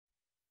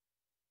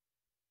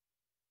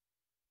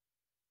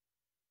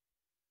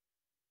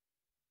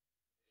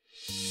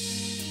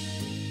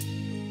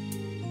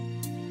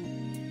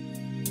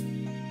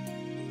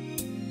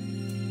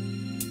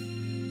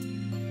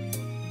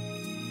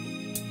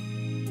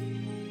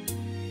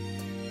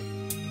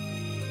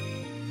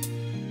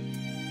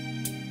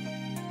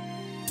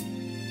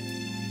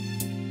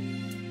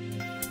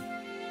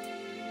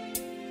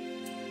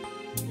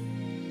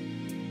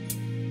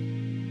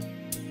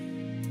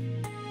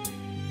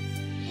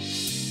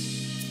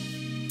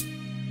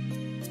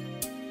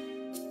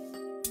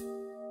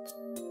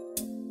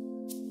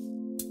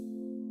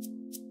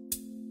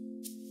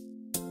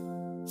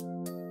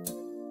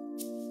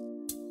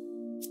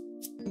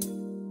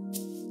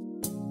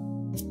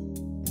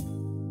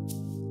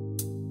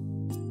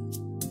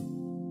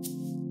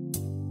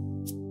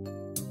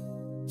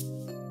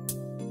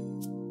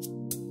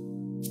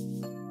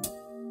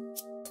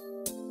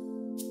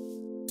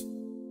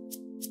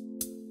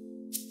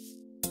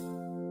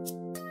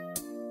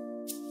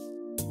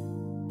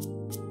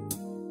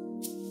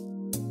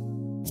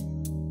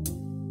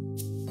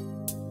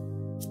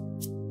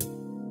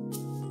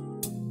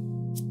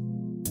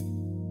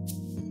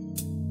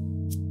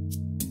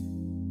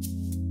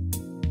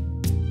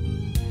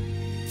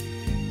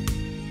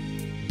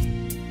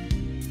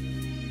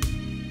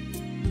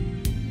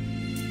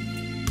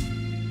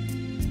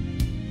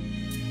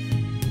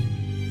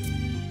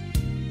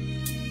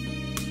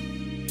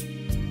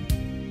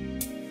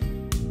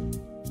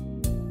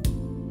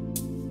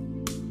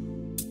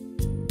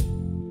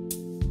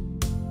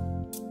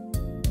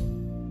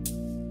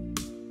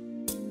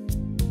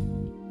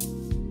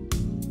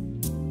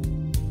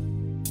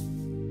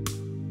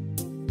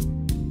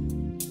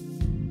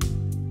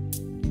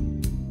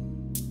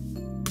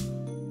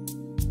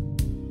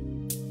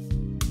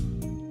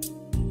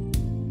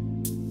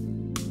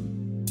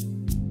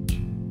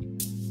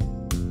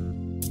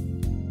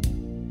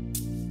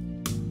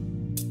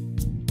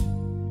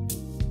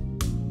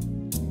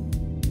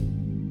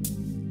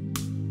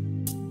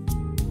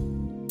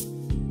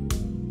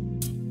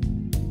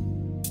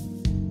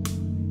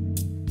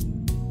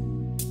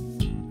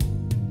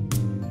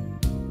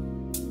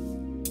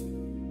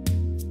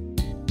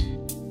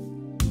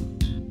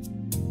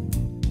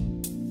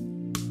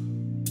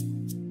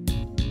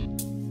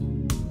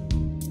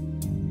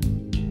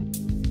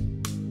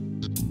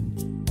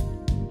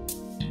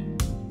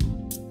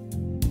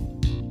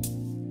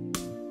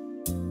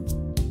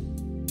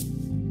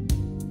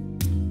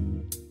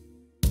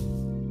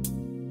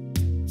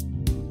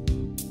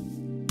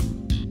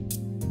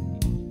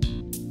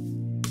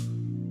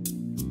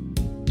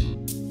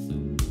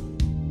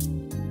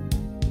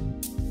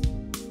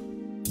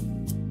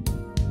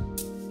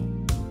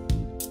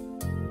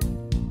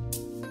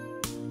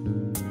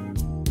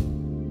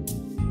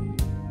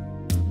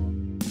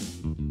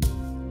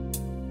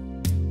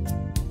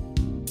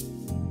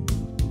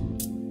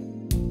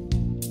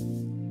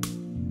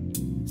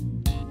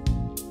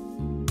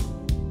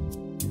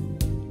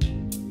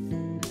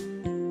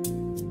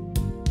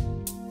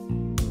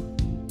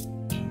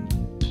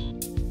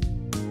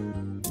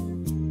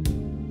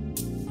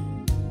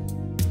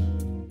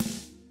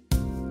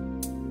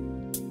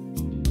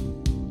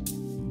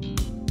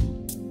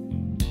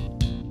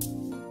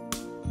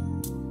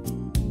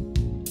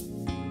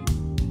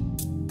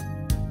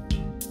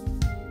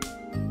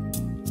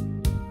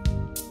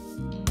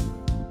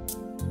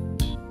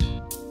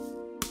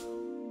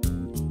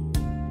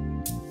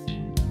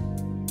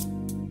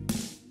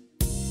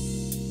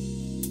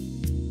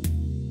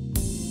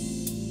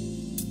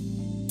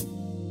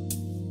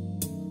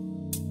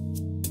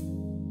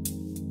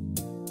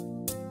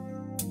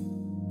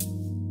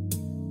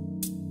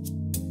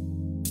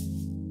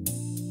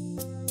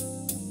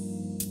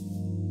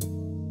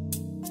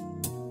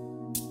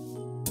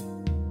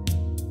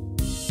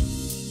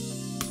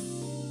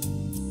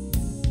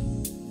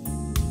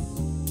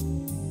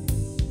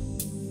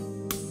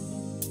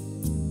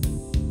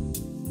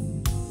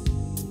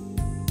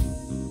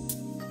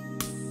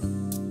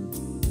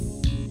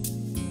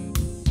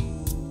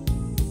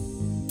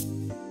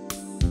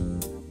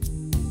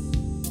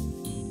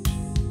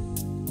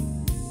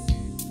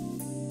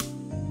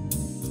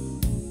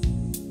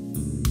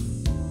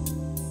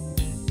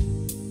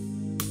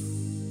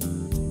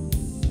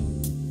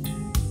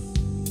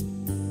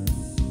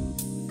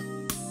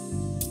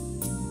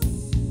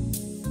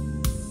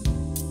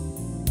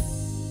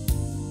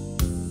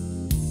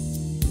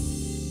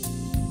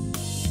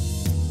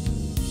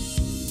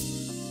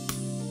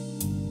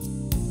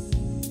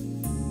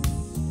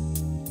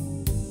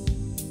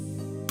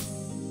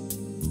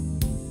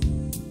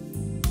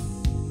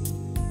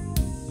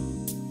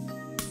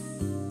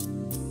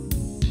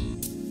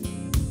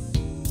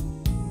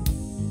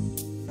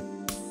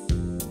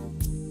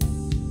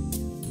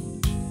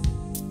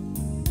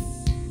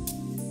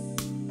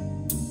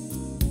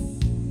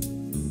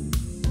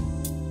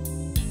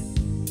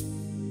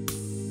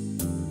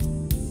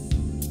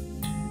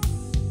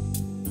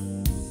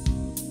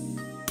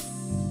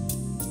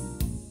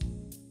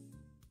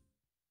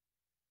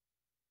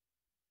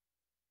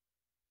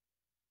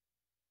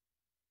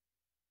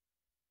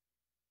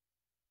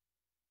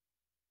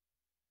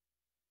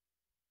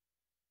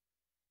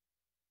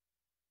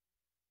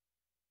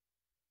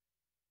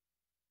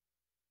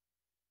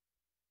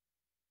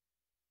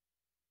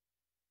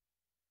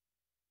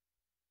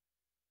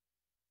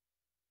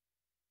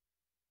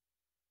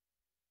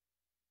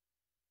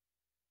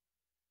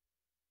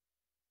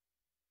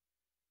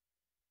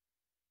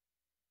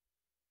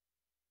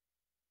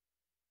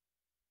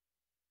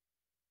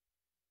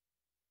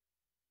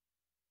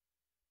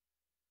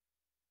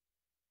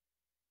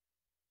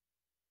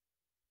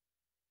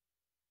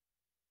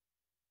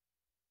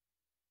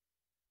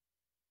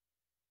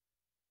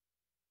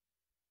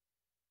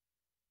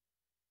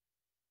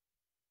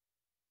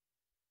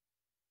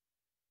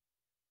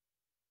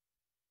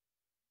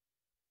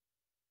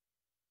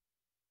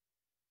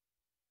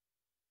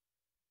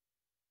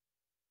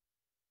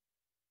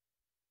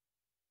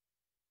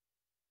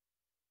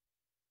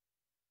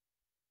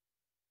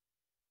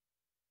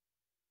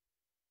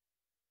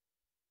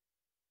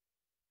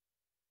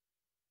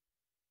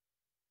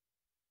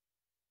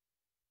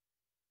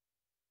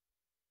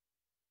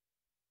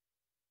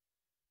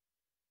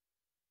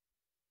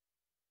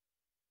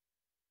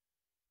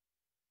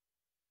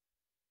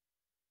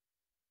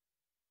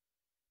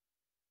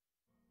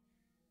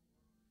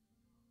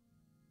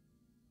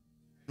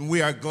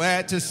We are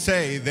glad to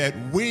say that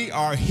we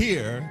are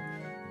here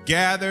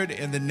gathered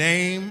in the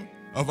name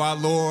of our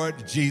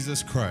Lord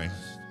Jesus Christ.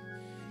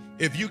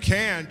 If you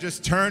can,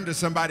 just turn to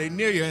somebody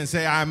near you and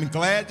say, I'm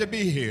glad to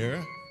be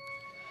here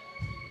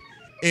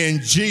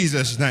in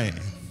Jesus' name.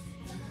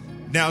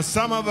 Now,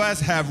 some of us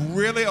have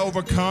really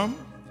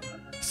overcome.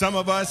 Some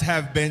of us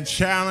have been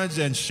challenged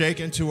and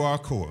shaken to our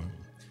core.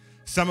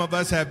 Some of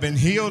us have been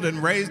healed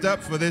and raised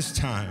up for this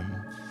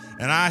time.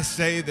 And I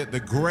say that the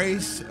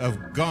grace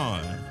of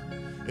God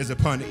is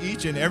upon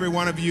each and every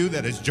one of you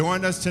that has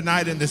joined us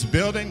tonight in this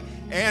building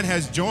and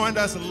has joined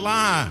us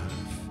live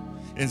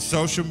in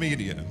social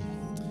media.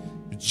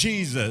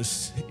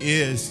 Jesus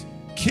is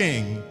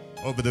King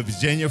over the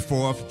Virginia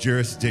 4th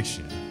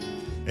jurisdiction.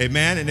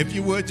 Amen. And if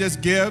you would just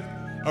give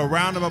a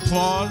round of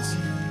applause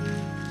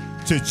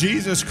to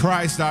Jesus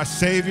Christ, our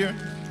Savior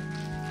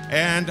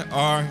and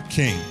our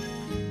King.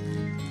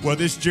 Well,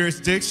 this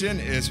jurisdiction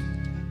is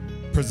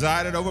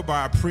presided over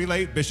by our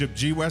prelate, Bishop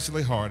G.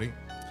 Wesley Hardy,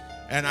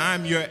 and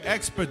I'm your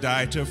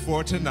expediter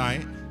for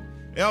tonight,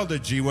 Elder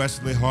G.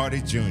 Wesley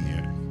Hardy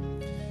Jr.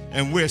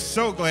 And we're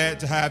so glad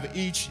to have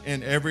each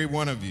and every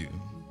one of you.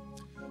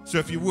 So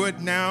if you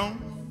would now,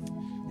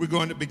 we're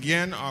going to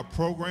begin our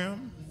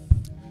program.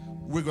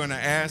 We're going to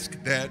ask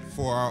that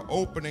for our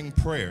opening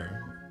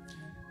prayer,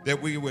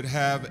 that we would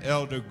have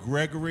Elder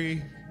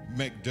Gregory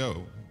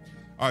McDoe,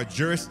 our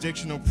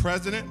jurisdictional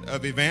president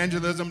of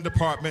Evangelism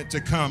Department, to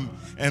come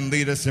and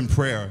lead us in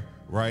prayer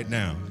right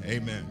now.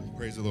 Amen.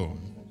 Praise the Lord.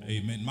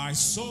 Amen. My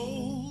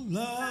soul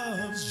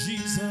loves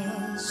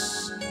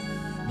Jesus.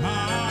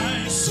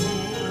 My soul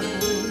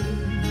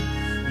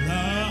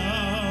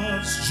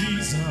loves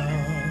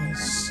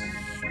Jesus.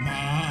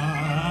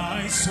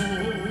 My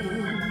soul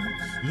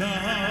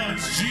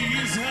loves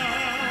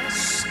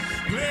Jesus.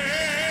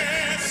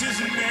 Bless his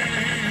name.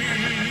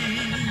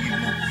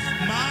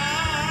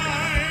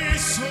 My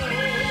soul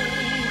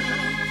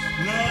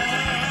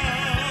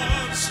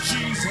loves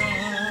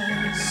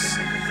Jesus.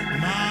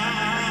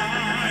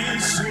 My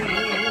soul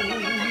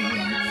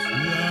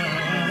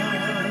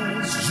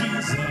loves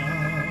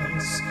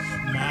Jesus.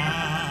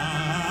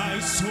 My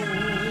soul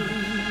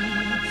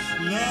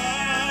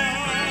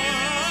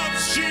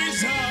loves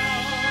Jesus.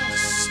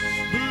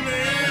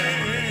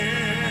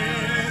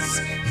 Bless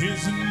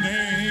his name.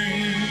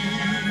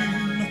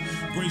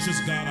 Gracious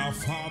God, our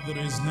Father, it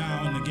is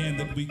now and again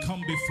that we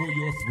come before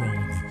your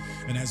throne.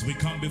 And as we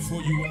come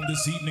before you on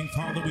this evening,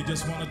 Father, we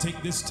just want to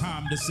take this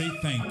time to say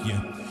thank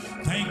you.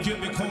 Thank you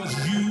because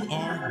you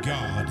are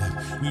God.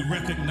 We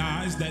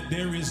recognize that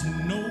there is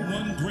no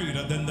one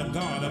greater than the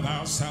God of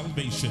our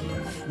salvation.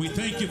 We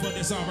thank you for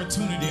this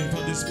opportunity and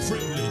for this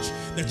privilege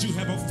that you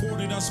have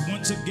afforded us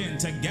once again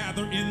to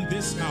gather in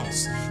this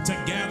house, to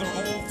gather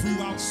all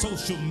throughout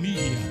social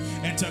media,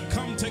 and to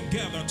come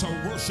together to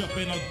worship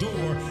and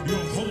adore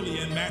your holy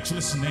and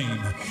matchless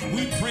name.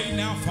 We pray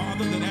now,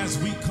 Father, that as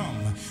we come,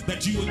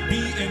 that you would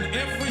be in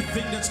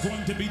everything that's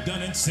going to be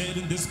done and said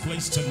in this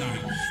place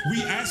tonight.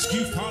 We ask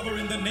you, Father,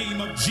 in the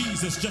name of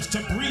Jesus, just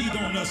to breathe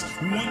on us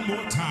one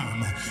more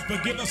time.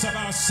 Forgive us of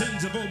our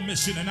sins of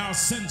omission and our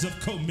sins of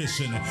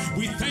commission.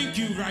 We thank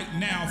you right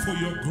now for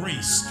your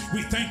grace.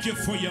 We thank you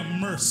for your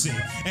mercy.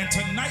 And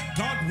tonight,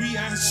 God, we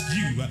ask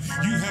you,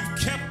 you have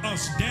kept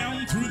us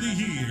down through the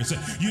years.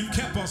 You've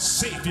kept us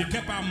safe. You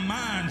kept our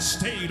minds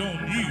stayed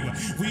on you.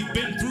 We've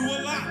been through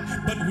a lot,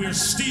 but we're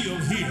still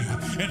here.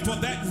 And for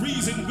that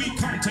reason, we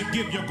come to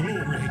give you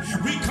glory.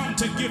 We come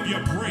to give you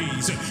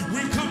praise.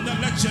 We come to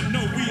let you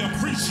know we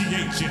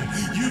appreciate you.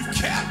 You've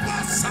kept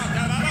us.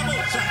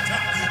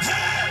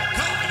 Hey,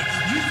 God,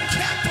 you've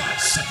kept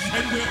us.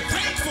 And we're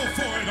thankful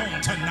for it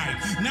on tonight.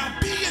 Now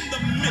be in the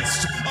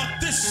midst of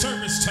this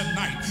service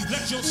tonight.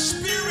 Let your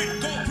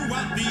spirit go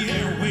throughout the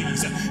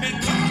airways.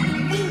 And God,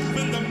 move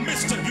in the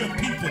midst of your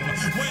people.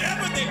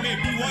 Wherever they may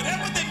be,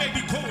 whatever they may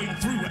be going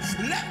through,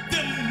 let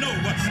them know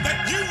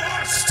that you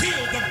are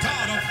still the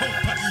God of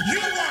hope. You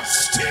are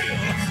still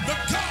the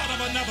God of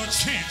another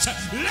chance.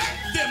 Let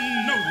them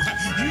know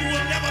you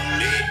will never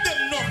leave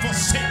them nor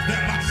forsake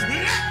them.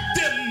 Let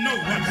them know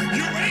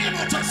you're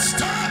able to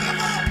stir them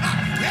up.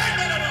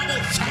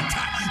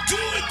 Do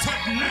it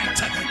tonight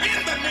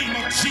in the name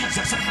of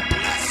Jesus.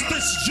 Bless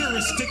this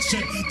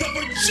jurisdiction, the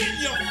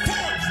Virginia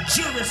 4th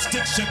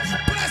jurisdiction.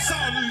 Bless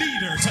our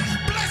leaders.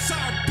 Bless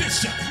our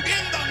bishop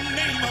in the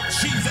name of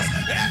Jesus.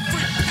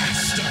 Every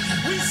pastor,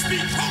 we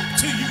speak hope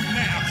to you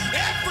now.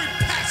 Every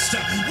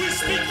pastor, we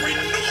speak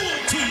renewal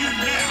to you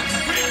now.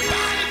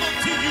 Revival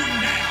to you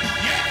now.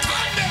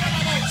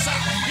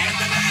 In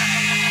the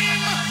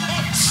name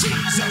of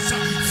Jesus.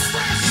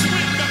 Fresh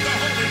wind of the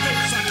Holy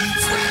Ghost.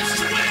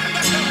 Fresh wind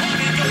of the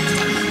Holy Ghost.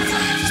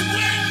 Fresh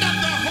wind of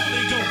the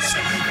Holy Ghost.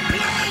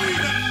 Blow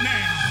even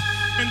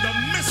now in the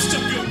midst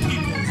of your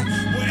people,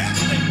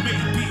 wherever they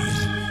may be.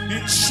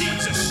 In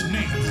Jesus'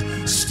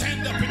 name,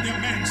 stand up in your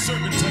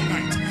manservant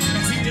tonight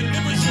as he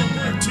delivers your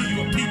word to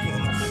your people.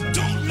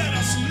 Don't let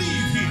us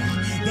leave here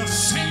the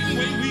same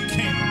way we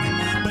came,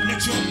 but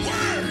let your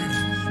word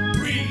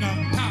bring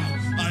about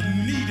a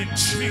needed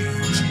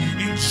change.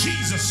 In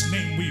Jesus'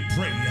 name we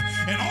pray.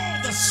 And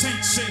all the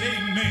saints said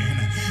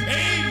amen,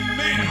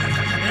 amen,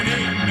 and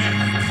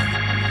amen.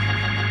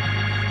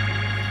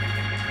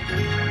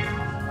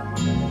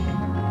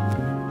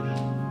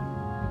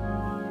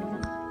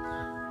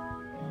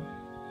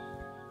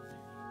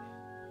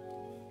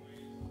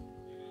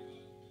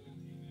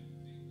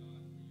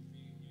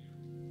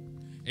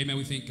 Amen.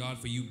 We thank God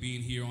for you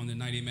being here on the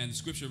night. Amen. The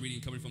scripture reading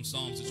coming from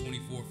Psalms, the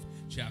 24th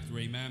chapter.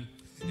 Amen.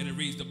 And it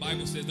reads, the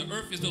Bible says, the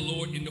earth is the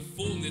Lord and the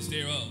fullness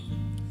thereof,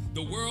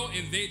 the world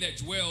and they that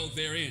dwell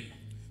therein.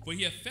 For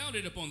he hath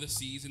founded upon the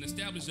seas and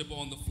established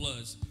upon the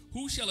floods.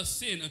 Who shall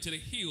ascend unto the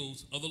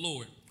hills of the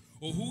Lord?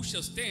 Or who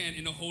shall stand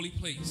in the holy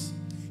place?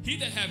 He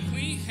that hath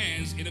clean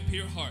hands and a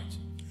pure heart,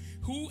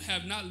 who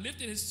have not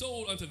lifted his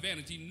soul unto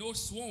vanity, nor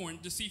sworn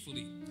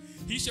deceitfully.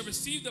 He shall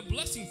receive the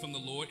blessing from the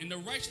Lord and the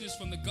righteousness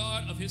from the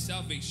God of his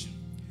salvation.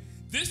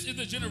 This is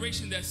the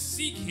generation that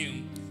seek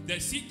him,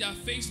 that seek thy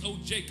face, O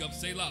Jacob,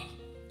 Selah.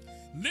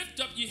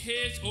 Lift up ye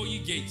heads, O ye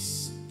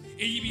gates,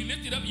 and ye be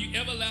lifted up, ye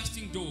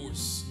everlasting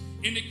doors,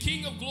 and the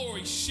King of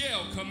glory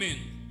shall come in.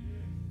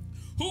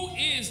 Who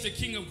is the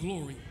King of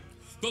glory?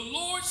 The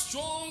Lord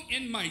strong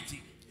and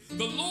mighty,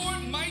 the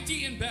Lord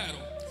mighty in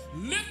battle.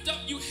 Lift up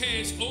your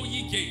heads, O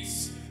ye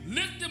gates.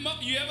 Lift them up,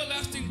 ye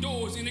everlasting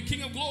doors, and the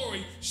King of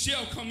glory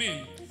shall come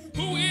in.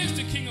 Who is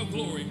the King of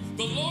glory?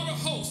 The Lord of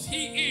hosts.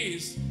 He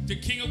is the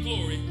King of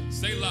glory.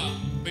 Selah.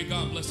 May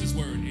God bless his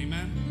word.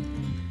 Amen.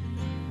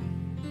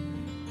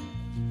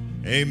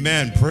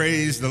 Amen.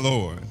 Praise the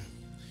Lord.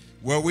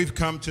 Well, we've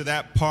come to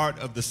that part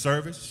of the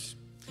service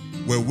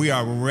where we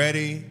are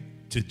ready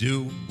to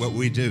do what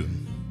we do.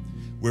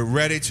 We're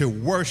ready to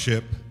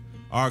worship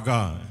our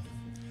God.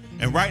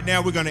 And right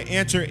now we're going to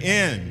enter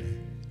in.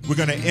 We're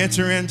going to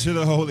enter into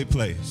the holy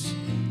place.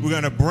 We're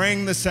going to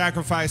bring the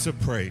sacrifice of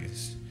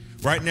praise.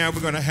 Right now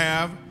we're going to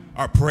have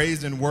our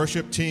praise and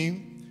worship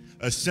team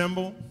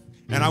assemble.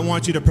 And I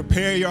want you to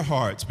prepare your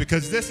hearts,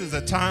 because this is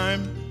a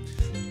time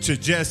to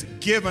just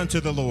give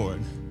unto the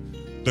Lord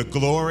the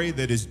glory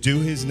that is due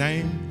his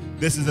name.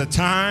 This is a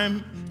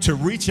time to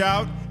reach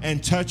out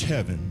and touch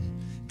heaven.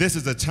 This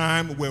is a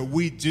time where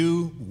we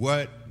do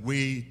what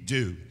we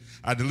do.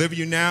 I deliver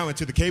you now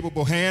into the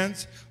capable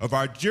hands of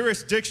our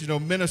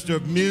jurisdictional minister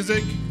of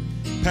music,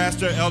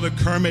 Pastor Elder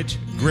Kermit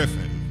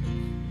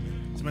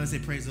Griffin. Somebody say,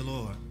 praise the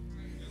Lord.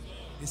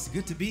 It's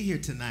good to be here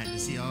tonight to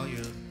see all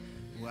your,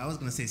 well, I was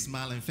going to say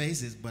smiling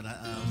faces, but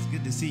it's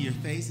good to see your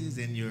faces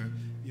and your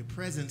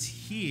presence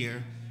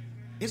here.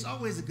 It's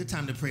always a good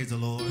time to praise the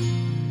Lord.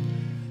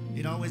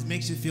 It always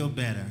makes you feel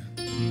better.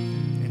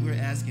 And we're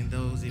asking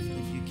those, if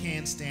you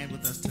can't stand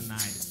with us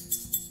tonight,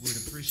 we'd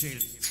appreciate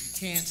it.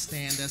 If you can't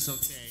stand, that's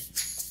okay.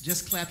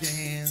 Just clap your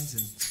hands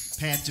and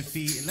pat your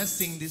feet, and let's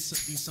sing these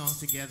songs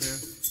together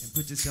and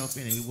put yourself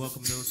in. And we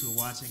welcome those who are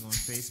watching on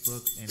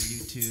Facebook and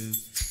YouTube.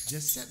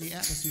 Just set the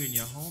atmosphere in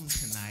your home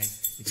tonight.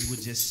 If you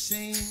would just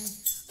sing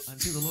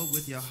unto the Lord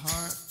with your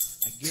heart,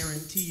 I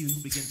guarantee you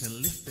he'll begin to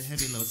lift the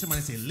heavy load.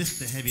 Somebody say, lift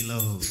the heavy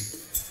load.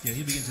 Yeah,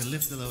 he'll begin to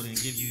lift the load and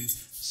give you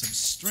some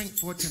strength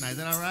for tonight. Is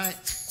that all right?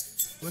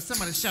 Well,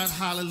 somebody shout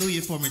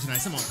hallelujah for me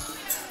tonight. Come on.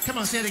 Come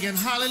on, say it again.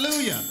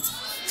 Hallelujah.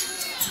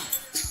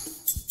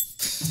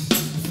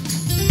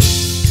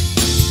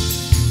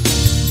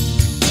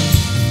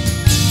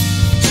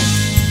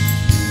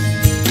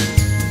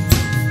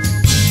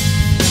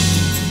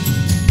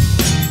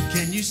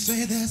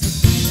 Say there's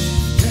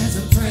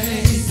a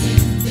praise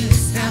in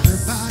this house.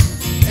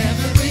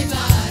 Everybody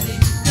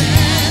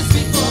dance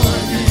before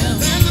him.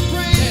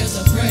 There's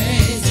a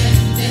praise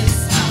in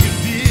this house.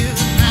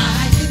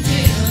 I can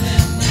feel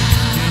him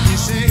now. Can you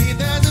say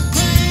there's a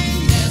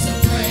praise? There's a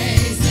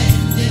praise in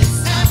this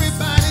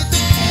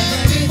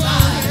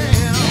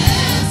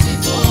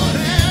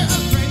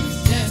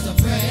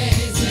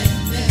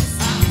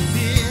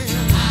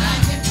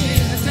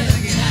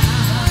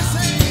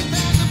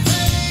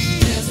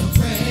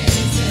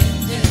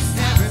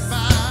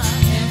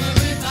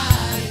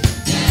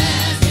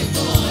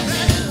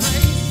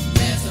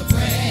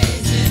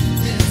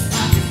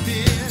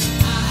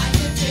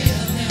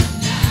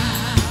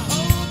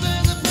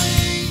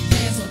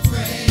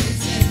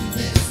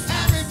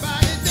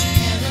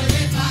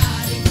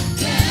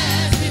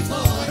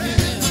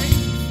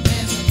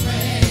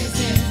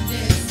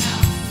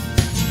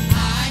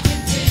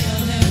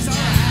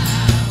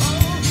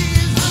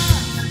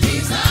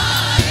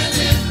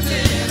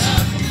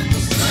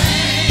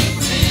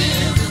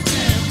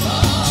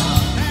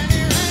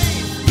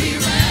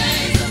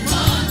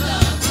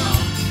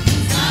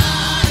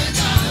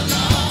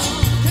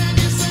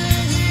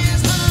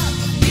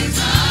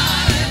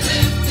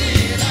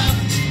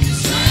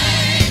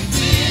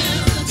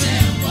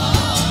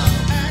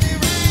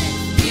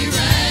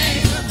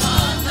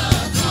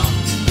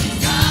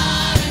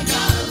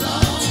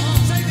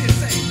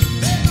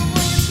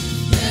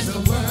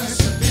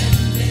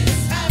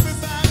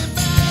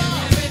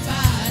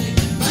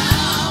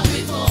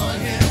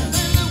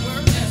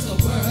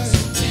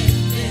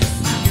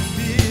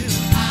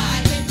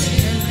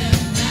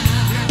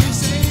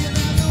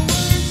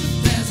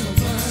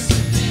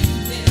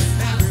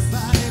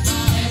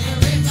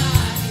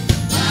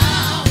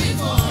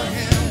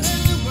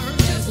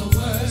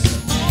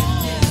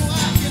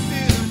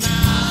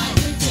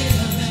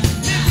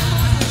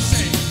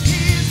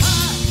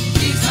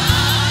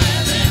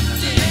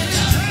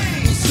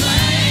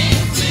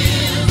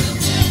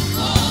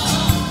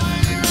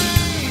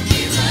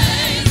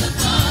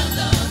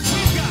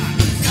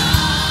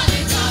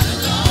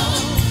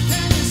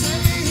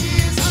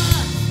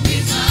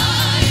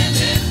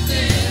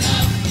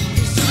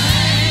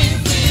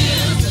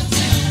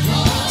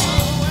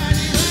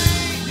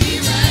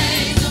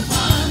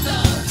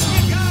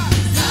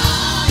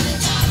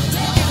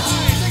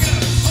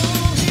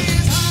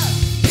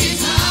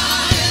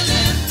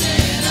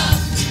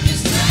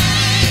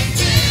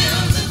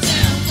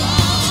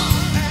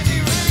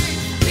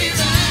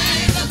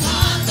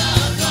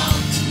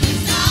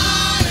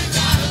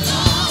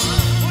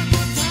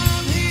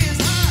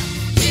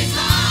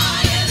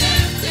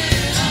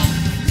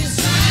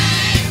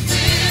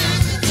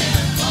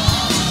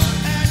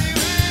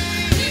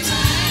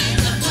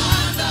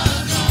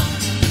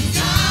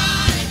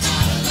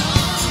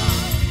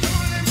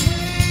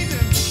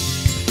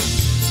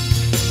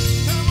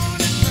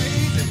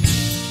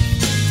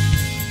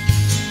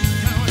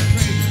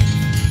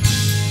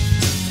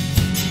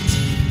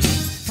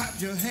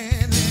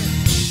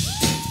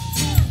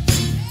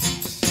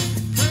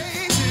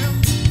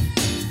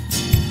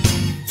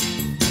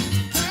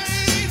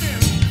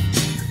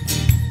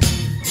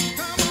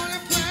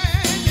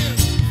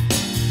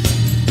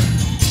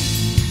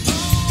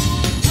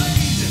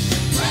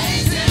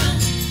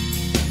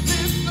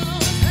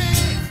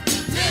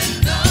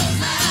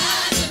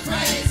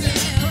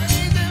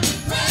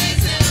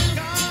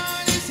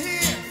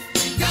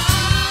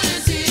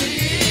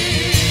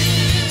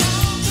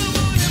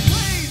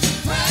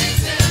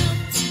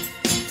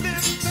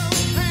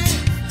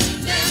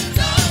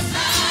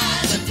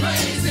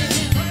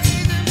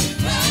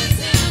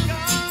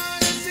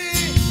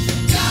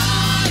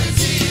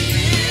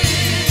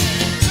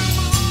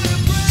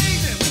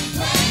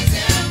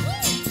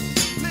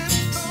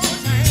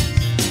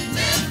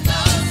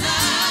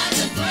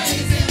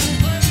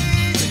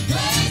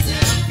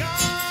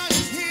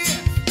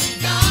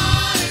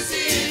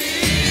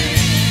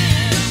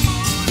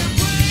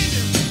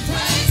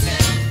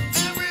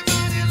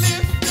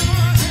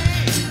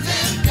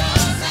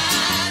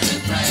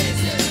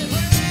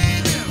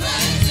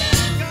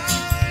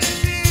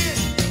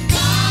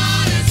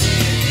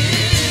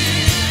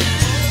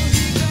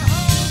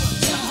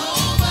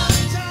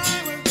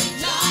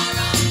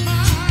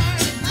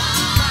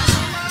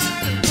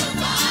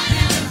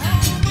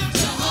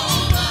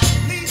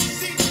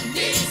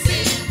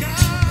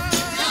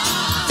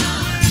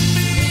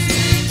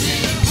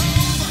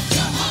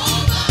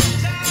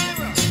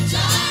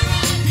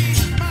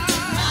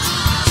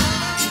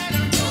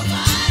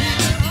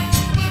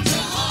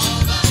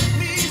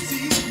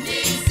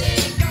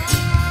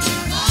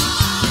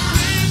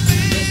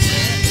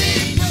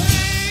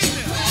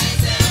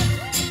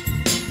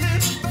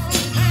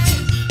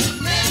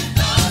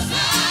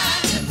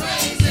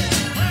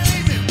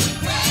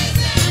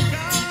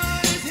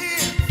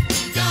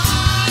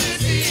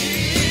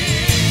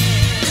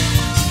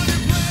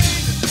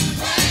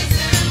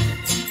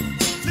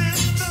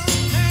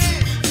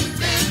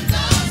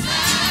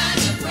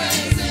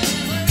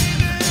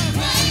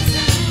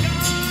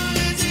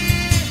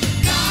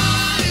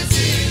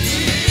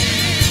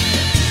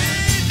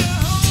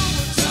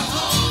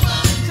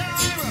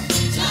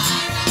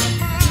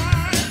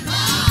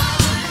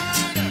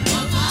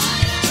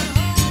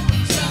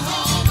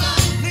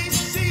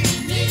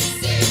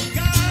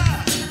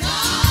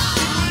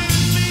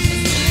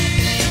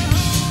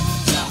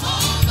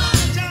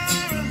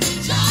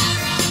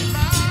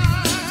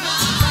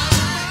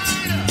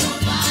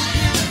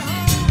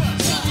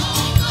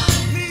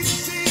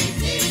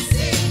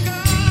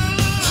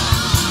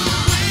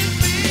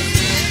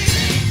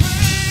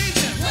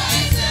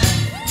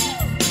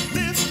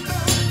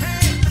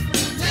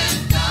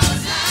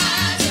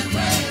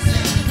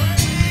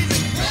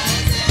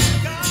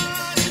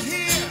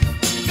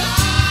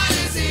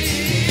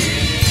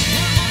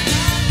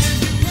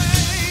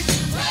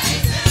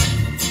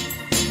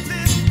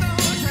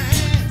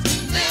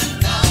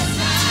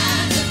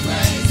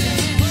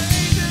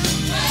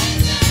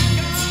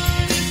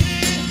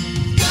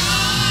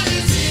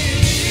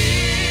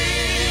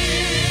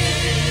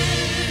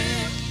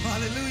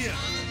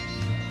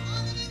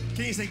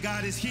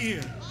God is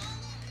here?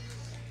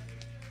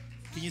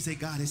 Can you say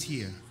God is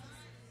here?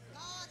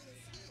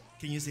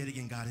 Can you say it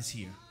again? God is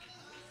here.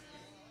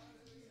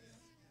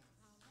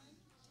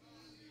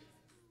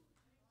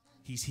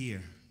 He's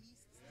here.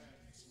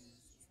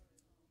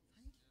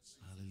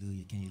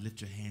 Hallelujah. Can you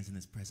lift your hands in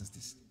his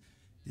presence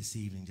this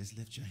evening? Just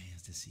lift your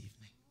hands this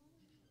evening.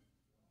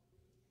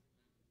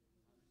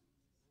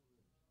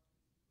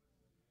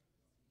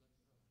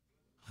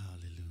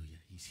 Hallelujah.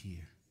 He's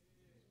here.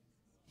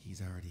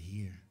 He's already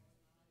here.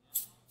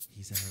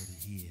 He's already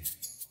here.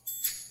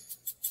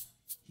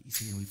 He's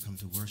here. We've come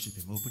to worship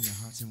him. Open your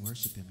hearts and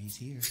worship him. He's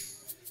here.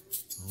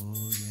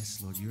 Oh,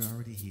 yes, Lord. You're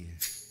already here.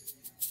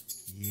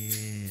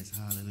 Yes.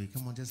 Hallelujah.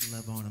 Come on, just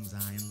love on him,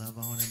 Zion. Love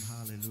on him.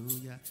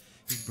 Hallelujah.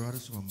 He's brought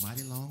us from a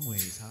mighty long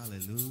ways.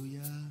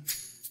 Hallelujah.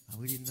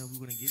 We didn't know we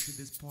were going to get to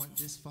this point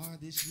this far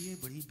this year,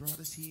 but he brought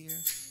us here.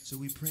 So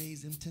we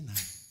praise him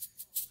tonight.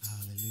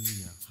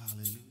 Hallelujah.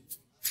 Hallelujah.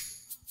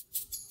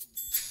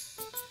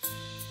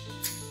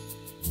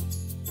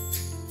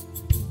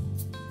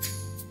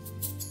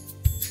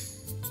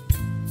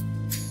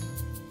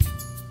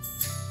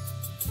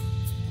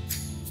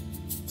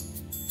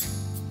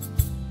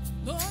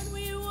 Lord,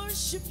 we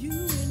worship you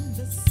in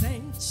the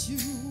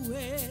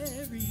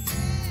sanctuary.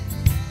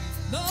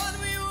 Lord,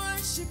 we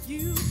worship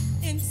you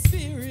in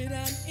spirit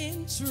and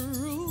in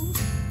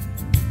truth.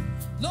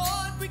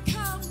 Lord, we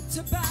come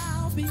to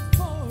bow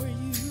before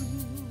you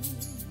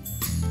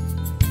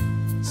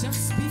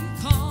just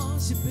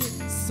because you've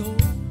been so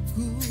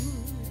good.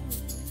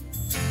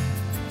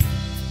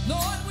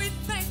 Lord, we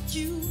thank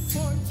you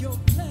for your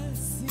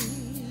blessings.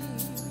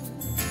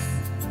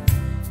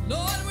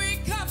 Lord, we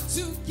come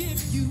to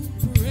give you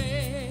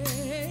praise.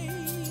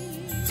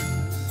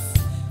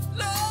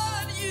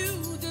 Lord,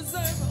 you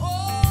deserve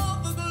all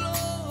the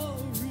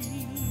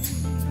glory,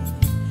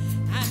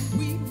 and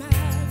we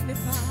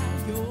magnify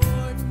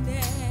your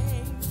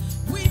name.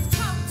 We've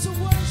come to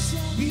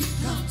worship. We've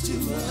come to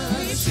worship.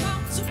 We've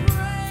come to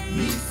praise.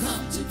 We've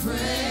come to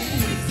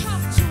praise. We've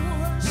come to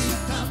worship.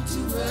 We've come to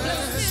worship.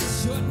 Blessed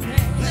is your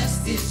name.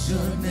 Blessed is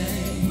your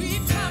name.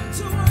 We've come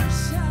to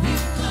worship.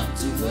 We've come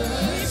to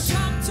worship. We've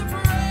come to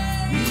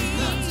praise. We've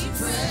come to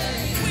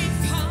praise. We've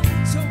come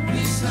to worship.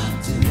 We've come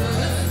to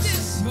worship. Blessed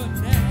is your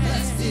name.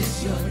 Blessed is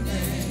your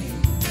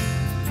name.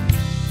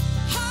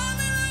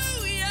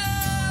 Hallelujah,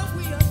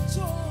 we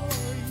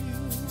adore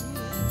you.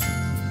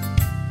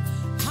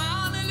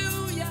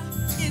 Hallelujah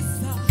is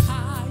the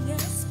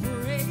highest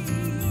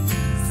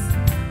praise.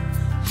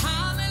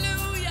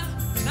 Hallelujah,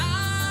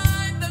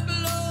 thine the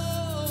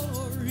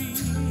glory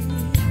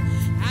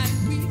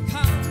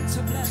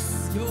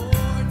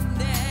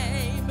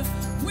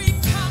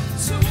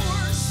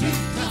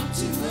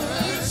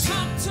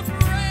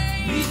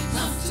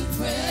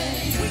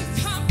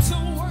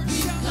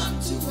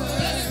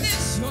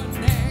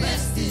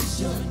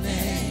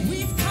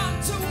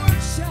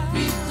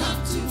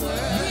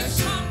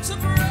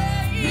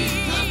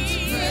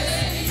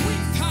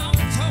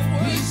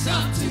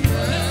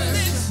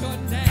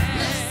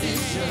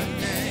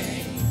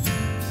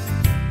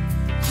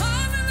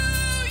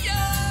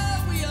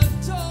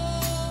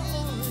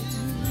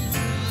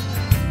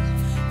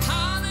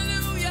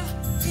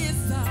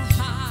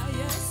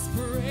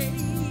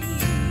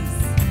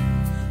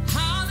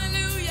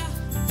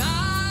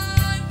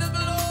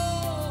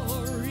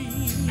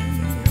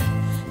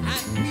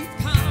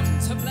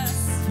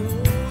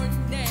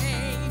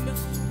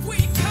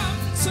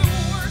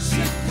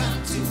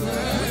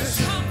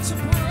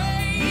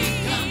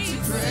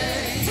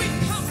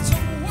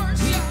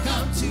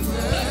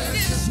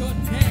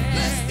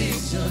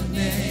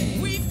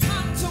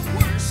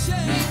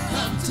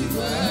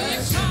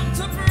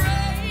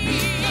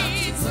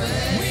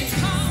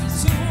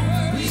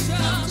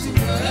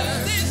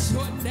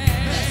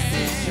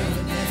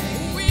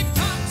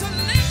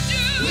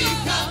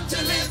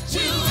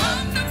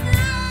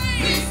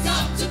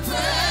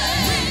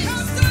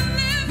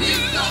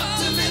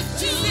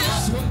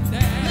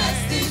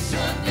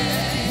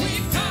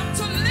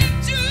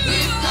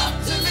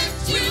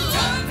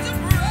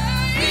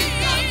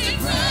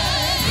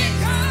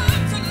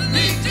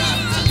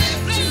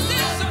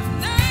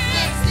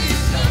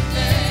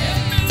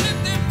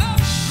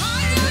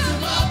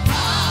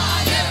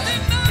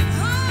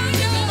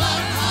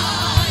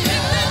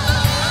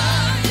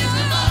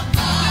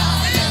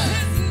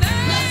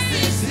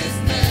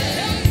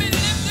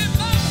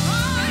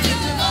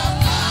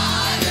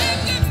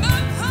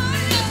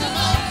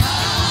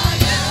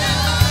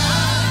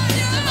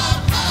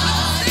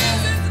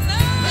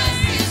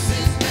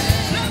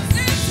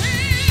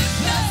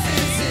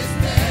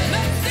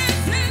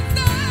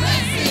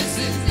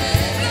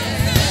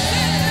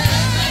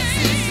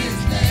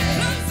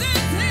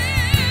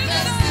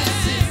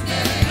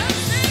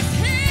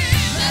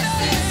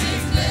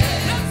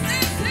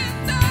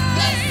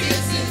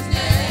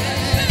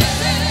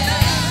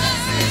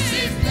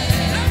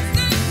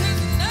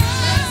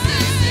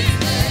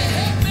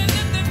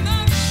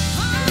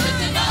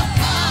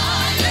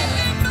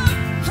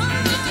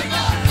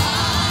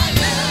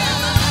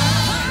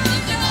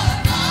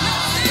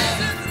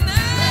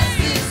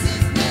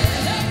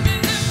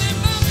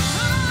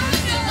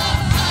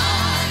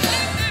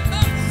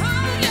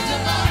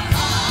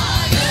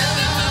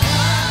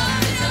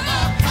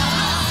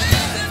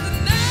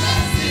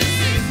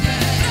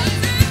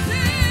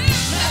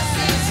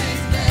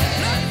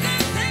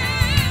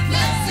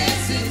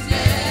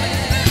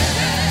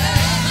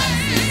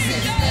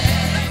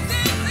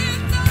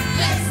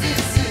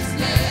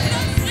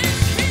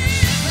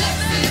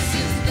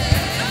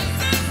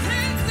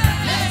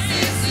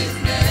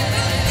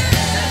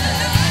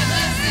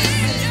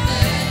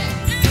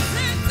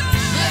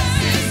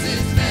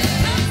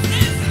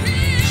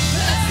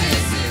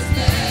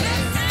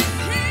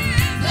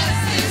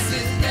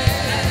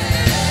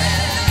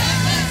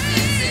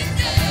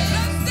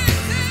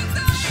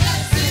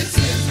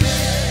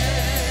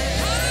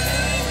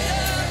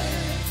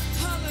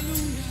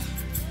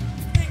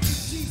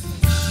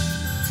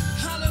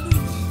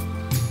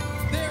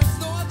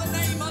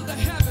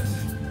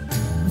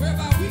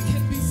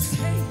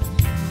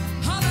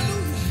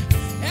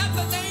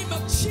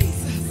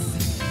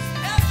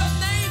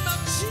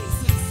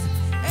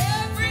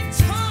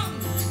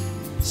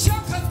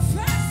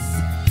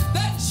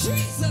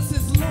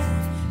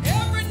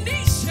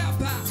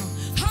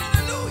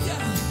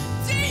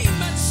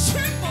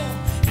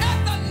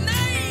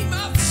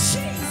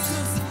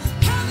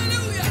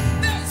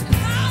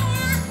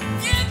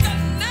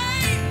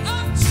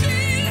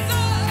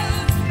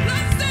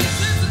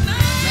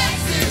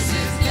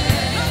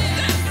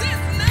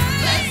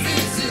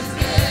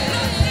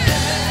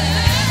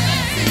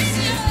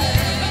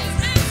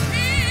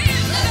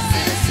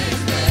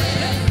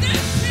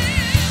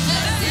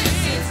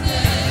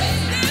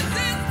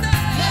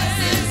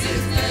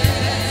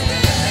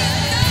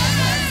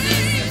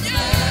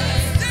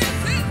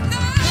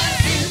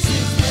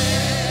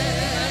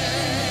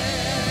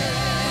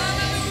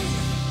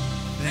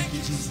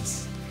Thank you,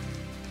 Jesus.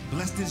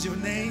 Blessed is your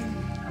name.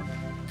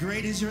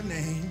 Great is your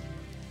name.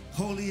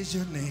 Holy is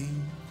your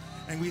name.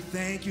 And we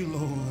thank you,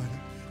 Lord.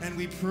 And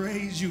we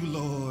praise you,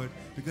 Lord,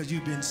 because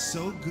you've been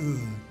so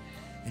good.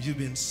 And you've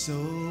been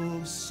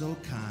so, so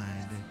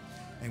kind.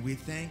 And we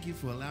thank you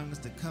for allowing us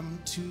to come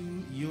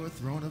to your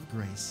throne of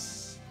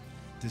grace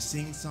to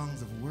sing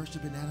songs of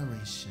worship and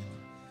adoration.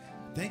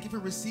 Thank you for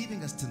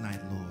receiving us tonight,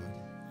 Lord.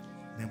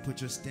 And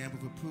put your stamp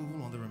of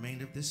approval on the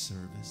remainder of this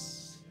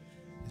service.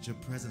 Let your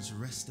presence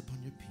rest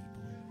upon your people.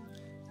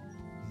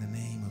 In the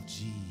name of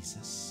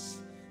Jesus,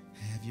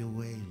 have your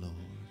way, Lord.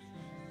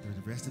 For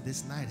the rest of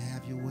this night,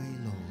 have your way,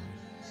 Lord.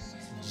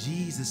 In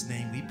Jesus'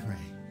 name we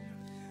pray.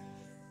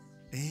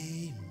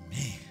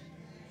 Amen.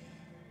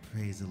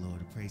 Praise the Lord.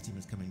 The praise team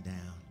is coming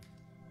down.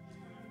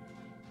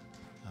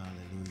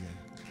 Hallelujah.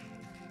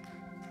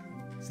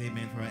 Say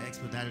amen for our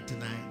expediter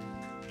tonight,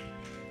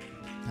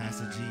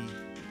 Pastor G.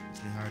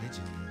 Hardy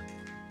Jr.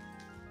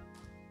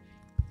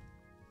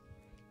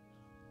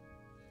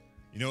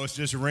 You know, it's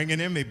just ringing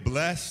in me.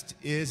 Blessed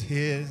is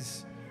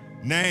his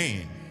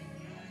name.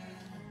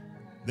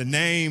 The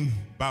name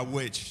by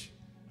which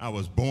I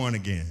was born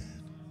again.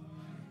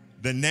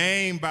 The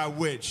name by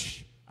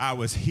which I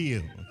was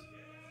healed.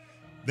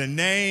 The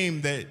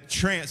name that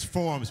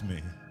transforms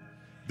me.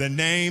 The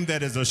name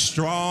that is a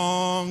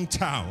strong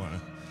tower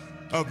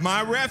of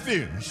my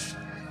refuge.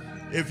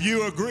 If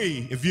you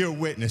agree, if you're a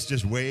witness,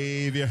 just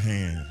wave your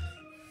hand.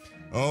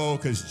 Oh,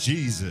 because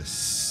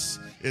Jesus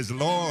is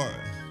Lord.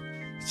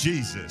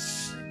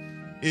 Jesus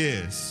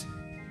is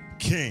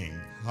King.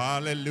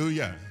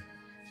 Hallelujah.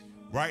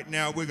 Right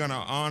now, we're going to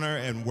honor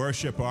and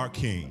worship our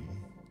King.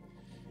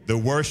 The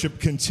worship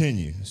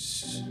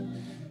continues.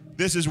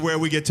 This is where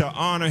we get to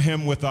honor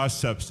him with our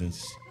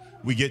substance.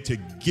 We get to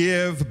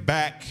give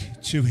back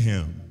to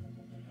him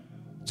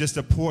just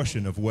a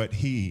portion of what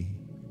he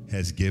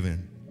has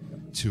given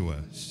to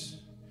us.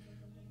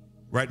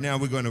 Right now,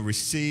 we're going to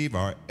receive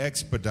our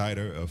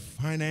expediter of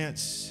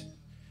finance,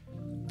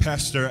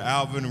 Pastor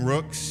Alvin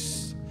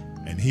Rooks,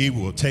 and he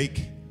will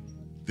take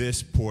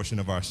this portion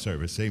of our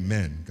service.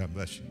 Amen. God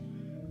bless you.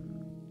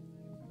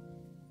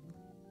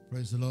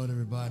 Praise the Lord,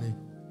 everybody.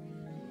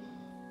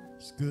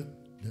 It's good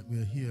that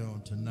we're here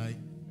on tonight.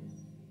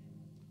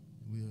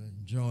 We are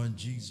enjoying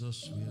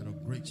Jesus. We had a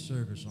great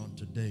service on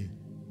today.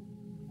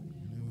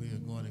 And we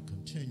are going to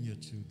continue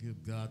to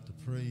give God the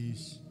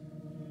praise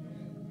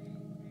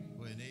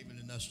for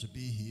enabling us to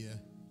be here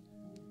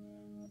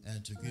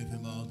and to give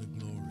him all the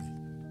glory.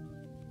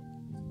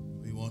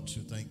 We want to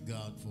thank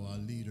God for our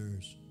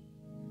leaders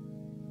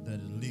that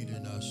are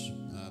leading us,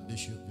 our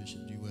Bishop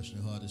D.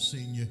 Wesley Hardy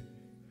Sr.,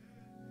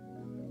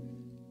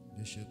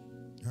 Bishop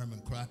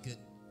Herman Crockett,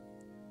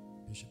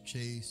 Bishop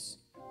Chase,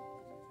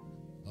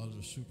 all of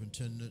the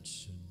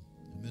superintendents and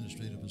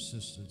administrative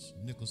assistants,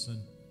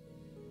 Nicholson,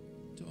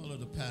 to all of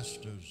the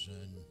pastors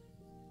and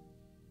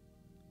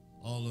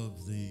all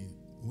of the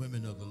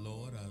women of the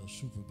Lord, our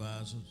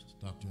supervisors,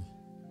 Dr.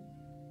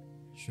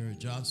 Sherry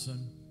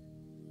Johnson,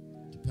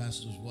 the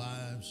pastors'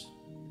 wives,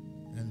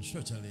 and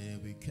certainly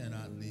we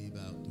cannot leave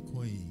out the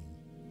queen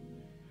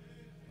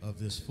of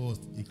this fourth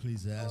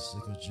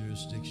ecclesiastical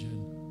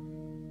jurisdiction,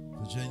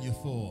 Virginia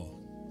 4,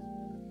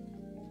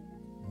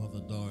 Mother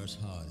Doris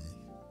Hardy.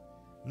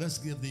 Let's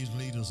give these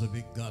leaders a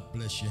big God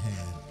bless your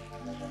hand.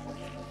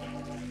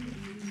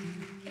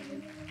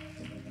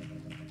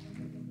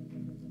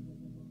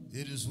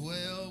 It is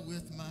well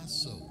with my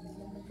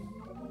soul.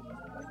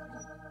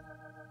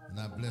 And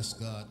I bless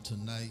God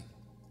tonight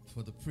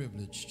for the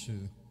privilege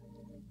to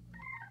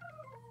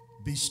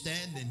be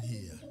standing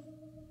here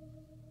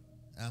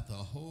after a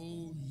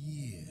whole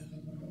year,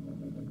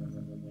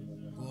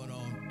 going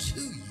on 2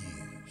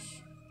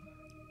 years.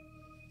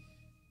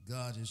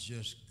 God is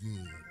just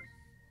good.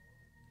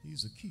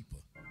 He's a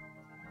keeper.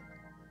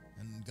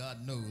 And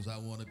God knows I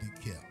want to be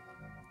kept.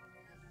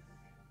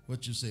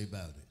 What you say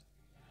about it?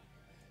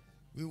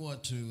 We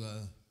want to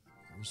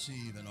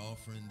receive an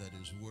offering that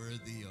is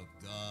worthy of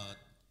God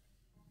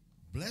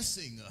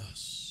blessing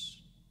us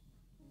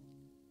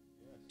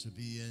to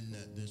be in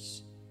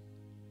this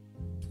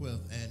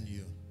 12th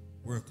annual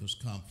Workers'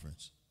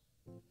 Conference.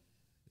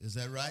 Is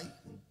that right?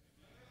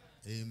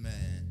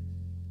 Amen.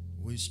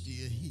 We're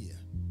still here,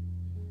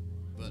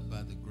 but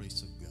by the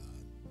grace of God.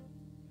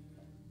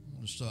 I'm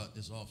going to start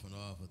this offering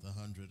off with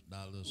 $100.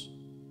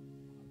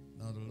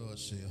 Now the Lord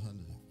say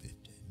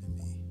 $150. Let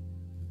me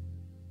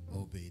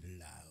obey the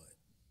Lord.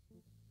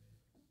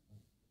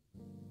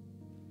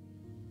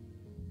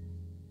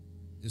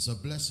 It's a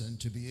blessing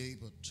to be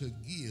able to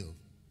give.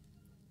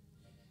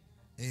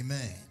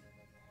 Amen.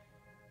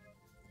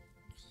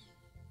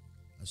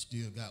 I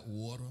still got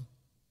water.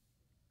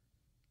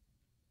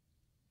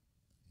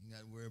 Ain't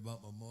got to worry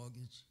about my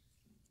mortgage.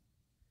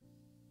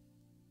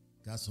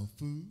 Got some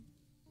food.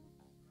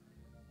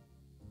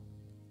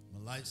 My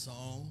lights are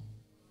on.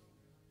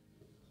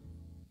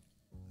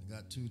 I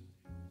got two,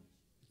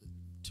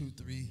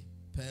 3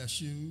 pair of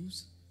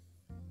shoes.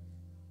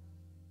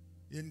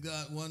 Isn't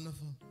God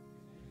wonderful?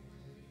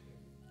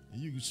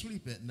 And you can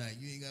sleep at night.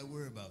 You ain't got to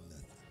worry about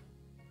nothing.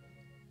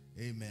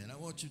 Amen. I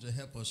want you to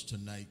help us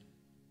tonight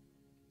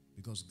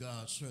because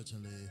God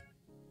certainly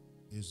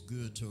is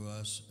good to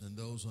us, and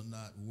those are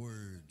not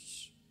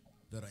words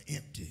that are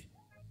empty.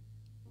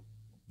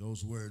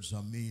 Those words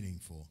are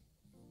meaningful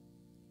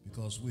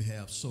because we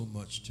have so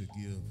much to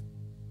give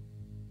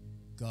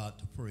God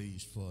the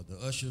praise for.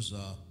 The ushers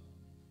are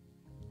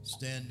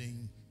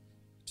standing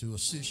to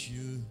assist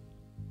you,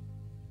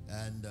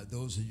 and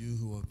those of you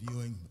who are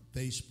viewing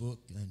Facebook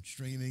and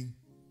streaming,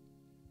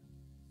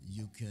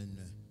 you can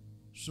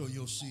sow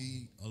your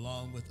seed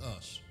along with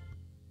us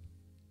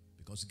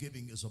because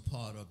giving is a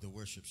part of the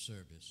worship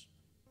service.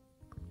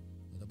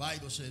 The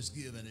Bible says,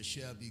 give and it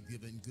shall be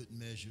given, good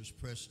measures,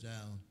 pressed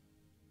down,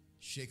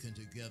 shaken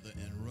together,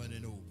 and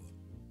running over.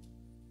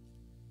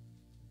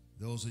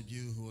 Those of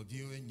you who are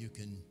viewing, you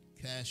can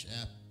cash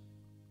app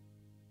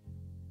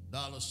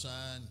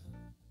 $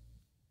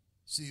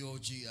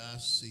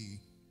 COGIC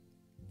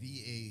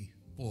VA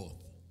 4th.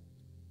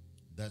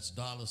 That's $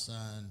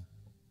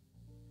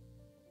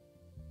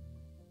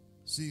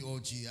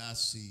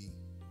 COGIC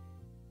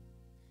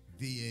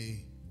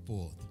VA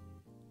 4th.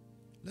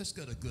 Let's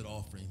get a good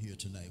offering here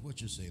tonight. What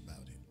you say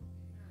about it?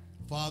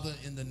 Father,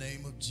 in the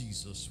name of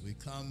Jesus, we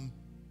come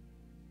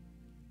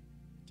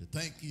to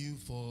thank you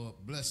for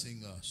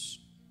blessing us,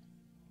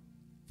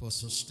 for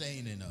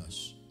sustaining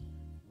us,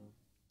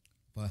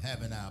 for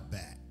having our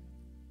back.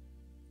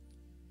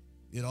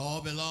 It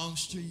all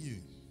belongs to you.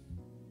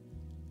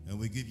 And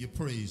we give you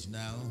praise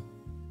now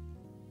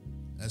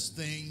as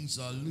things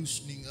are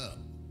loosening up.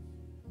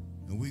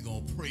 And we're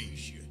going to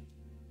praise you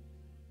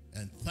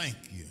and thank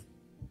you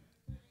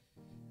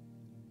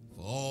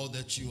for all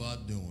that you are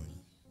doing.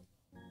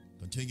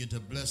 Continue to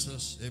bless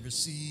us, every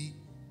seed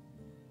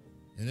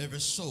and every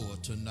sower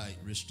tonight.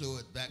 Restore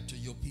it back to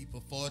your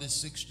people, 40,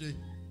 60,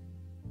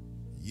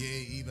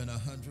 yea, even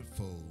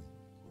 100-fold.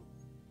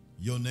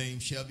 Your name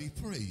shall be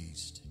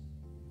praised.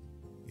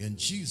 In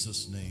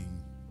Jesus'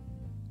 name,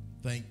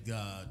 thank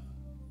God.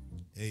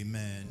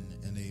 Amen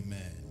and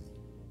amen.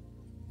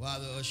 While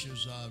the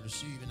ushers are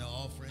receiving the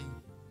offering,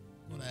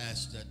 I want to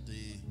ask that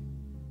the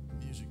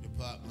music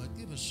department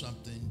give us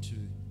something to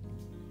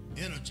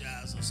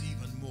energize us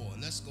even more.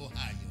 Let's go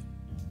higher,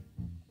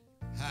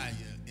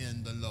 higher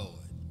in the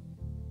Lord.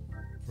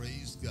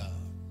 Praise God.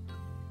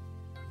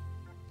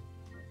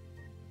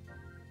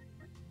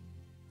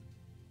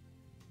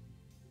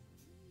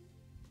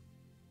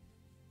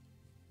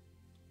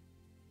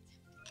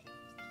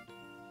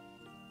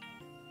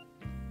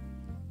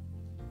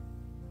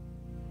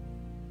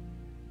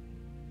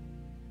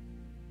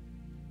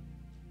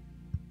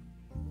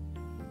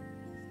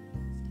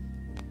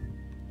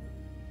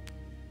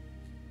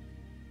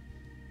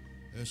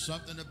 There's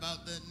something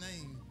about that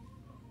name.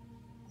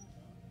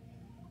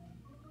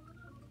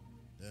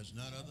 There's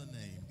none other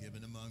name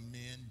given among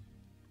men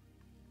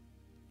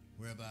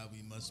whereby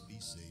we must be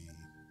saved.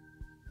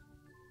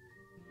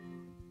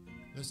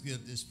 Let's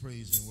give this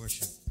praise and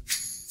worship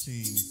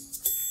team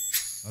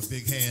a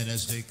big hand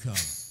as they come.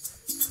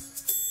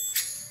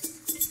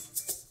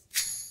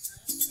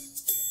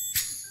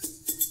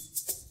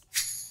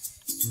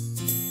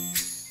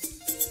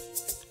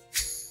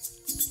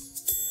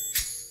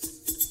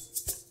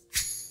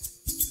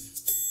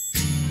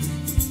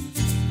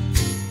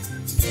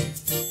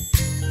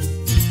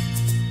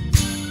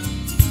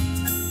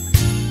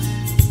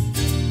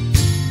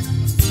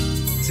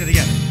 Say it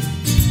together.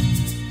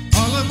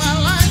 All of my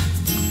life,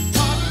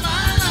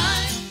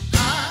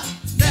 I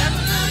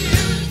never knew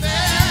you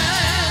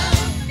fail.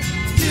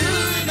 You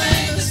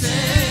remain the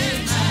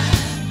same man.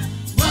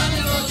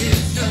 Wonderful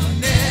is your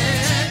name.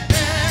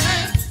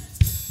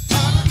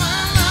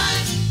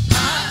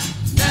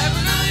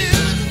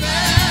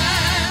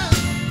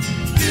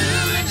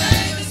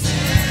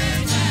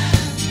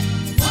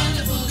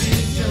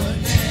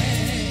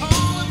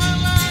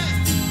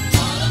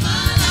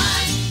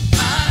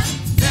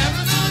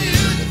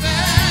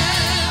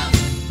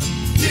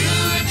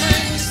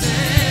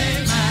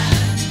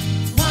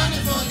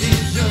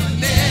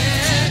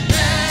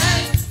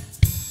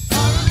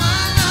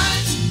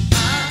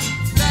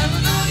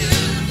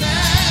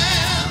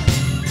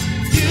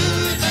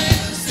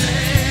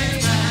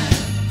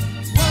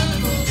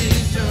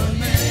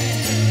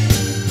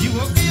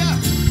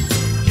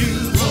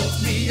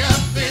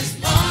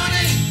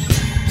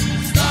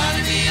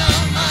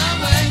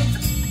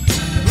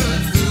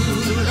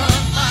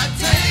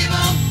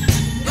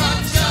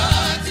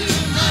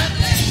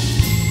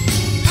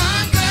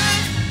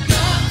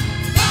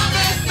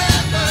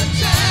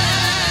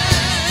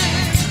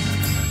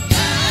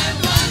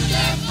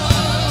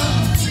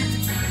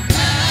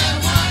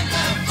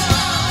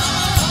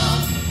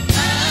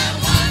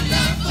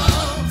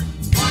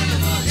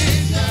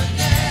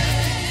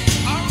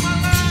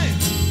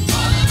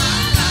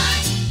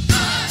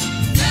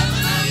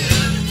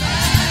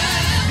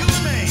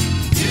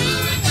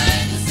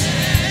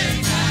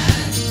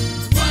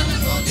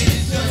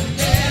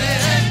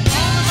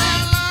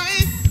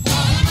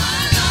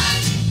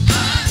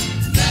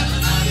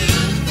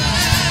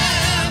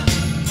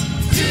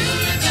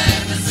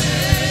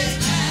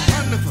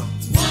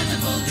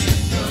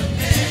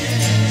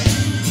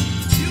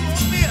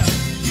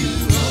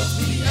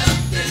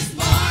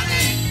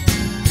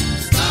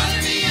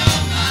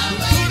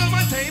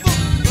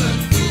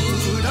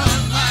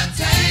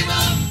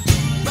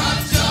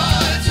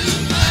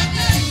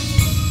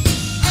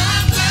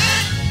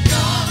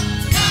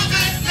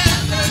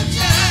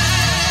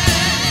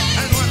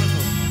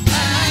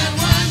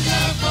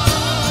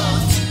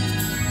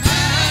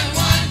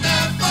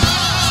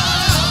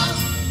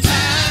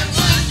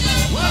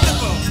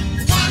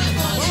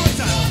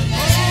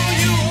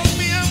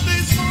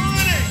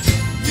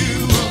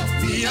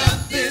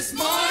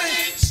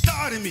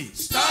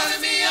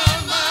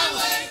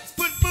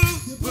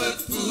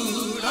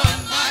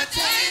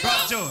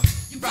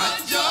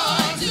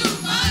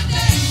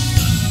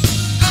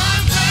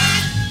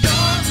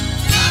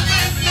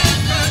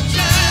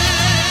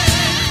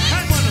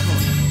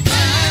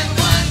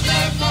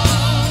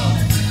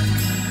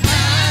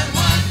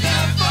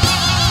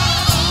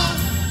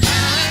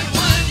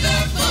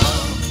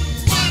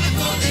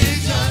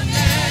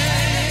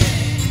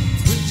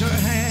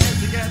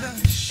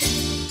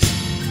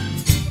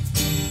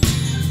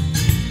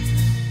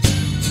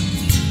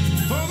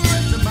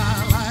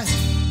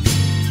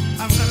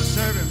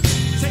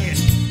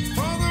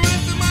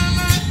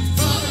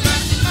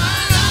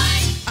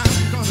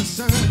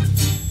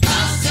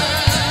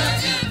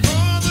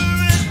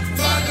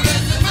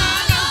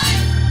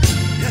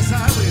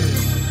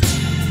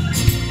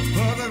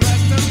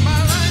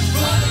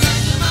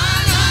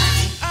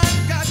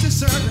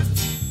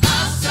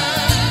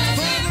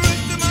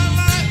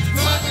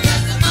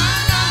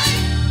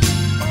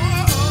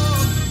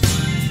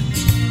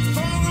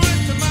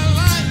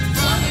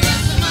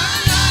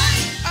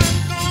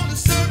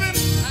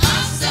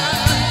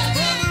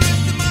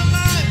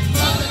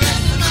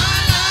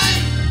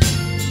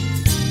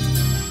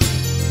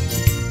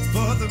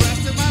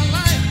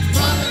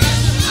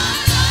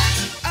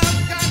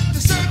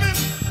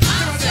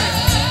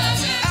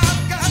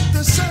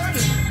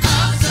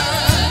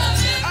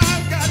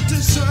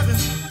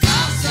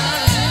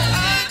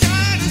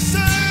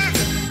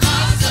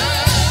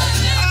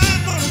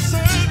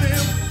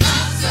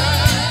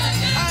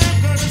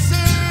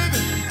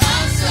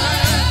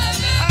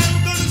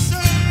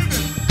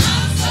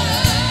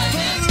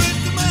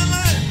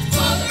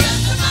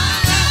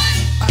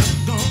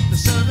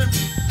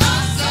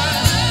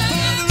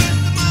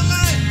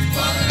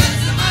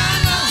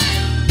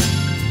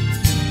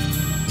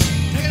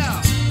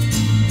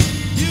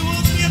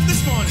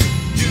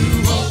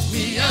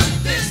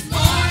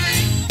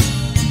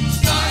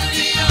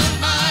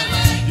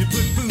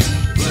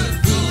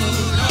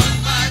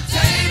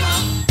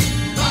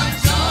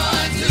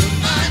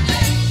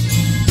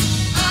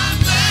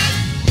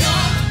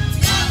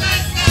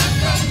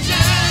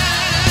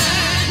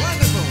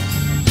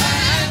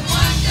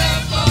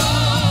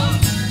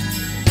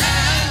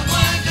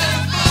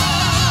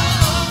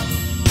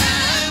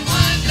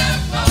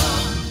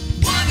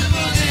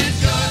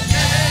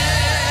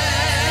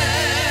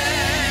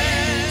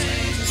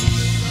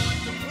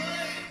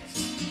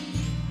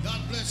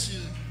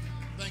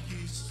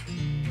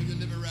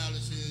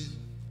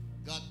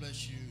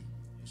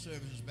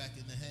 service is back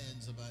in the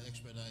hands of our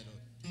expediter,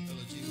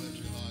 Elder G.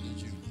 Wesley Hardy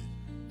Jr.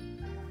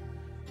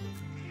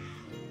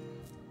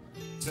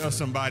 Tell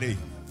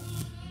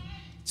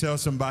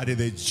somebody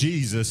that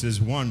Jesus is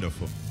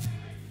wonderful.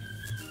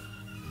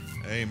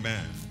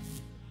 Amen.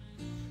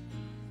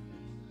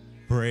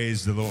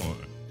 Praise the Lord.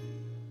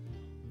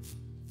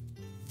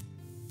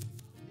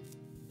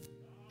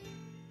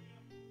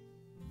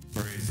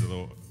 Praise the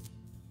Lord.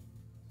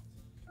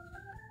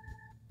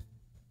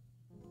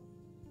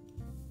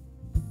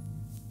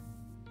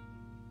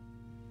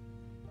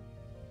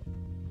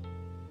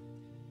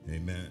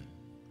 Amen.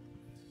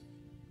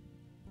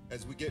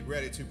 As we get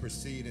ready to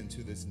proceed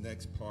into this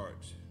next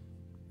part,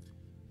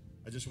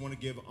 I just want to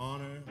give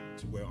honor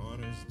to where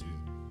honor is due.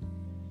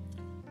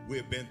 We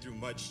have been through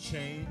much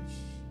change.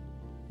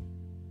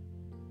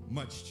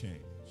 Much change.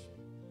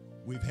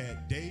 We've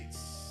had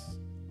dates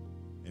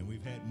and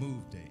we've had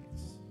move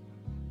dates.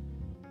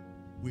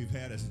 We've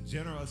had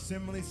General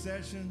Assembly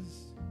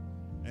sessions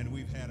and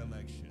we've had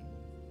election.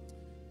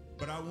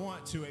 But I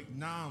want to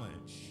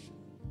acknowledge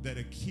that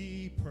a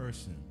key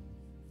person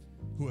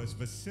who has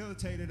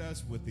facilitated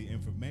us with the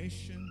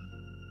information,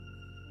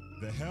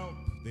 the help,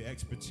 the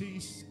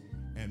expertise,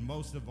 and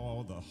most of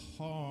all, the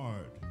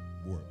hard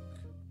work,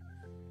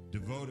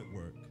 devoted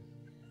work,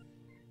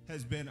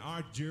 has been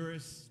our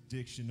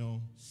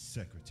jurisdictional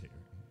secretary.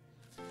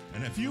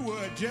 And if you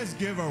would just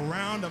give a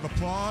round of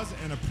applause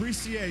and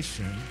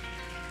appreciation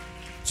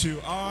to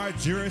our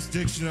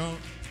jurisdictional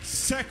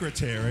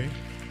secretary,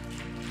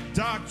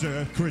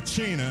 Dr.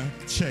 Christina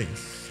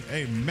Chase.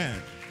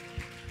 Amen.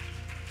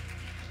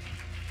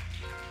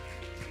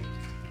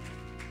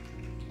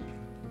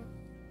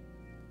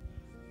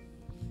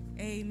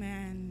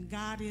 Amen.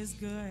 God is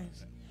good.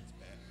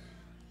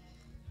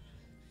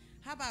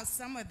 How about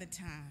some of the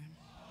time?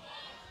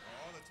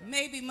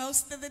 Maybe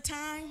most of the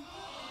time?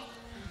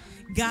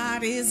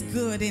 God is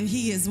good and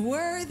he is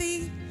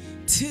worthy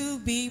to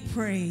be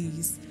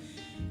praised.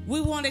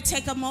 We want to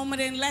take a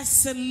moment and let's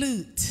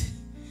salute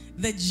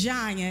the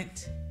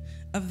giant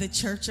of the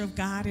Church of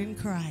God in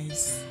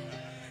Christ.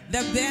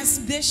 The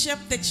best bishop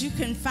that you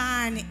can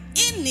find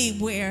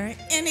anywhere,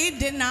 any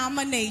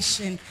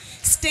denomination.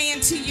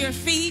 Stand to your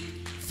feet.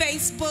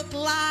 Facebook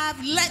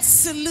Live, let's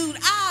salute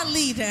our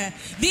leader,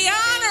 the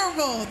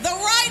Honorable, the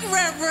Right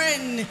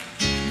Reverend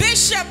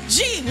Bishop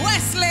G.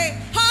 Wesley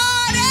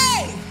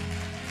Hardy.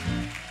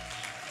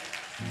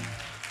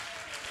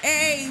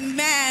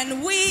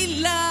 Amen. We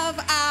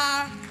love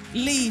our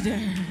leader.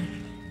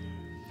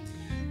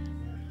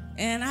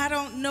 And I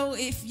don't know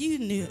if you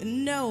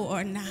know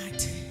or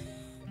not,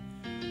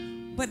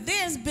 but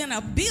there's been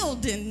a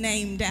building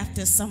named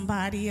after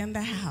somebody in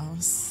the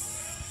house.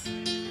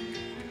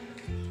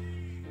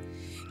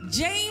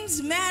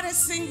 James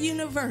Madison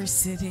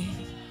University.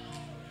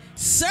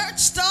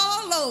 Searched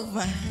all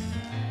over.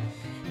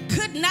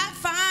 Could not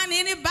find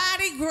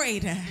anybody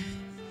greater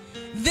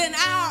than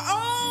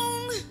our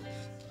own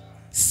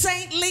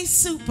saintly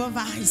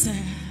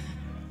supervisor.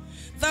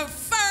 The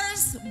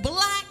first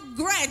black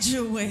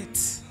graduate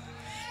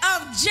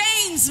of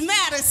James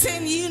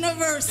Madison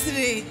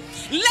University.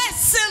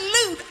 Let's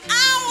salute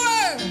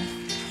our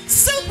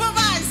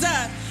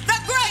supervisor, the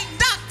great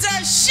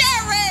Dr.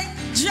 Sherry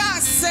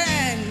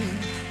Johnson.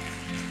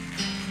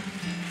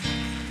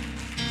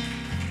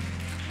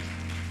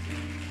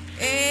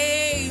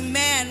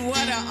 Amen.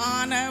 What an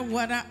honor,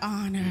 what an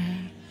honor.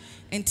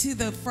 And to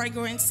the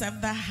fragrance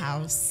of the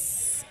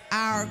house,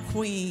 our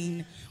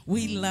queen,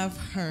 we love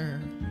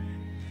her.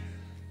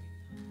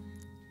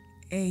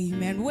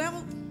 Amen.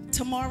 Well,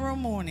 tomorrow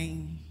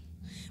morning,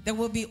 there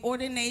will be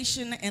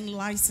ordination and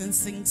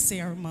licensing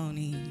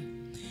ceremony.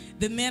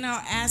 The men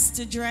are asked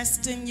to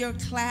dress in your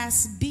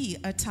Class B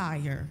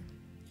attire.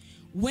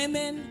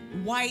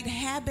 Women, white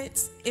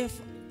habits, if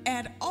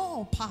at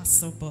all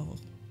possible.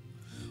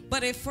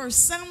 But if for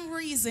some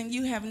reason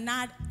you have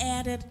not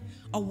added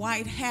a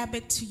white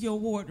habit to your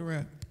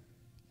wardrobe,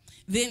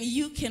 then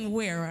you can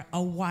wear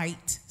a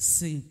white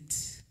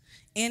suit.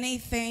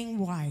 Anything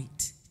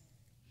white.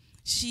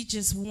 She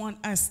just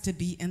wants us to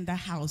be in the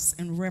house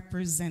and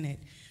represented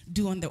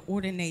during the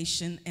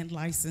ordination and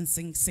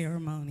licensing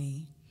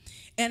ceremony.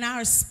 And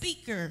our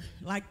speaker,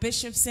 like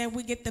Bishop said,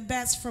 we get the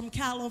best from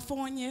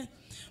California,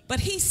 but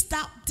he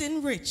stopped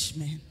in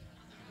Richmond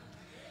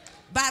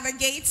by the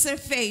gates of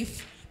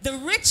faith. The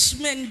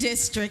Richmond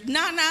district,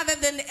 none other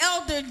than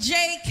Elder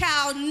J.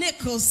 Cal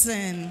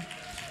Nicholson,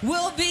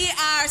 will be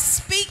our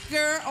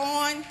speaker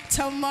on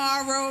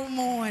tomorrow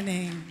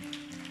morning.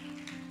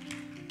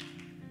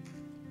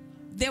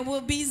 There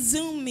will be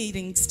Zoom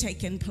meetings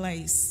taking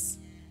place.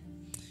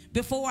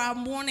 Before our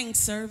morning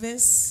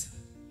service,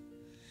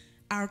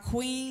 our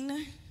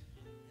queen,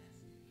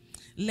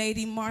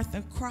 Lady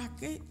Martha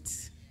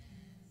Crockett,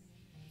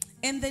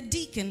 and the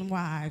deacon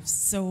wives,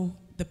 so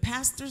the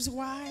pastor's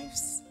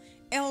wives,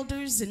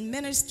 elders and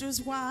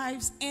ministers'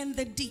 wives, and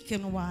the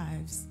deacon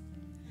wives.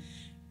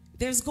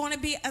 There's going to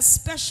be a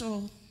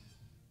special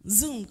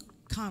Zoom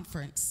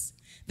conference.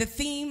 The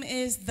theme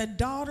is the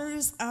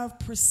Daughters of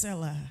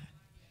Priscilla.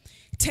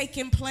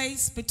 taking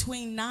place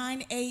between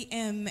 9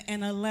 a.m.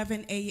 and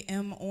 11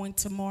 a.m. on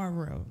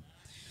tomorrow.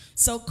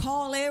 So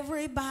call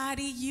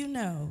everybody you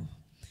know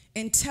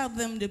and tell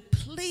them to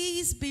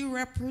please be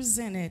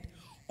represented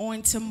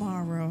on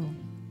tomorrow.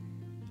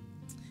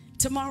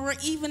 Tomorrow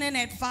evening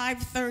at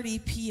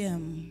 5:30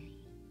 p.m.,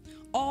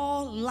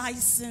 all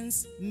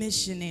licensed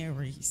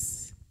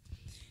missionaries.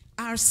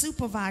 Our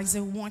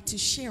supervisor wants to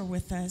share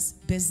with us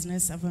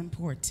business of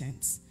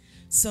importance.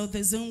 So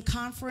the Zoom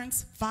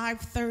conference,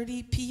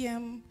 5:30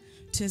 p.m.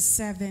 to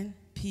 7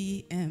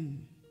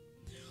 p.m.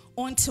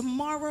 On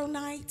tomorrow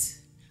night,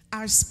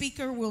 our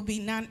speaker will be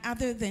none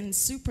other than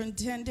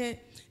Superintendent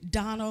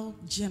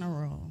Donald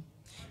General.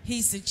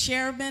 He's the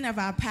chairman of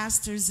our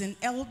pastors and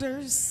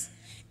elders,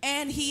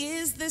 and he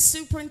is the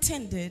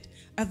superintendent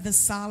of the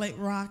Solid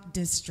Rock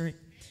District.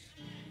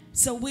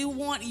 So we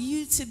want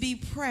you to be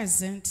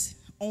present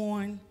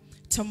on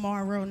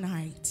tomorrow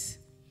night.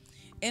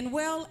 And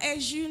well,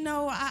 as you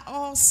know, I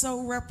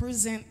also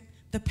represent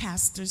the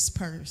pastor's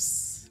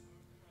purse.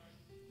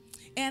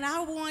 And I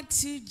want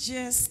to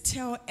just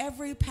tell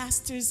every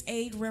pastor's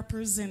aid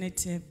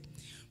representative,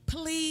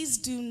 please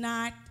do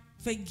not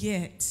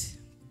forget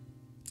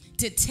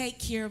to take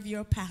care of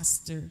your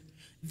pastor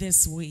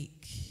this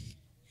week.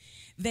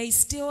 They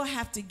still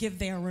have to give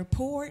their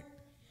report,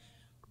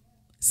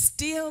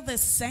 still the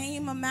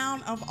same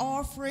amount of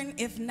offering,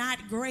 if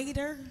not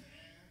greater.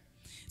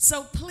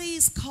 So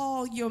please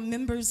call your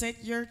members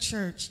at your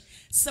church,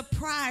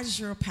 surprise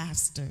your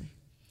pastor,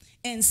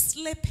 and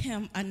slip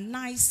him a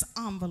nice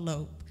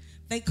envelope.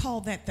 They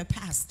call that the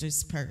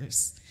pastor's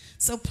purse.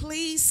 So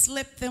please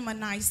slip them a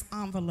nice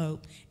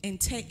envelope and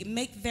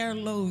make their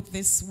load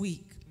this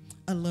week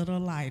a little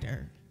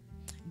lighter.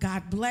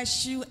 God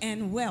bless you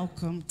and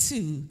welcome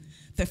to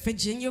the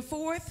Virginia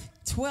 4th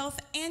 12th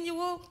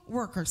Annual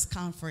Workers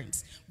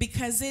Conference,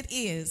 because it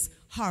is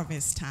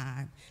harvest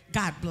time.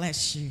 God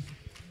bless you.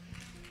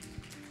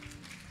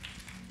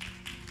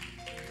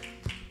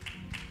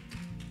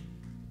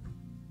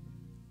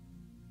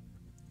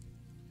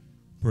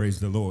 Praise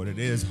the Lord. It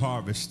is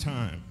harvest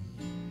time.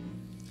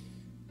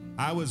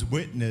 I was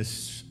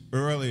witness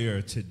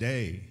earlier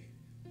today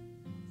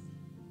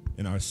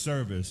in our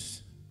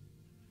service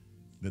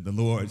that the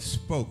Lord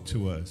spoke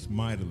to us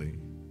mightily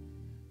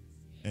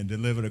and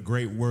delivered a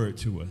great word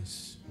to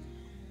us.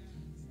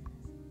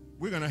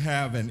 We're going to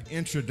have an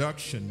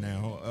introduction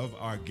now of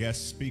our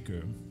guest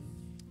speaker.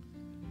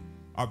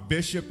 Our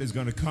bishop is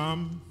going to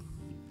come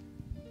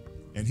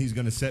and he's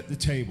going to set the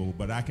table,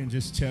 but I can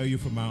just tell you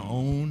from my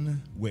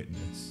own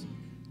witness,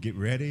 get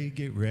ready,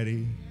 get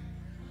ready,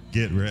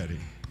 get ready.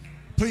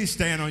 Please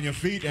stand on your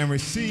feet and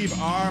receive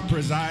our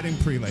presiding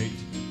prelate,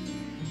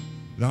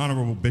 the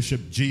Honorable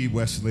Bishop G.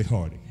 Wesley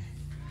Hardy.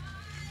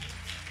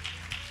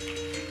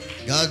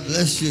 God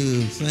bless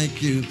you.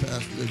 Thank you,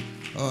 Pastor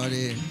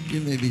Hardy.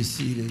 You may be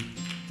seated.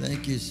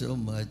 Thank you so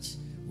much.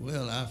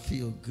 Well, I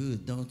feel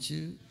good, don't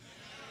you?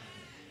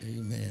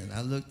 Amen.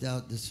 I looked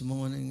out this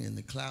morning and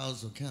the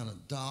clouds were kind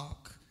of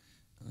dark.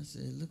 I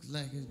said, it looks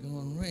like it's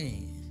going to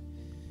rain.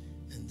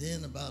 And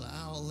then about an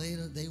hour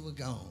later, they were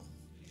gone.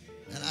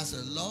 And I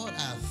said, Lord,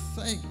 I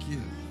thank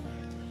you.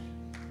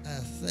 I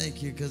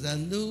thank you, because I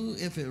knew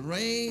if it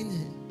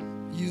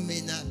rained, you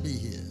may not be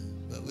here.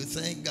 But we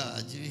thank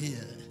God you're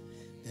here.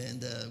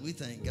 And we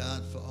thank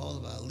God for all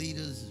of our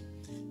leaders,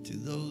 to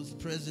those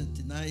present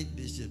tonight,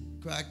 Bishop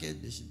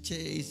Crockett, Bishop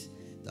Chase,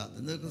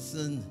 Dr.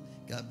 Nicholson.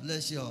 God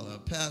bless you all, our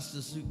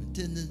pastors,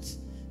 superintendents,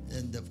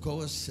 and of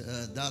course,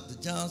 Dr.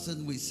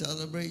 Johnson, we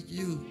celebrate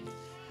you.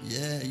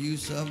 Yeah, you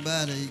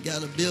somebody. You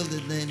got a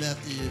building named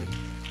after you.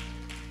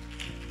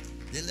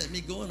 They let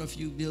me go in a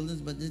few buildings,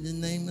 but they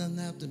didn't name nothing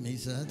after me,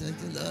 so I thank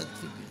the Lord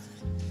for you.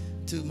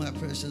 To my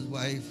precious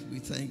wife, we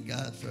thank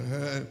God for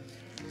her.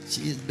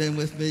 She has been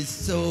with me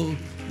so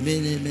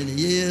many, many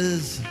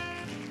years.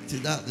 To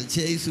Dr.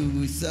 Chase, who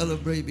we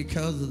celebrate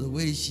because of the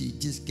way she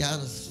just got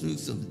us through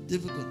some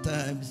difficult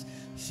times,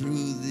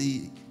 through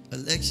the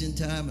election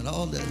time and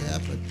all that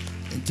happened.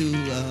 And to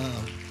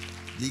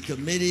the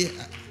committee,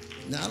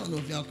 now I don't know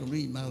if y'all can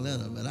read my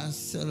letter, but I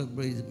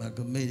celebrated my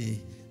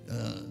committee,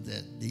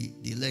 that the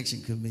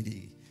election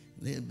committee,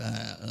 led by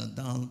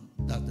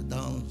Dr.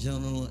 Donald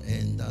General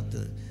and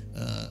Dr.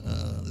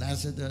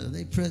 Lassiter.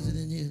 They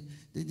president here.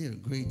 They did a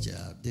great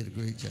job,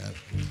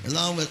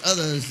 Along with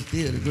others,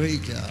 did a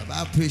great job.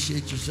 I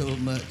appreciate you so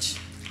much.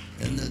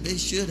 And they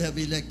should have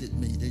elected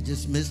me. They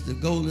just missed the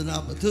golden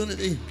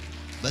opportunity,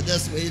 but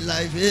that's the way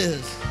life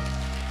is.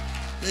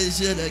 They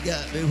should have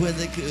got me when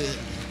they could.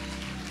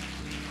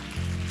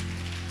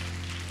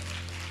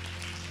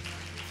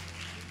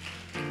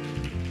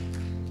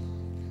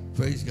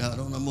 Praise God.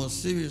 On a more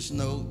serious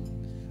note,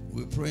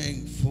 we're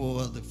praying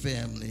for the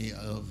family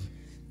of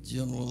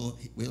General.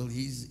 Well,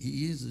 he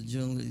is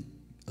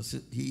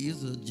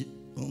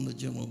on the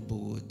general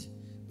board,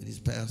 but he's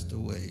passed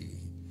away.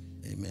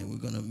 Amen. We're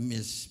going to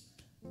miss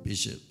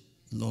Bishop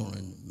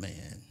Lauren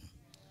Mann.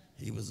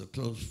 He was a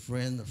close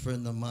friend, a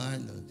friend of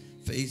mine, the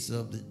face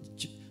of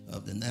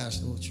the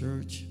national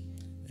church,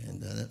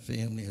 and that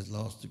family has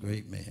lost a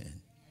great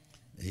man.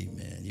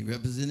 Amen. He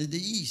represented the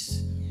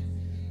East.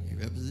 He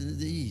represented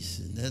the East.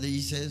 And the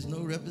East has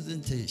no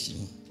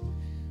representation.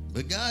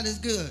 But God is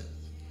good.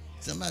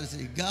 Somebody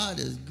say, God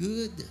is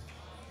good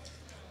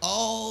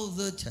all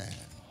the time.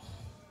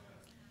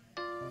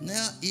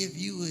 Now, if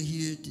you were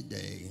here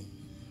today,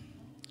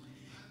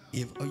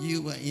 if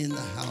you were in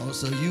the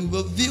house or you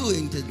were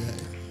viewing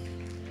today,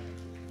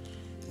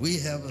 we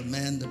have a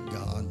man of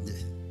God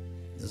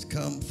that's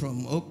come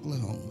from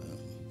Oklahoma.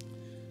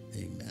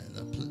 Amen.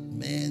 A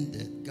man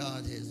that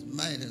God has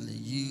mightily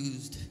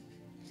used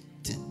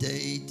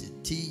today to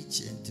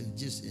teach and to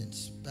just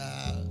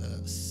inspire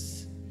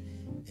us.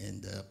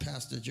 And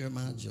Pastor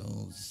Jeremiah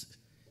Jones,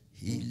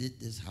 he lit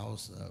this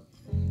house up.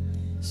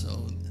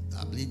 So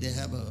I believe they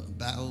have a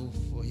Bible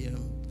for him.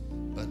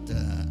 But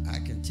I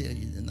can tell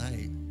you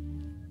tonight,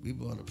 we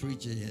brought a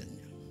preacher in.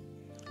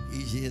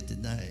 He's here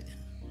tonight.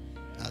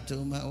 I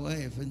told my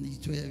wife in these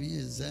 12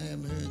 years, I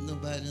haven't heard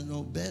nobody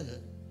know better.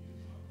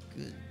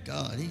 Good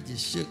God, he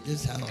just shook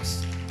this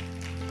house.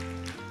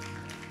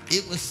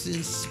 It was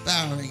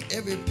inspiring.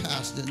 Every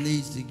pastor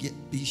needs to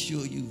be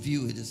sure you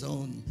view it. It's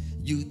on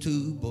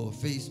YouTube or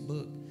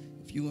Facebook.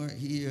 If you weren't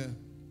here,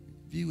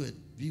 view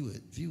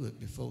it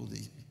before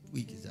the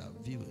week is out.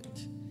 View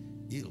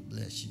it. It'll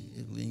bless you.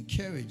 It'll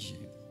encourage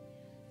you.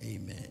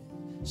 Amen.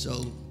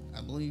 So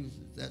I believe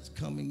that's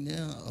coming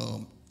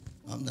now.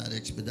 I'm not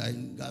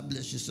expediting. God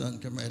bless your son.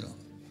 Come right on.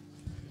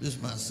 This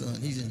is my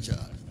son. He's in charge.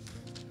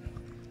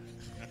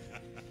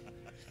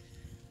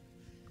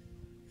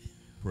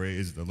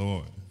 Praise the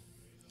Lord.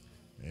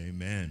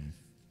 Amen.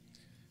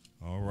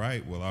 All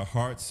right. Well, our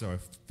hearts are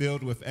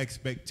filled with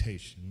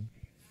expectation.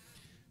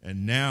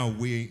 And now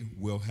we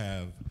will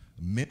have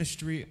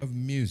Ministry of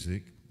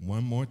Music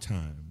one more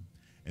time.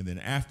 And then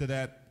after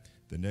that,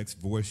 the next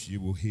voice you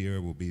will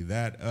hear will be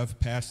that of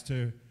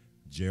Pastor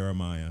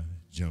Jeremiah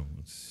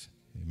Jones.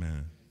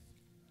 Amen.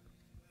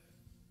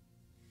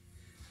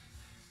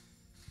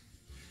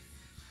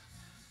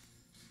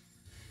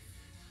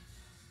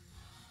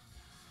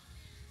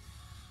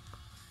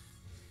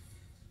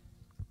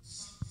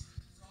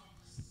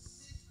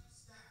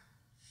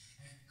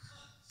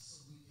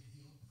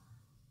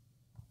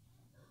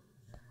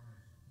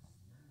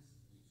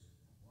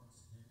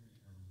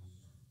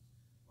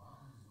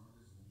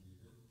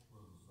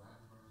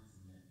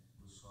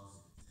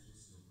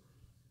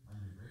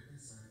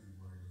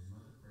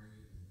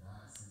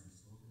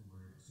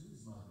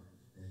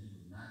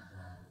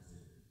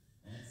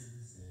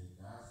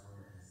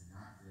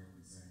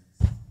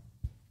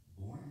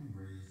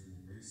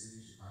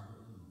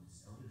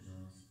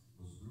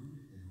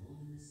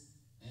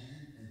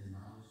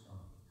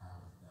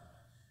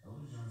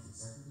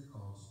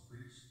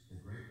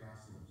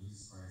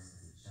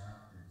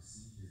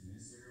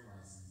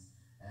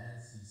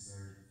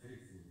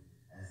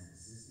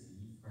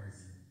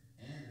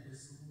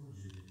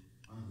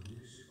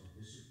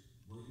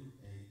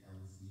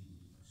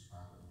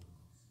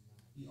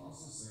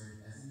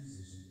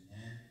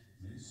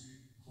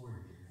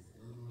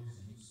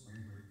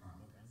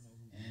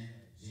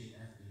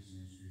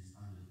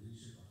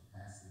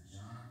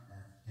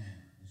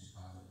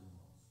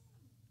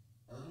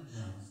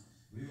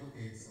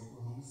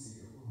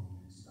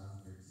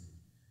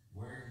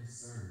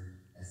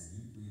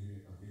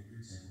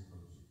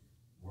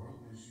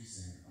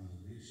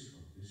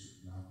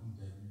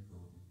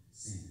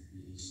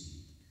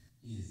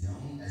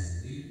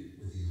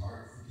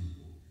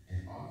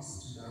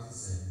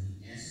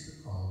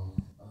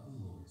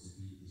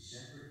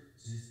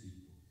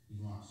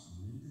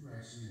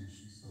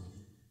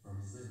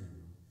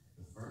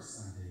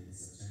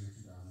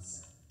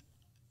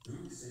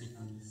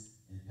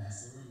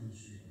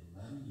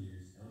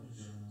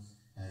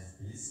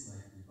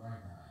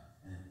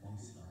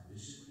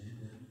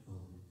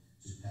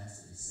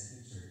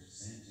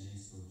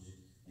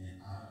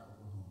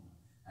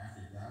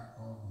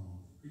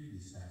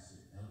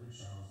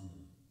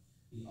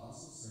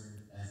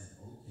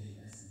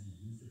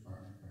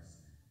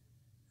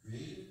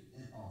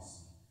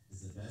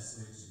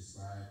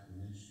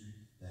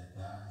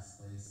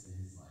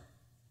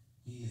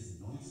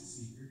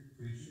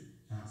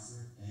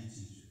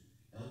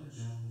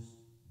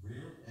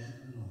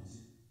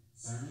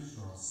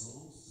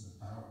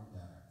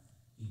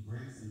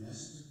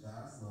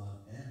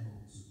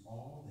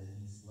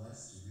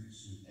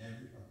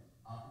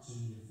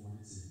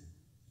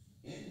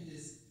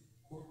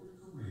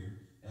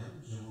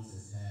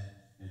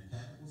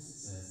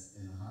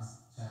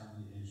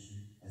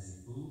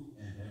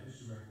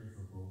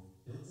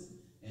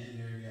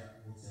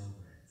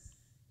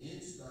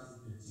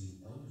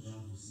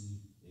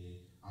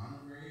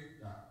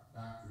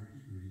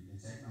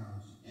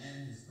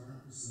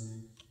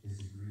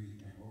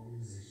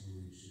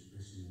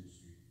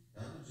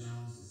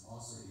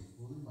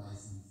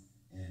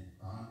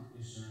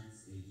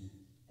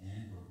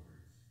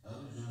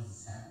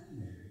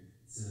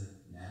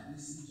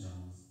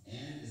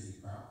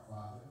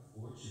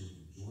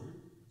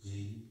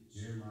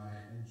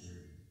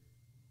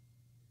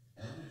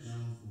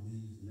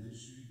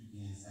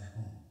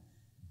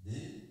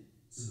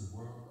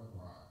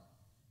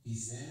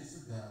 stands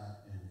for God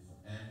and will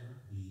forever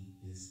be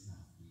his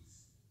mouthpiece.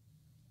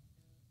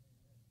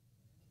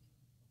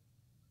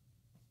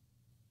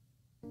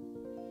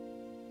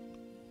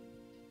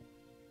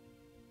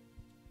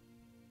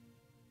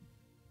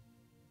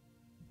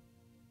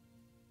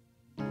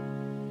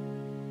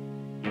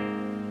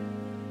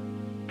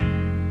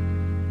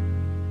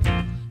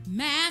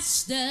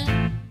 Master,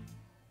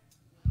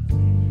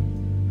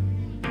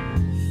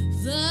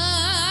 the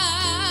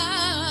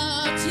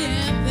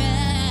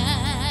tempest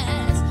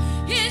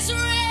is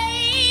raging.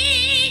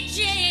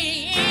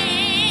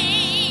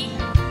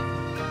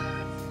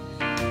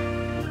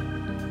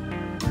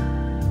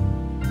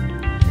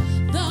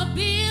 The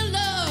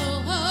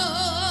billows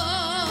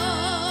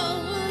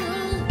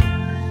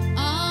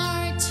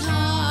are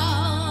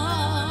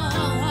tossing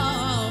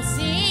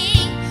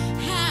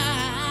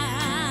high.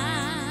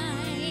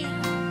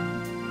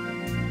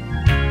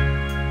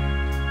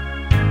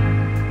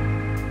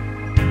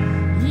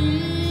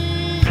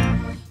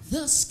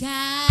 The sky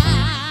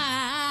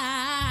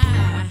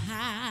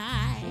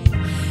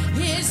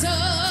is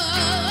overshadowed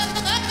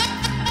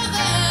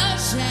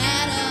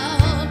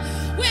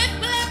with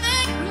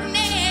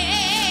blackness.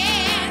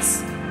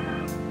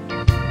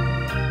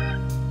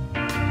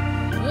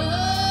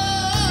 Oh,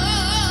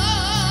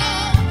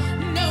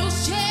 no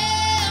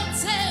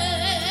shelter.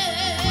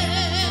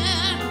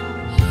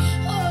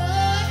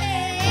 Oh,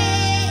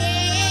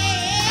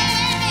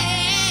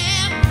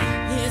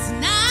 is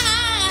nigh.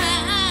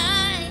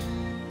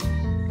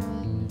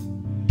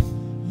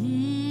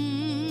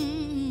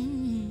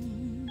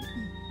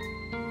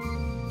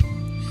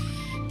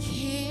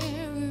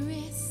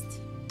 Carest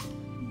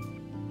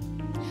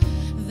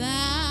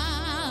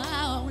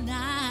thou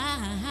not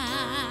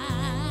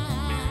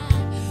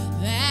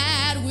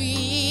that we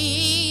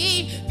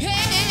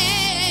perish?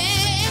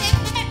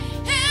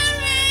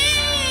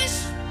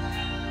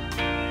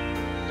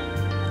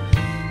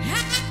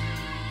 How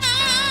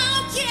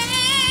can I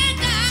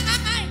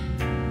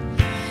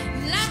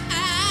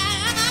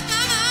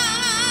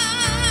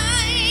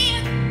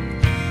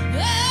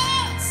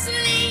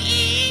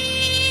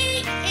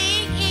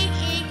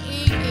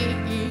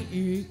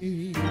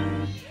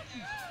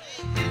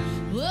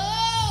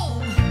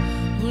whoa,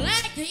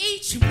 like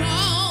each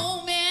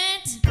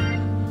moment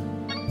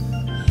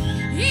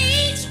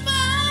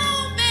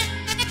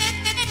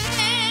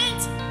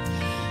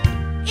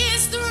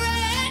is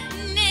threatening.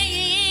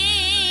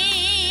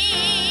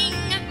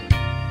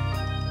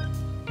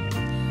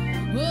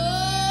 Oh,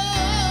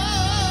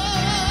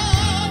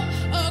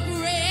 a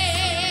grave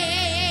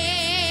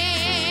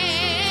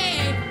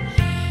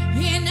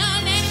in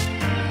an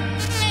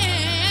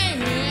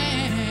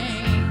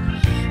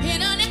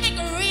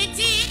angry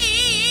deep.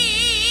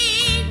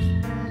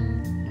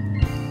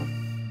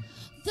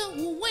 The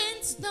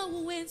winds, the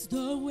winds,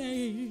 the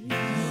winds,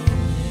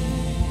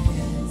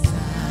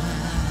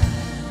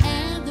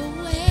 and the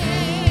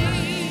waves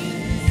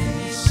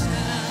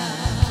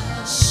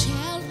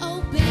shall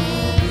obey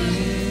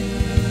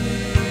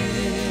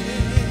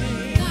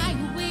thy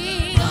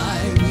will.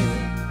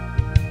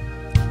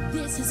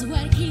 This is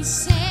what he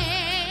said.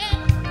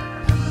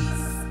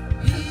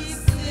 He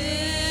said.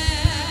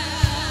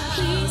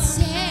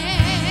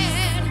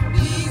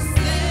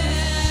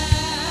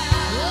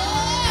 Oh,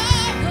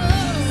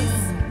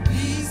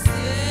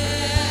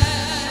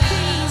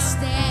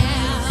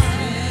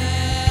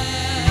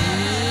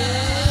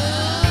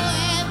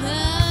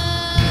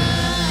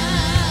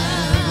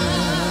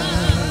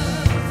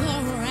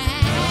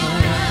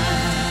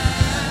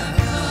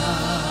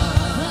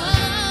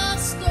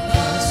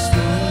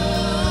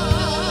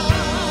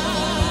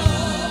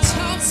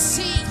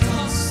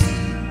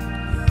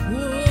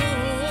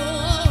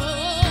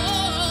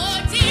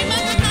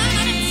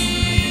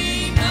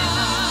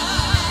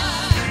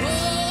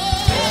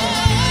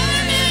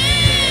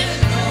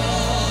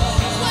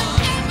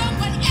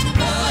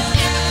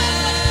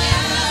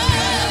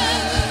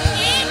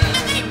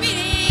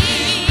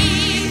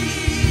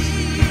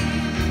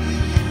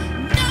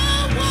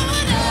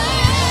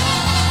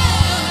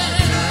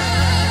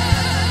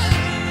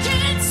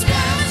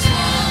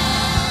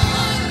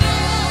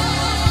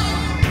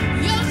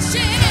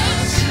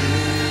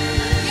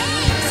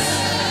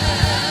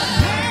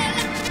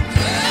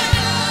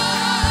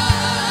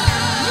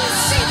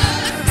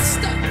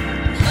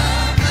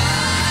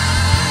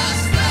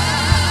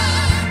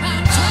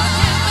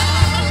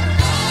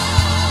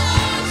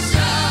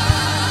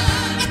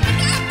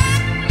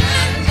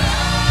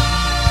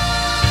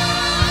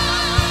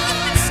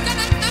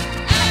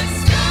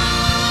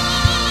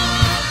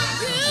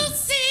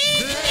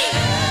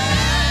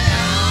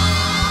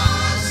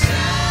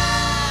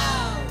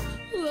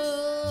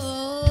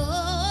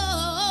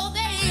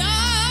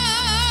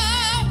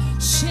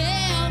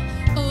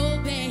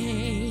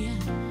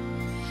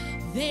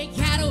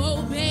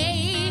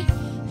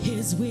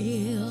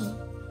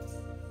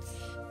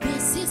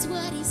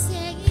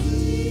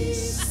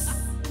 peace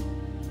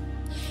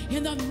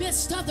in the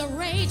midst of the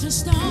raging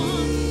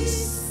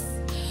storms.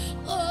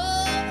 Oh,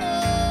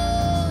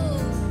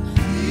 oh,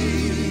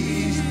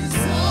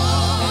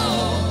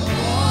 oh,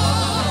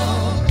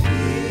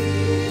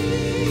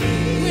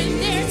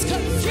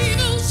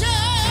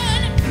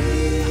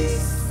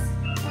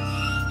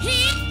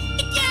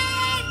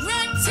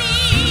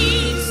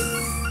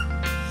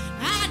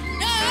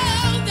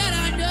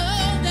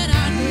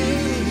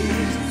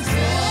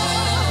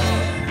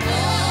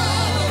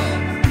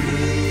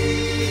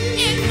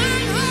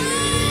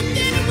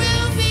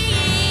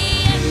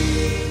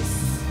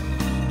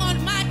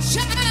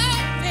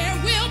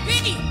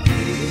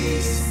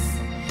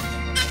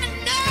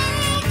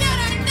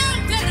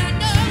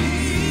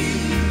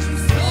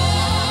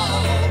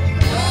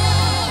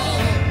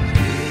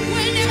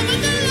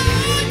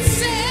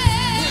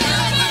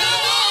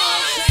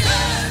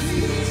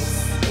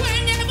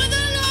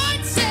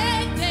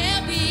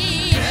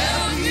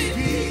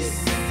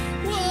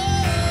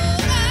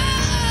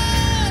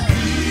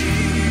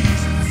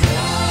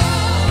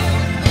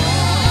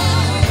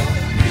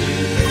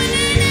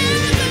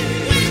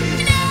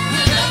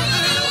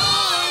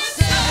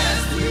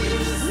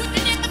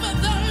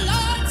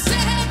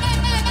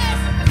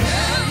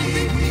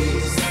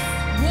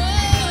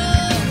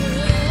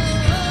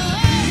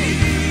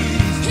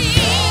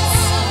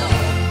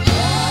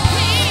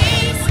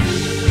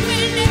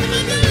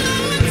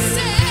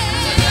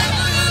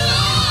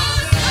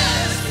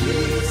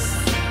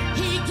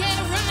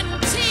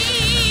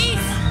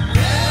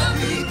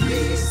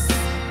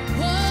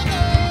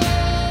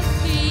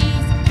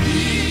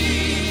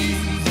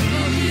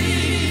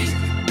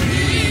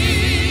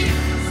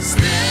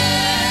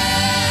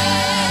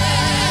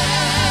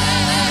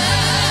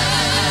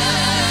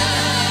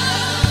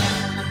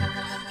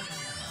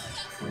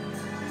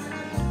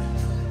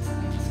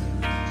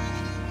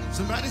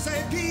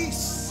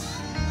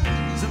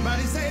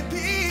 Somebody say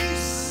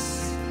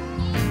peace.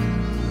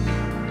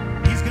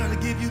 He's gonna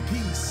give you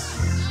peace.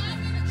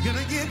 He's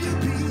gonna give you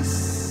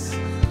peace.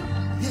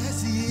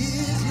 Yes, he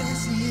is.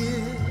 Yes, he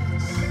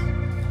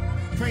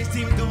is. Praise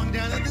team going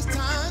down at this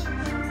time.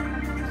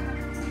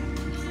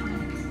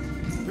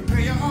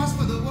 Prepare your hearts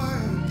for the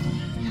word.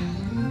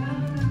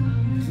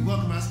 We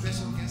welcome our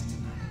special guest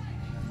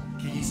tonight.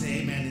 Can you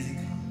say amen as he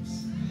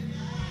comes?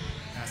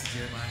 Pastor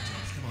Jeremiah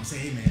Jones. Come on,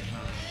 say amen.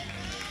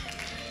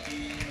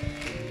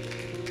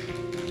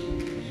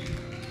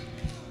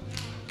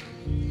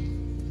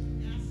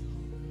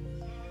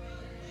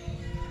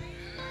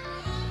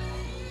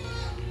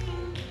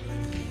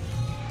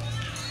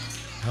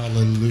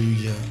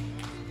 Hallelujah.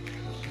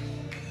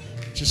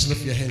 Just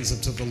lift your hands up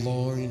to the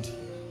Lord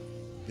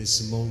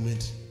this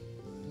moment.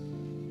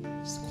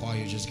 As the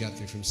choir just got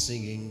through from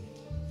singing,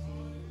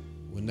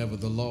 whenever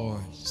the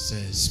Lord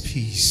says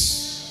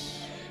peace,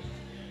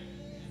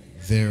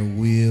 there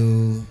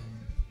will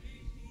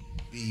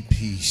be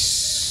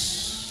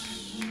peace.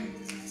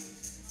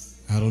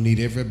 I don't need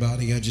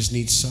everybody, I just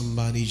need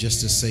somebody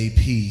just to say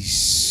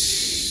peace.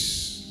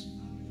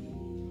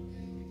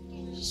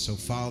 So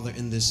Father,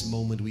 in this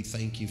moment, we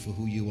thank you for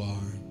who you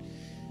are.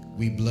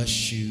 We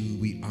bless you,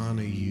 we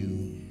honor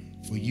you,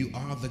 for you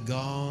are the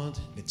God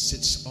that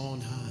sits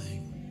on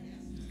high.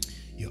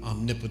 You're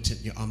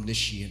omnipotent, you're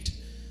omniscient.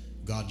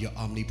 God, you're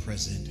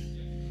omnipresent.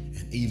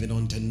 And even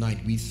on tonight,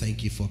 we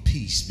thank you for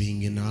peace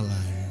being in our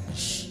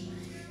lives.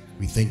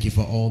 We thank you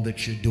for all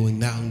that you're doing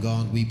now,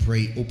 God. We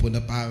pray, open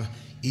up our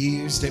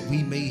ears that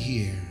we may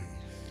hear,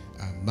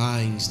 our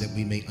minds that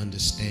we may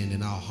understand,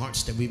 and our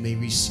hearts that we may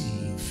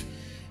receive.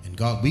 And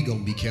God, we're going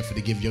to be careful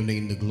to give your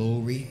name the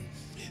glory,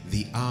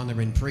 the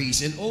honor, and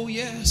praise. And oh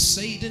yeah,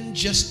 Satan,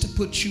 just to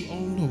put you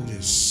on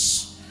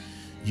notice,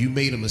 you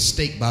made a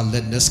mistake by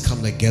letting us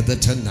come together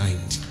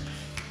tonight.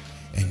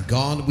 And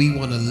God, we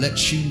want to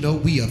let you know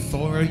we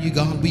adore you,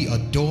 God. We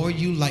adore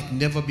you like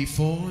never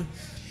before.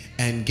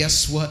 And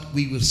guess what?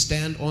 We will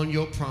stand on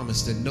your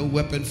promise that no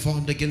weapon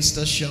formed against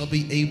us shall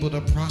be able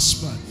to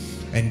prosper.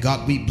 And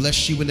God, we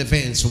bless you in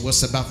advance for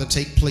what's about to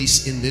take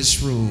place in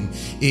this room.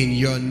 In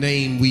your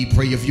name we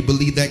pray. If you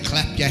believe that,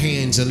 clap your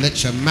hands and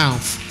let your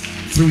mouth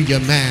through your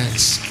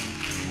mask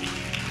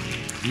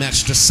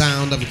match the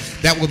sound of it.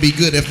 That would be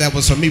good if that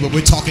was for me, but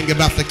we're talking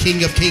about the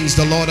King of Kings,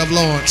 the Lord of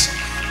Lords.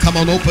 Come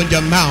on, open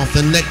your mouth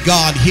and let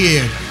God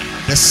hear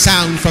the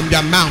sound from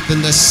your mouth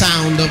and the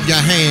sound of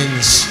your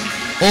hands.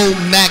 Oh,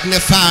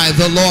 magnify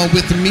the Lord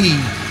with me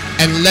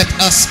and let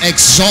us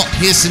exalt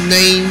his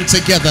name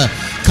together.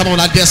 Come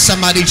on, I dare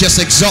somebody just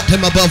exalt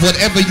him above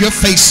whatever you're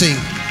facing.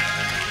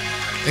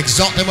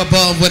 Exalt him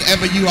above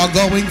whatever you are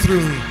going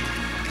through.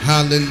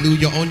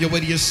 Hallelujah. On your way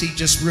to your seat,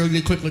 just really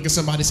quick, look at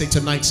somebody and say,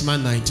 tonight's my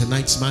night.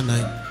 Tonight's my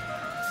night.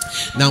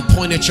 Now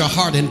point at your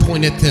heart and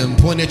point at them.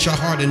 Point at your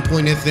heart and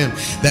point at them.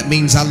 That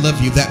means I love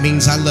you. That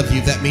means I love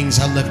you. That means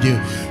I love you.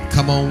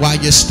 Come on, while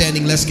you're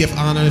standing, let's give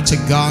honor to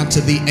God,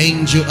 to the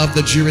angel of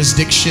the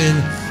jurisdiction,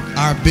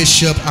 our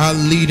bishop, our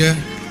leader.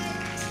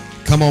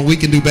 Come on, we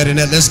can do better than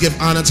that. Let's give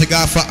honor to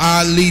God for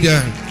our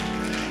leader,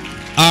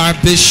 our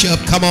bishop.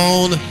 Come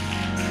on.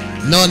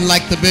 None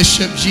like the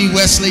Bishop G.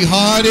 Wesley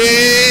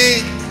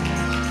Hardy.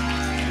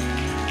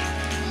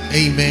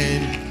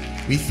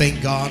 Amen. We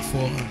thank God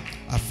for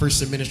our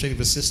first administrative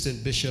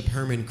assistant, Bishop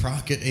Herman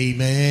Crockett.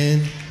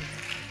 Amen.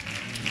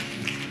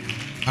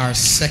 Our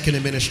second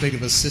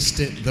administrative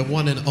assistant, the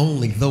one and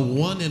only,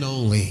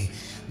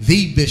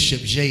 the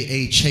Bishop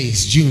J.A.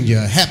 Chase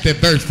Jr. Happy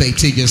birthday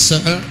to you,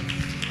 sir.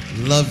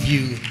 Love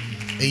you.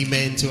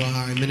 Amen. To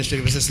our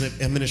administrative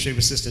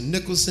assistant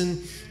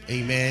Nicholson.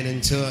 Amen.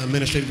 And to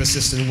administrative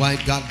assistant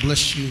White, God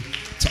bless you.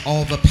 To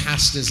all the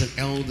pastors and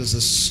elders, a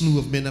slew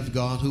of men of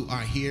God who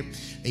are here.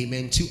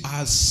 Amen. To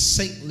our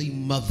saintly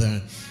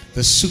mother,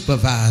 the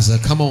supervisor.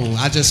 Come on.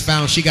 I just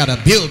found she got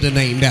a building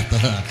named after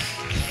her.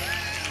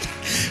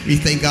 We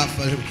thank God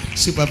for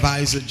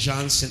Supervisor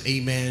Johnson.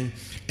 Amen.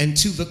 And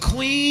to the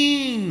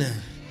Queen.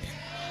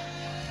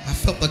 I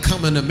felt the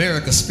Coming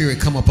America spirit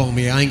come up on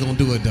me. I ain't going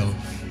to do it though.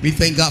 We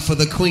thank God for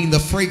the Queen, the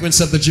fragrance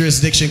of the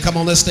jurisdiction. Come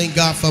on, let's thank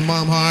God for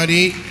Mom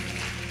Hardy.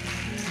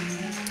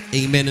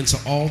 Amen. And to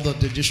all the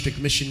district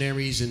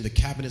missionaries and the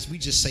cabinets, we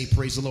just say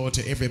praise the Lord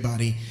to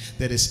everybody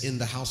that is in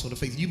the household of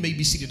faith. You may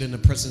be seated in the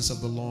presence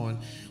of the Lord.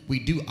 We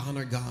do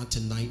honor God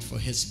tonight for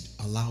his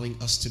allowing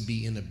us to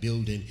be in the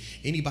building.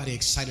 Anybody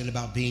excited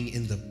about being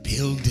in the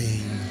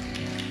building?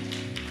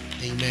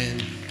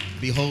 Amen.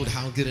 Behold,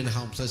 how good and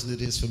how pleasant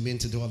it is for men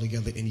to dwell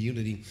together in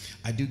unity.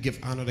 I do give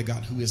honor to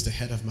God, who is the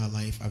head of my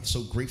life. I'm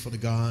so grateful to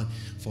God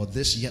for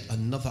this yet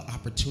another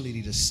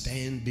opportunity to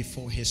stand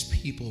before his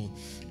people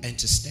and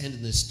to stand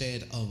in the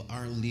stead of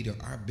our leader,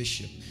 our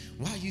bishop.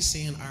 Why are you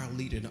saying our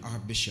leader and our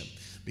bishop?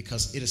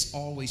 Because it is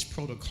always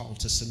protocol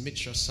to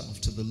submit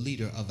yourself to the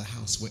leader of the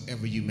house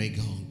wherever you may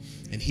go.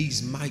 And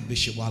he's my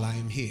bishop while I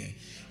am here.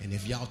 And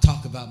if y'all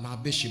talk about my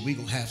bishop, we're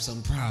going to have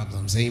some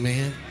problems.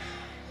 Amen.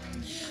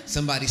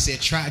 Somebody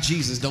said, try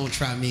Jesus, don't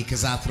try me,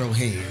 because I throw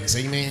hands.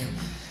 Amen.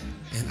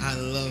 And I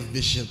love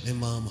Bishop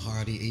Imam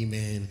Hardy.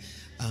 Amen.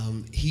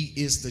 He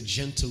is the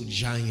gentle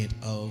giant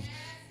of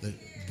the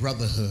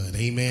brotherhood.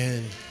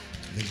 Amen.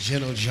 The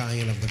gentle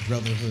giant of the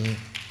brotherhood.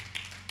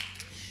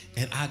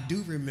 And I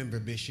do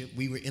remember, Bishop,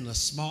 we were in a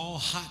small,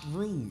 hot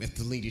room at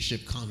the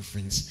leadership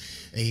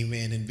conference.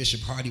 Amen. And Bishop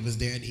Hardy was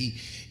there, and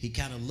he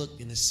kind of looked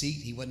in his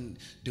seat. He wasn't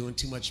doing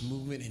too much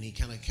movement, and he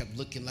kind of kept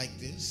looking like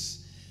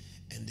this.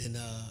 And then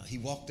he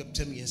walked up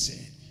to me and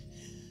said,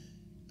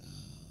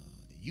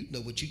 you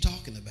know what you're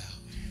talking about.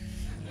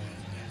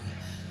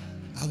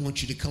 I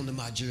want you to come to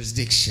my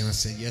jurisdiction. I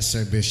said, yes,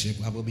 sir, Bishop.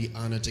 I will be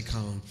honored to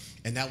come.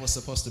 And that was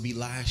supposed to be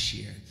last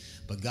year.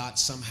 But God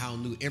somehow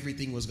knew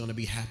everything was going to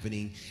be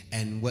happening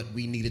and what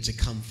we needed to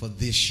come for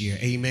this year.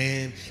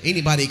 Amen.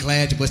 Anybody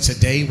glad was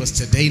today? Was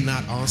today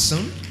not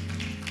awesome?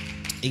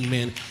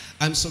 Amen.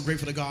 I'm so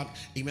grateful to God.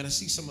 Amen. I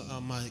see some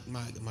of my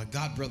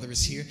God brother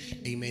is here.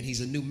 Amen. He's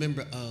a new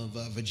member of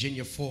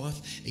Virginia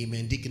 4th.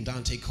 Amen. Deacon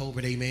Dante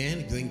Colbert.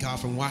 Amen. Thank God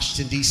from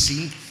Washington,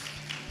 D.C.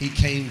 He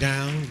came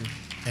down.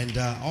 And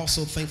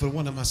also thankful to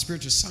one of my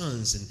spiritual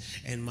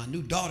sons and my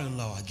new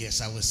daughter-in-law, I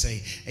guess I would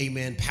say.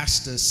 Amen.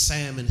 Pastor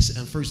Sam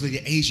and First Lady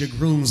Asia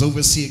Grooms,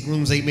 Overseer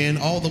Grooms, amen,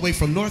 all the way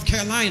from North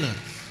Carolina.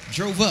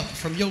 Drove up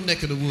from your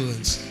neck of the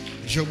woods.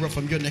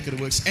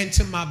 And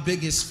to my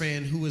biggest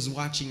fan who is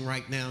watching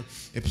right now,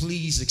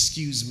 please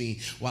excuse me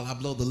while I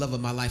blow the love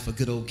of my life a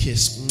good old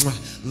kiss.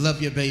 Mwah. Love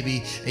you,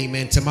 baby.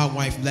 Amen. To my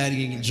wife,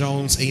 Laddie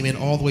Jones, amen,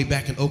 all the way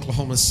back in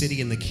Oklahoma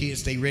City, and the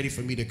kids, they ready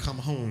for me to come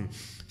home.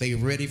 They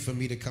ready for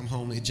me to come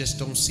home. It just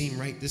don't seem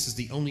right. This is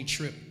the only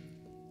trip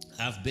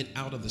I've been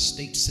out of the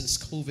state since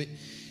COVID,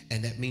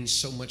 and that means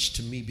so much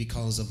to me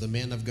because of the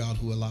man of God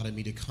who allowed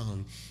me to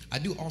come. I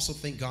do also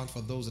thank God for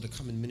those that have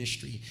come in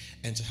ministry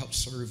and to help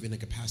serve in the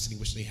capacity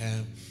which they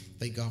have.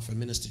 Thank God for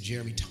Minister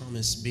Jeremy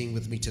Thomas being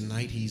with me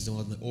tonight. He's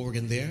on the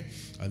organ there,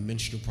 a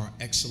ministry par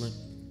excellent.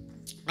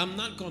 I'm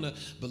not going to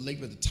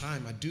belabor the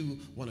time. I do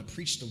want to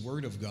preach the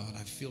word of God.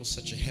 I feel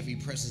such a heavy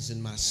presence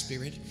in my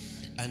spirit.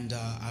 And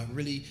I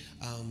really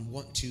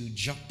want to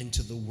jump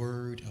into the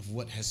word of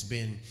what has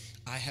been.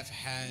 I have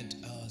had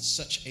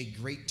such a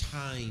great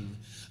time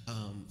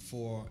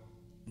for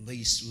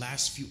these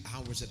last few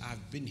hours that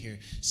I've been here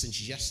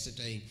since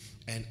yesterday.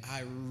 And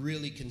I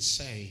really can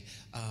say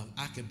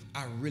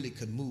I really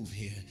could move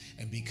here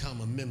and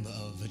become a member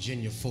of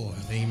Virginia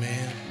 4th.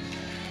 Amen.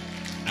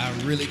 I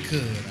really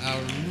could.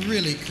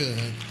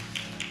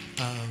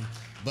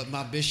 But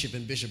my bishop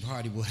and Bishop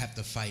Hardy will have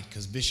to fight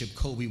because Bishop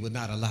Kobe would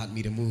not allow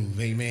me to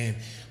move. Amen.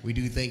 We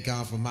do thank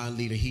God for my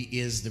leader. He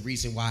is the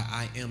reason why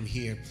I am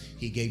here.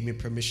 He gave me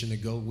permission to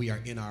go. We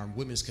are in our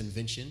women's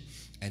convention,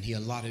 and he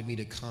allotted me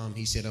to come.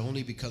 He said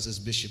only because it's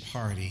Bishop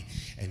Hardy.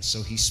 And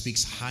so he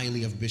speaks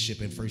highly of Bishop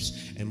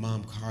and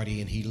Mom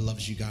Hardy, and he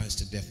loves you guys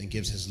to death and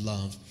gives his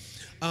love.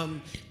 I'm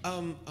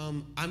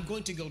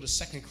going to go to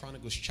 2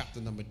 Chronicles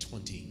chapter number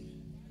 20.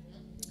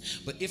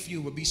 But if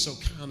you would be so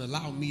kind,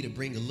 allow me to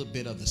bring a little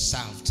bit of the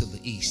south to the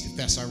east, if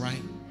that's all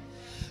right.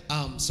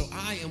 So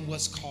I am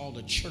what's called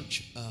a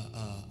church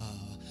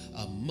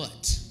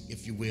mutt,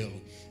 if you will,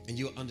 and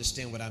you'll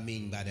understand what I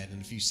mean by that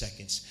in a few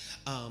seconds.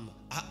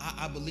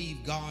 I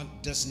believe God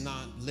does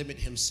not limit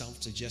himself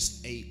to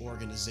just a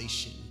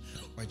organization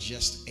or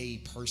just a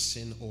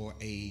person or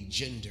a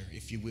gender,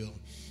 if you will,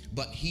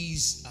 but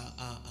he's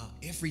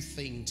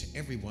everything to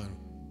everyone.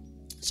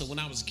 So when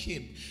I was a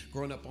kid,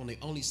 growing up on the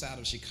only side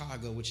of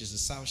Chicago, which is the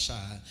south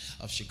side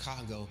of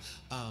Chicago,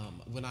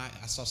 when I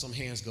saw some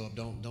hands go up,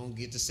 don't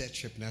get the set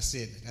tripping. That's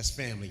it. That's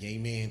family.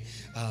 Amen.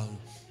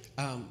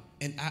 And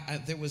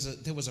there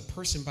was a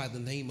person by the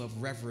name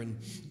of Reverend,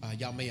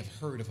 y'all may have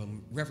heard of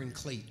him, Reverend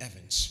Clay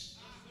Evans.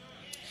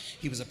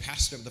 He was a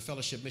pastor of the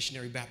Fellowship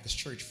Missionary Baptist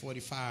Church,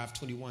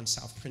 4521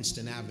 South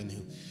Princeton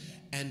Avenue.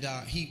 And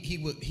he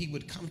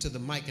would come to the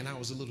mic, and I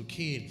was a little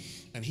kid,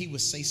 and he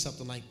would say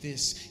something like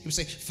this. He would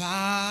say,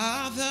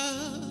 Father,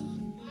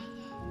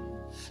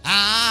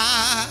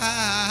 I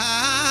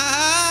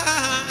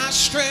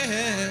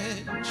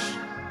stretch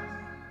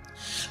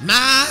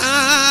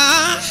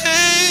my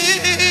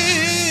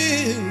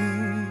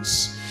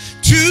hands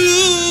to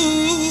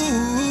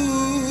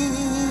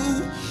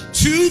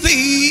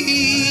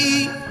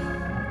thee.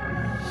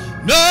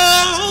 No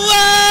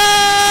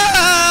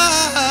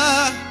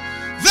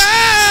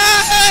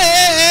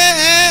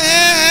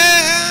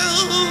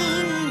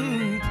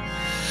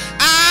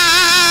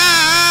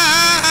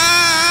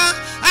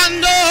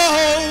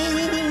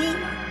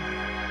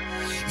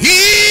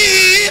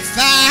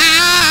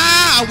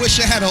I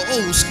wish I had an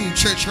old school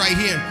church right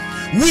here.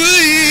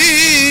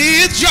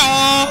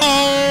 Withdraw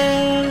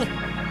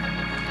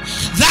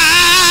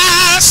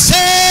thyself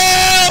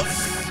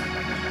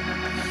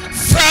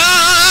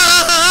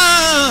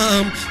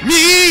from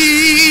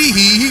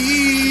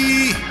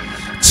me.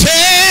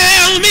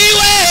 Tell me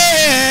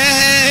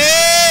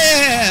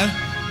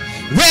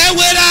where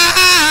would I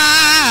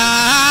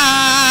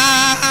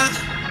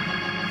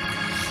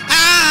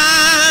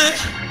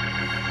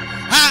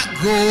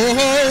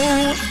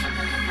go?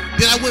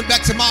 Then I went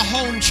back to my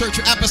home church,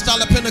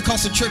 Apostolic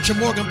Pentecostal Church in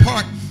Morgan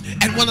Park,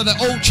 and one of the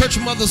old church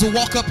mothers will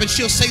walk up and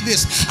she'll say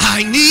this,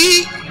 I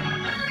need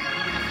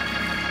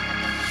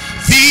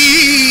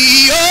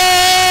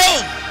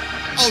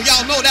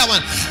know that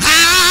one.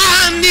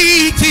 I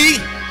need thee.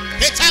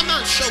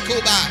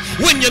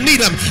 When you need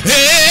them.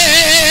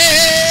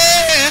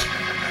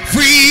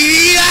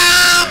 Free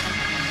out.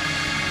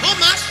 Oh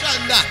my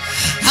son.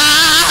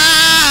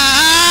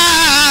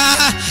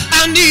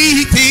 I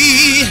need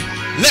thee.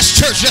 Let's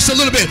church just a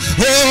little bit.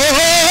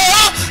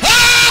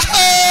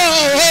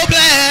 Oh,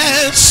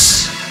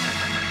 bless.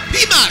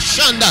 Be my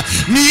shunda.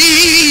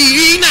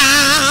 Me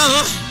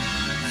now.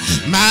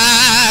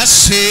 My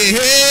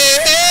Savior.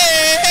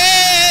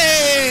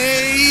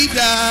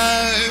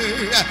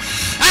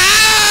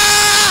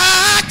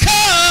 I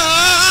come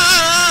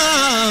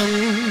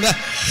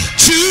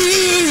to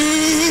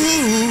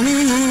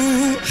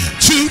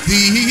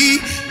thee.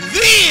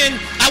 Then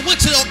I went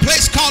to a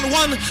place called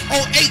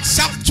 108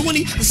 South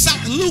 20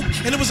 South Loop,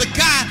 and it was a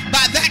guy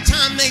by that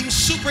time named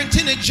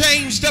Superintendent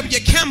James W.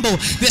 Campbell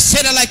that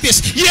said it like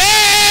this.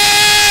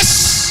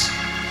 Yes!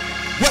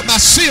 What my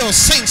seal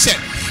saint said.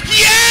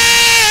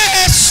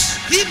 Yes!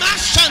 He my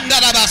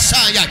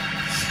shandarabasaya.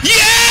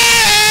 Yes!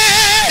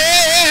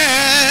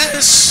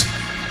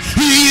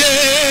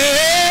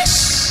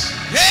 Yes!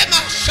 Hey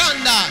my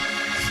shanda.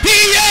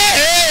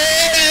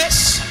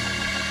 Yes!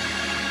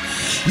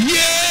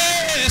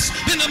 Yes!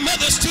 Then the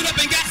mother stood up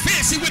and got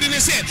fancy with it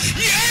and said,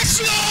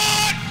 yes,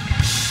 Lord!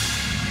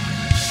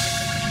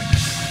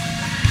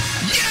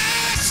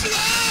 Yes,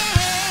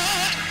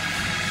 Lord!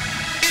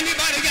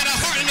 Anybody got a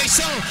heart in their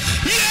song?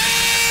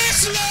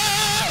 Yes, Lord!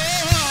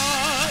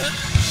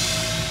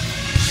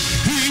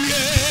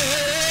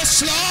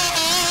 Yes,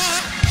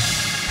 Lord!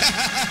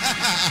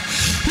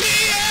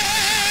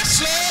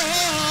 Yes, Lord!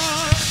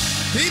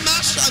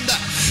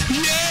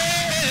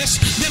 Yes!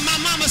 Then my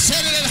mama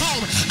said it at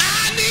home.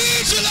 I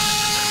need you,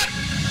 Lord!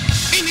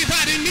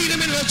 Anybody need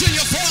him in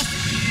Virginia 4th?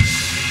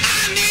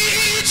 I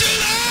need you,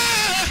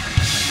 Lord!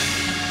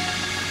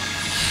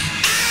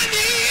 I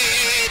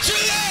need you,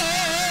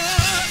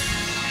 Lord!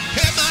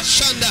 Hey, my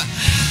shunda.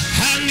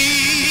 I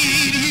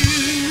need you,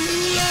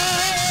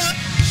 Lord!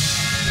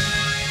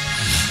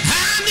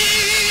 I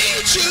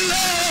need you,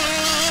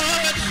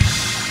 Lord!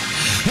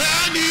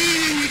 I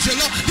need you,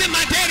 Lord! Then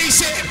my daddy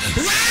said,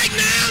 right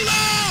now,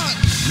 Lord!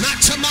 Not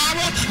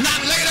tomorrow,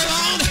 not later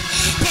on,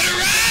 but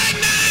right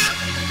now.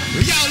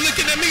 Y'all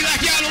looking at me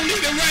like y'all don't need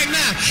it right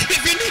now.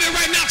 If you need it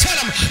right now, tell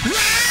them,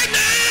 right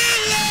now,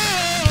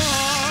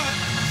 Lord.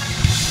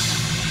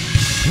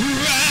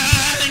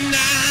 Right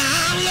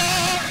now,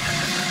 Lord.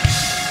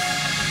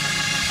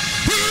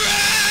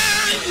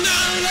 Right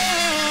now,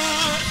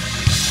 Lord.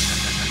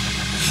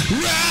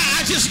 Right.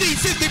 I just need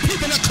 50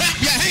 people to clap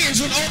your hands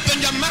and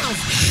open your mouth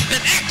and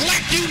act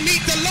like you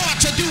need the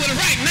Lord to do it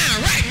right now,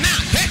 right now.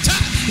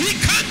 He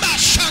come by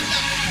Shanda.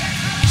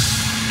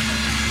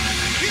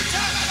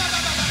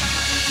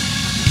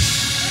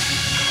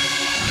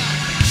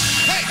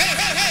 Hey.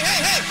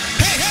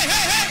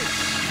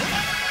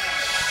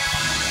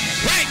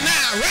 Right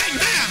now.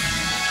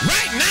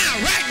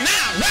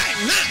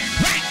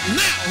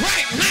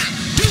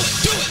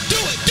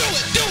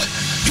 Do it.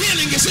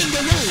 Healing is in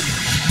the room.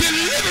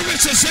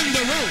 Deliverance is in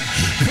the room.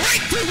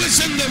 Breakthrough is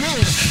in the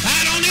room.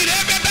 I don't need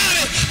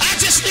everybody. I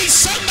just need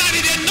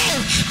somebody to know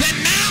that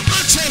now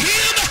unto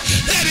him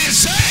that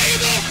is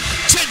able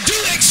to do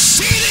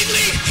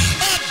exceedingly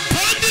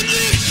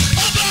abundantly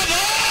above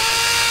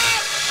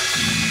all.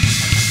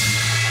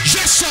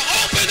 Just to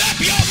open up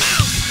your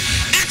mouth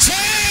and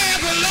tell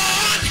the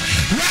Lord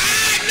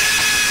right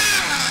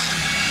now.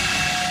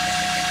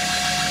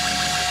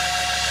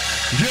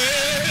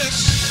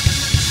 Yes.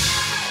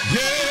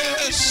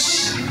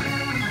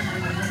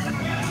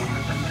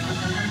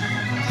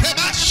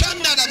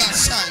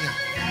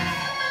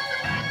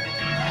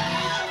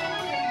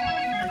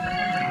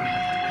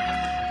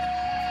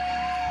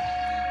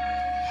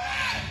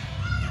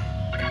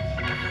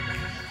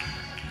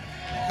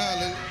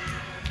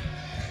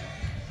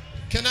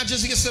 Can I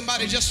just get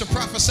somebody just to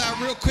prophesy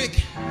real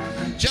quick?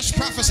 Just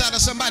prophesy to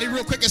somebody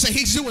real quick and say,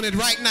 he's doing it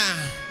right now.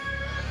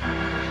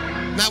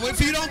 Now,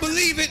 if you don't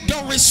believe it,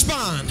 don't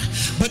respond.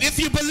 But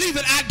if you believe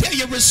it, I dare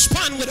you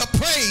respond with a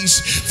praise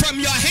from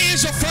your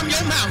hands or from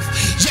your mouth.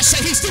 Just say,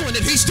 he's doing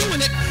it. He's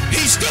doing it.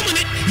 He's doing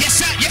it. Yes,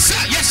 sir. Yes,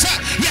 sir. Yes, sir.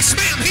 Yes,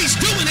 ma'am. He's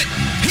doing it.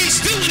 He's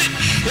doing it.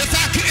 If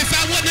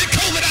I wasn't in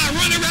COVID, I'd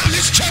run around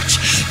this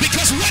church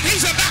because what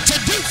he's about to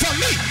do for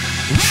me,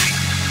 right?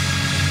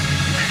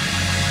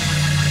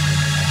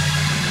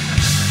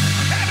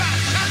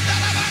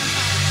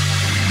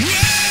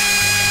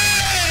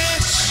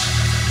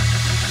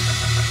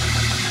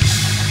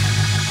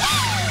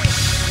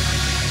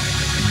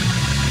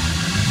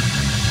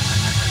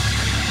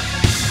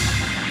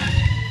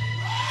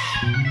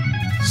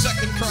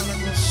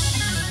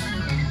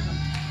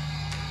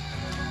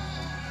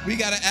 We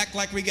got to act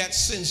like we got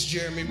sense,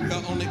 Jeremy. We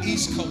are on the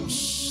East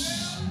Coast.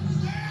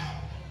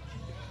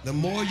 The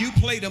more you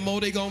play, the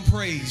more they going to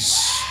praise.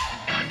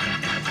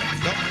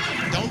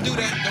 Don't do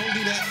that. Don't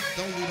do that.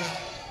 Don't do that.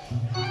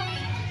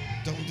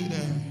 Don't do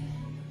that.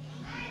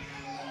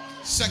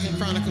 2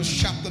 Chronicles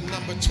chapter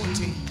number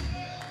 20.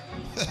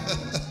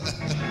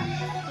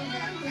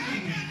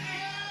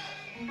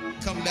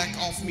 come back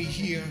off me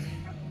here.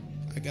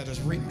 I got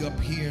a ring up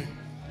here.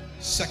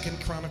 2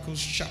 Chronicles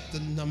chapter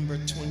number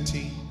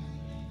 20.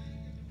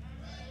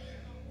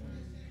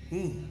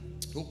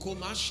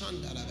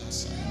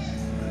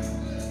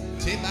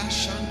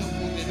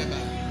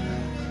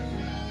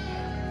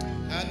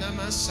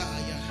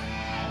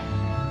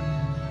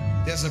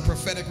 There's a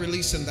prophetic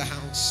release in the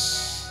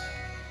house.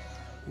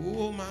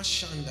 Oh, my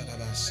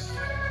Shandarabasa.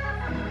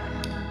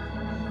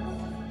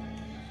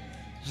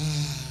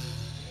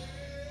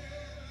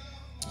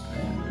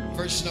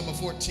 Verse number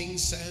 14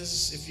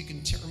 says, if you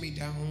can tear me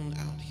down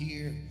out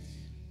here,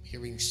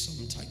 hearing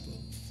some type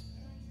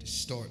of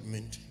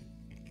distortment.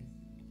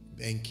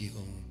 Thank you.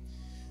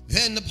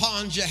 Then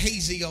upon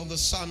Jehaziel, the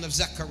son of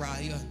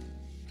Zechariah,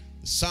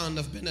 the son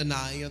of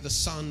Benaniah, the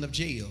son of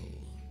Jael,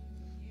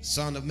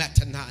 son of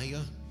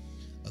Mattaniah,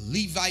 a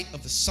Levite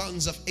of the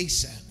sons of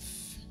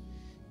Asaph,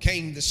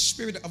 came the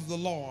Spirit of the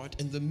Lord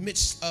in the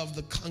midst of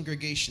the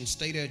congregation.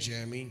 Stay there,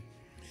 Jeremy.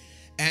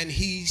 And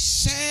he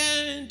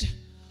said,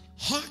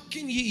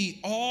 hearken ye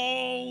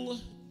all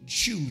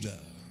Judah,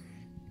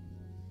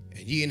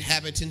 and ye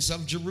inhabitants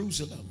of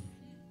Jerusalem,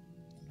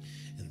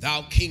 and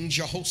thou King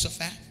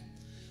Jehoshaphat,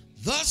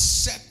 thus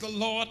saith the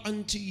Lord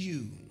unto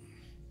you,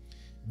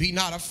 be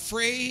not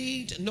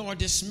afraid nor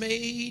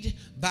dismayed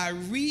by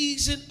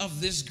reason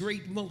of this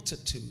great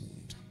multitude.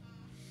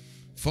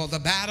 For the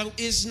battle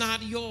is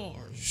not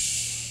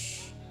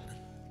yours,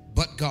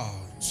 but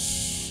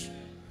God's.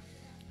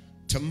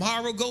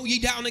 Tomorrow go ye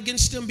down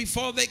against them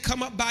before they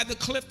come up by the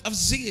cliff of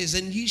Ziz,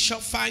 and ye shall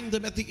find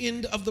them at the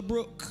end of the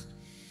brook,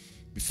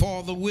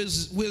 before the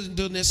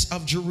wilderness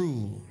of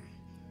Jeruel.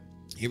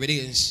 Here it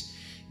is.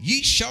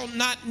 Ye shall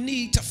not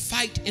need to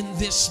fight in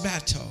this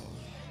battle.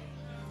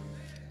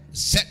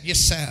 Set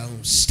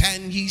yourselves,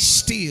 stand ye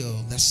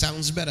still. That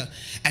sounds better.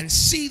 And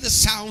see the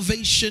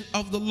salvation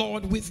of the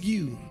Lord with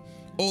you,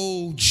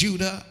 O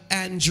Judah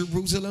and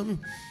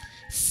Jerusalem.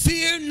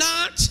 Fear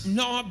not,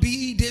 nor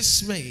be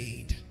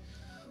dismayed.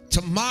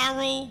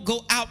 Tomorrow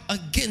go out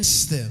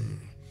against them,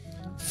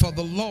 for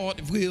the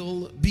Lord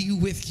will be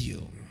with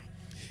you.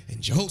 And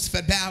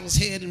Jehoshaphat bowed his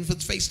head and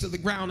his face to the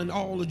ground, and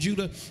all of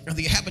Judah and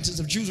the inhabitants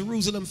of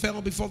Jerusalem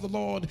fell before the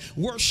Lord,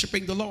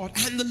 worshiping the Lord.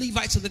 And the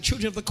Levites and the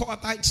children of the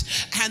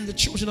Kohathites and the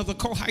children of the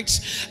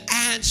Kohathites,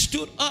 and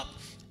stood up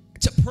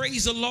to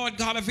praise the Lord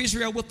God of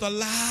Israel with a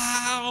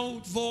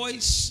loud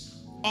voice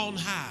on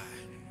high.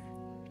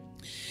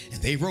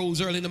 And they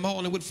rose early in the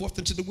morning and went forth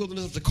into the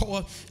wilderness of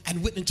Tekoa,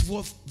 and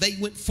they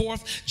went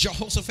forth.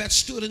 Jehoshaphat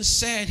stood and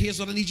said, here's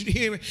what I need you to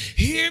hear.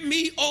 Hear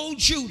me, O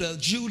Judah.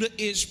 Judah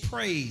is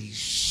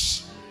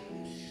praise.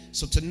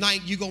 So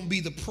tonight you're going to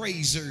be the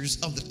praisers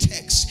of the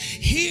text.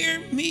 Hear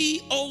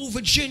me, O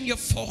Virginia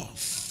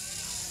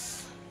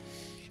forth,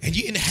 and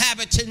ye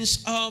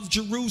inhabitants of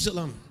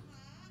Jerusalem.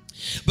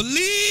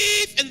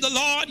 Believe in the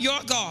Lord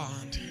your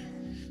God,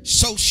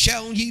 so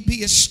shall ye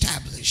be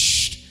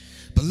established.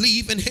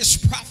 Believe in his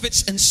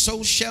prophets, and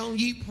so shall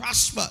ye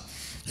prosper.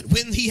 And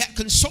when he had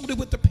consulted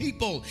with the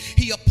people,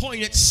 he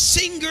appointed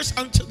singers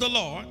unto the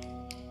Lord,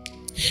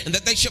 and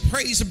that they should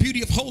praise the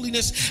beauty of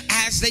holiness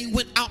as they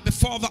went out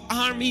before the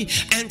army,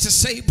 and to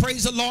say,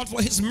 praise the Lord,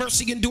 for his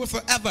mercy endureth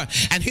forever.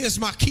 And here's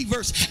my key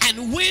verse.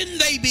 And when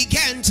they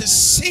began to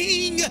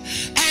sing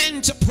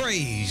and to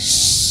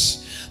praise,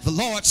 the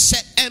Lord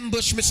set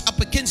ambushments up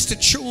against the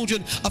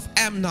children of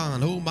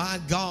Ammon, oh my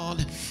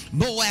God,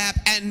 Moab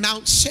and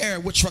Mount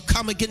Seir, which were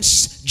come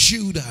against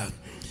Judah,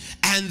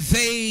 and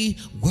they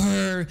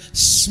were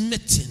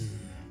smitten.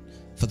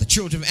 For the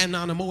children of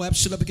Ammon and Moab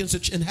stood up against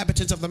the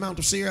inhabitants of the Mount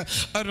of Seir,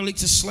 utterly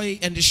to slay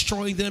and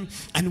destroy them.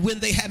 And when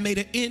they had made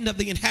an end of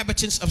the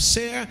inhabitants of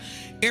Seir,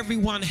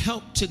 everyone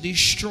helped to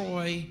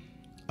destroy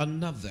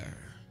another.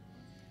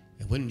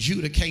 And when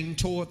Judah came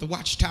toward the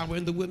watchtower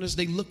in the wilderness,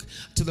 they looked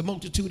to the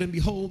multitude, and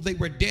behold, they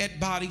were dead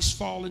bodies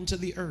fallen to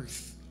the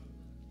earth,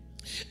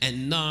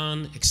 and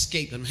none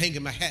escaped. I'm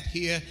hanging my hat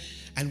here.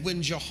 And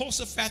when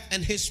Jehoshaphat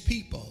and his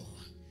people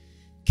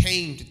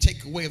came to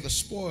take away the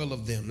spoil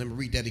of them, let me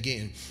read that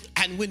again.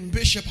 And when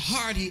Bishop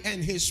Hardy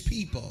and his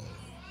people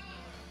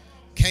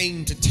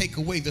came to take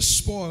away the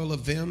spoil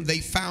of them,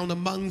 they found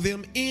among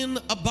them in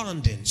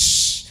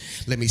abundance.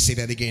 Let me say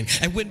that again.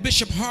 And when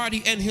Bishop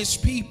Hardy and his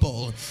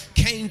people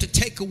came to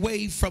take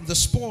away from the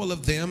spoil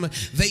of them,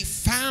 they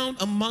found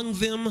among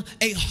them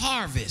a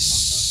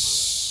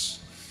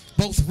harvest,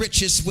 both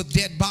riches with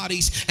dead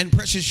bodies and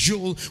precious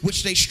jewel,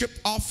 which they stripped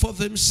off for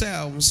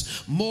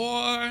themselves,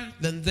 more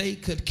than they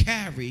could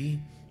carry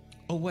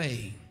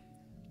away.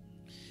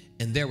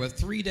 And there were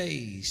 3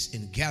 days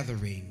in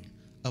gathering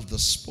of the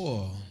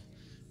spoil,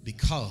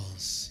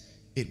 because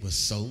it was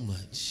so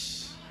much.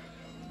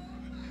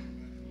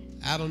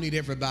 I don't need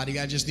everybody.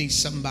 I just need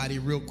somebody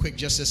real quick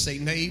just to say,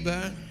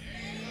 neighbor,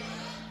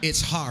 it's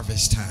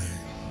harvest time.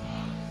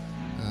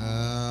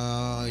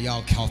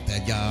 Y'all caught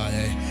that,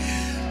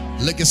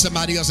 y'all. Look at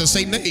somebody else and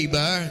say,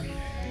 neighbor,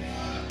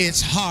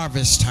 it's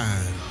harvest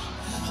time.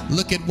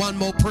 Look at one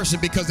more person,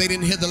 because they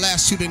didn't hear the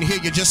last two, didn't hear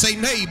you. Just say,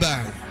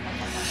 neighbor,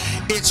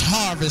 it's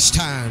harvest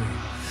time.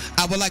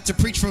 I would like to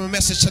preach from a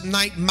message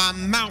tonight. My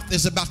mouth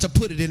is about to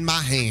put it in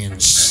my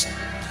hands.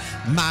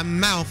 My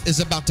mouth is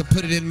about to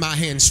put it in my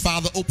hands.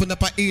 Father, open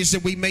up our ears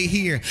that we may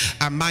hear,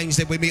 our minds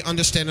that we may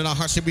understand, and our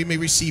hearts that we may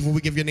receive. And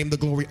we give your name the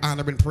glory,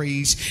 honor, and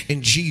praise.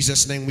 In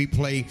Jesus' name we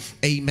pray.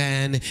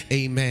 Amen.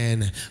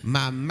 Amen.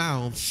 My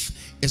mouth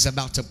is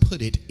about to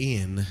put it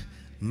in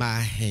my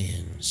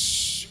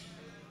hands.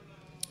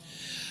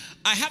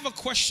 I have a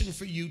question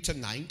for you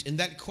tonight, and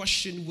that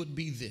question would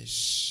be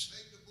this: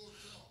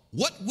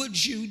 what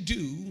would you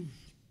do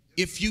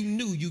if you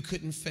knew you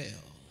couldn't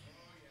fail?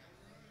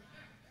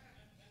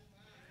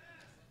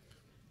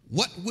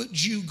 What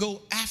would you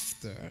go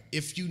after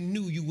if you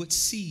knew you would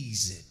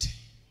seize it?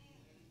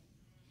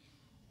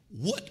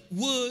 What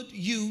would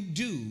you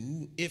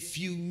do if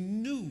you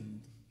knew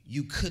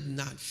you could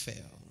not fail?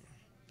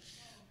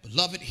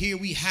 Beloved, here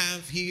we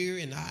have here,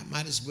 and I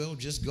might as well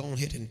just go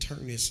ahead and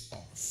turn this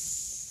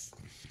off.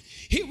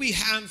 Here we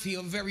have here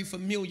a very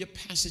familiar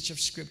passage of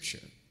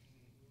scripture.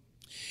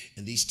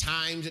 In these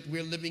times that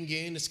we're living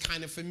in, it's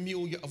kind of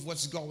familiar of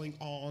what's going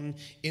on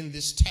in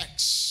this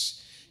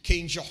text.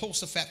 King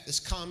Jehoshaphat has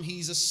come.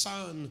 He's a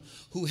son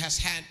who has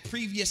had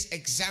previous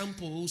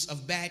examples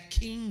of bad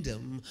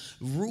kingdom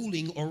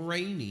ruling or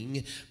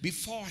reigning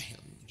before him.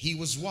 He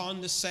was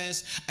one that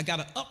says, I got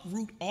to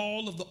uproot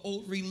all of the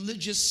old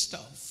religious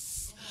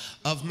stuff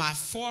of my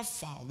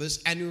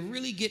forefathers and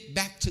really get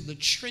back to the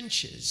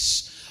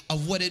trenches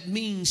of what it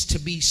means to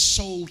be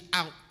sold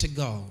out to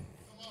God.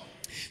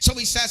 So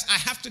he says, I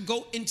have to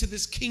go into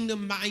this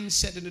kingdom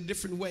mindset in a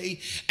different way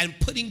and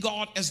putting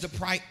God as the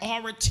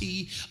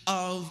priority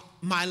of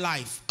my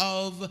life,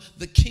 of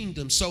the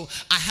kingdom. So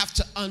I have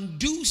to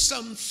undo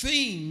some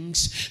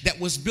things that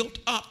was built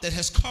up that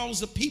has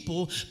caused the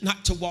people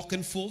not to walk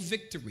in full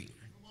victory.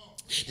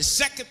 The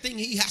second thing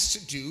he has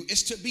to do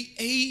is to be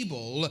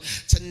able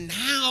to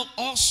now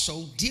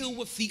also deal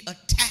with the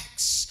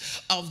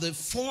attacks of the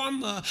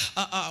former,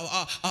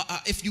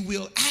 if you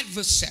will,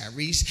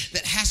 adversaries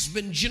that has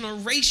been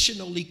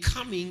generationally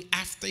coming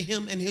after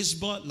him and his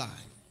bloodline.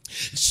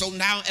 So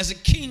now as a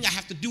king, I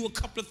have to do a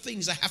couple of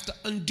things. I have to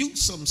undo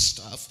some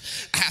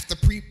stuff. I have to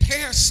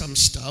prepare some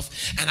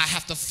stuff. And I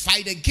have to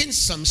fight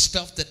against some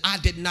stuff that I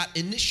did not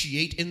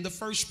initiate in the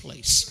first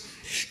place.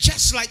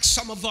 Just like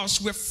some of us,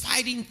 we're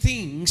fighting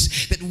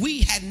things that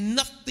we had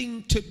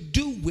nothing to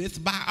do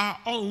with by our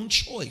own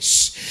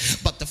choice.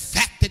 But the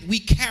fact that we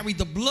carry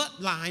the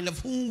bloodline of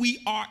whom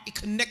we are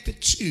connected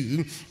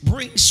to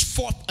brings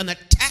forth an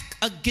attack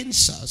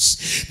against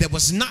us that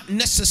was not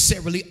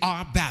necessarily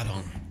our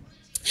battle.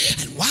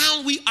 And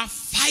while we are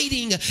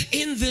fighting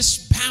in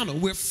this battle,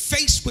 we're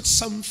faced with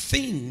some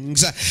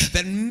things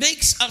that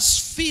makes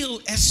us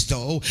feel as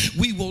though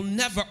we will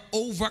never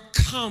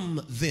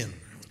overcome them.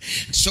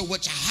 So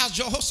what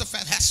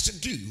Jehoshaphat has to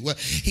do,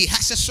 he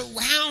has to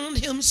surround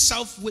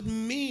himself with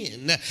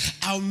men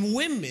and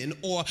women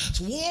or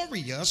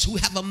warriors who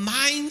have a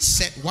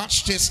mindset,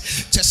 watch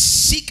this, to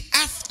seek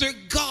after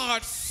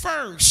God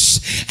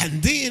first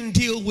and then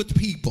deal with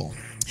people.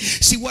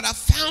 See, what I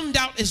found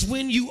out is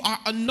when you are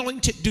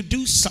anointed to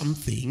do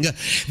something,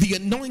 the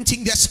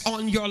anointing that's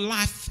on your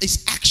life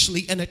is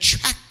actually an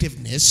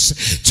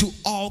attractiveness to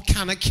all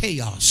kind of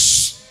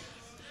chaos.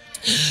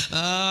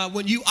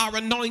 When you are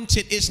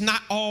anointed, it's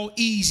not all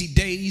easy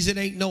days. It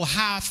ain't no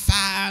high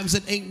fives.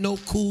 It ain't no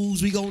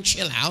cools. We gonna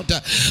chill out.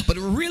 But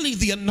really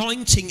the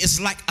anointing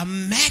is like a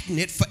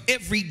magnet for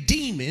every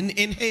demon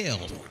in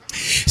hell.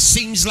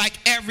 Seems like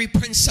every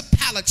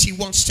principality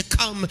wants to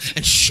come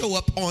and show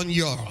up in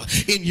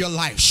your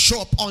life,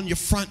 show up on your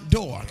front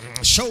door,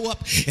 show up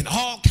in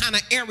all kind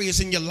of areas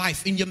in your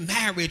life, in your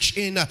marriage,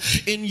 in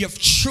your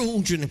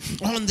children,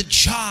 on the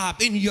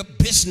job, in your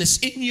business,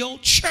 in your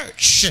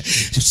church.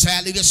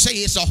 Sadly to say,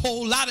 it's a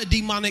whole lot of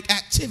demonic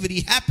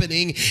activity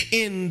happening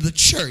in the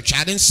church.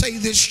 I didn't say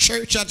this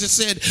church, I just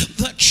said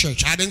the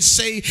church. I didn't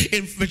say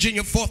in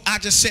Virginia 4th, I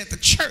just said the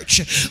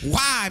church.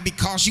 Why?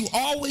 Because you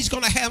always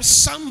gonna have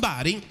somebody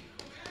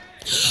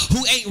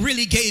who ain't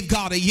really gave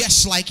God a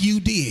yes like you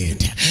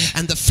did.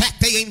 And the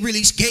fact they ain't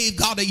really gave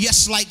God a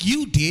yes like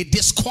you did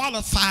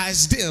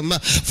disqualifies them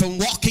from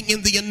walking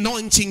in the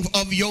anointing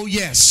of your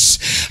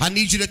yes. I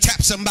need you to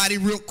tap somebody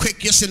real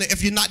quick. Yes, and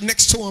if you're not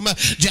next to them,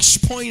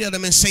 just point at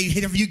them and say,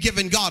 have you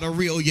given God a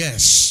real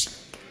yes?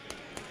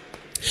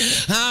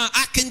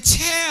 I can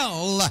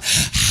tell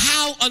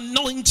how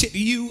anointed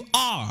you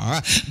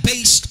are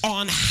based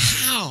on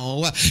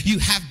how you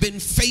have been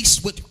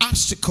faced with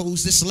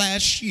obstacles this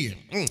last year.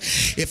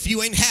 If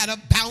you ain't had a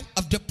bout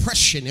of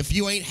depression, if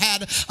you ain't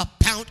had a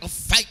bout of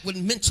fight with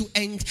mental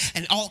and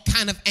all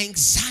kind of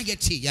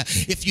anxiety,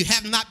 if you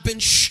have not been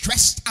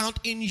stressed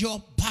out in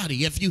your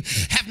body, if you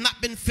have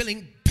not been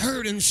feeling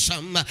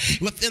burdensome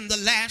within the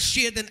last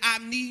year, then I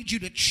need you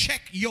to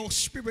check your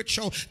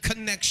spiritual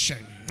connection,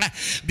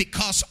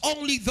 because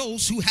only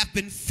those who have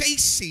been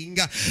facing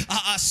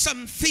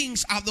some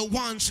things are the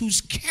ones who's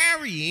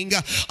carrying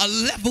a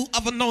level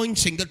of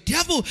anointing. The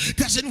devil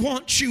doesn't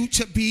want you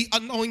to be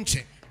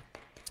anointed.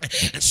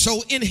 And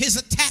so in his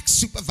attack,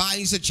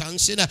 Supervisor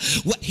Johnson,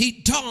 what he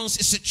does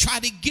is to try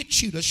to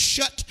get you to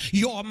shut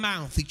your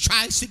mouth. He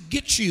tries to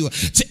get you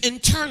to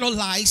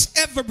internalize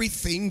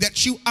everything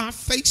that you are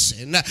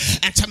facing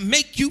and to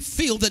make you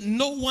feel that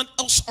no one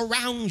else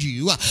around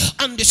you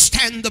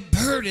understand the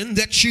burden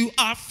that you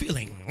are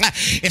feeling.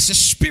 It's a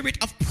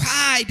spirit of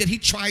pride that he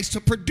tries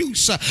to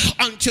produce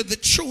unto the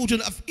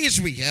children of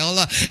Israel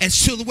and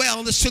to,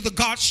 well, as to the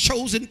God's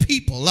chosen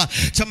people,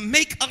 to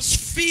make us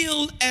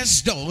feel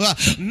as though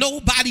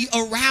nobody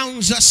around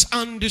us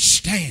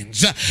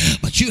understands.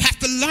 But you have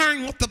to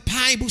learn what the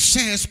Bible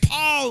says.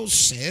 Paul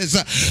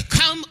says,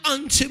 come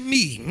unto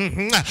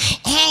me,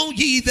 all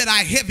ye that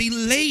are heavy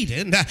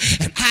laden,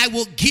 and I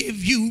will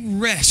give you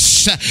rest.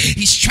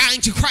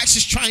 Christ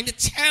is trying to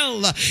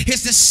tell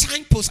his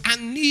disciples, I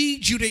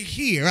need you to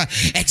hear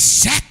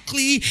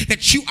exactly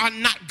that you are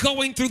not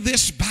going through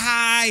this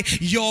by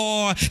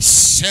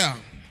yourself.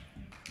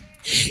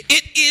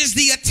 It is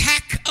the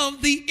attack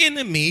of the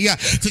enemy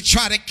to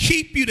try to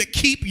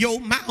keep your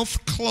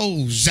mouth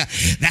closed.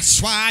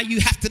 That's why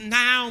you have to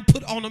now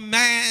put on a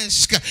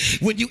mask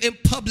when you're in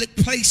public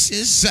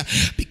places,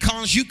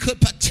 because you could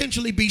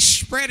potentially be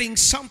spreading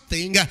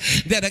something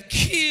that'll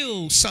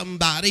kill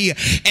somebody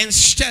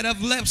instead of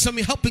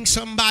helping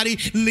somebody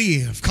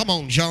live. Come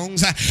on,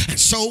 Jones. And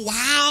so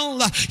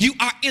while you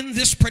are in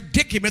this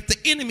predicament, the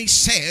enemy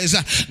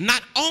says,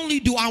 not only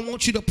do I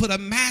want you to put a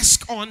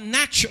mask on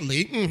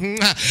naturally,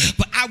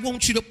 but I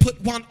want you to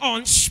put one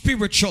on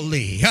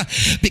spiritually,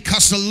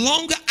 because the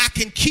longer I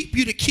can keep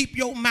you to keep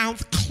your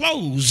mouth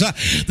closed,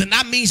 then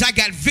that means I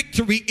got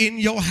victory in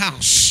your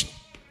house.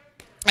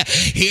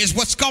 Here's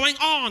what's going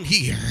on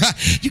here.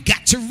 You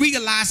got to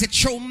realize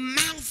that your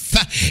mouth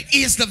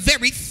is the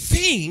very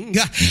thing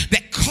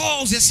that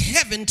causes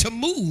heaven to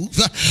move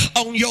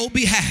on your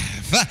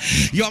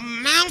behalf. Your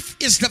mouth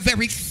is the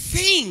very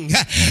thing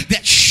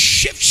that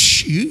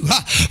shifts you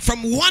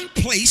from one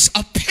place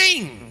of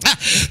pain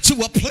to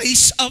a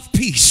place of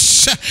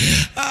peace.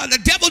 The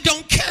devil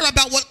don't care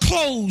about what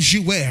clothes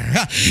you wear.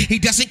 He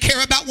doesn't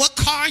care about what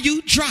car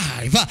you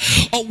drive,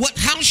 or what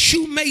house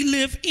you may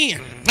live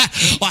in,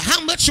 or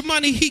how much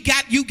money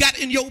you got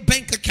in your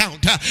bank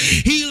account.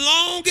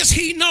 Long as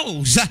he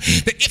knows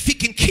that if he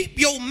can keep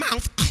your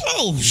mouth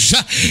closed,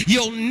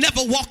 you'll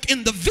never walk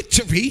in the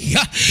victory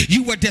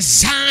you were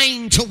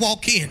designed to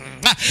walk in.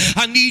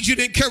 I need you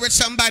to encourage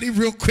somebody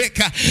real quick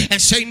and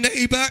say,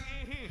 neighbor,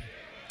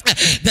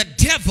 the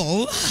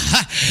devil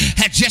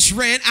had just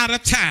ran out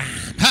of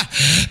time,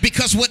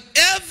 because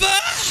whatever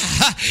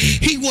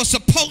he was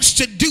supposed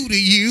to do to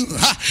you,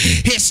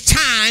 his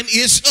time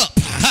is up.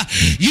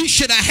 You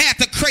should have had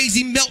the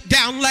crazy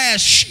meltdown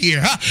last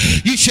year.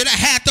 You should have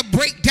had the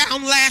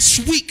breakdown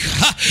last week.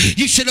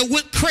 You should have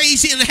went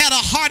crazy and had a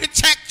heart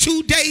attack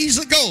 2 days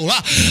ago.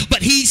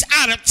 But he's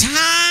out of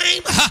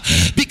time,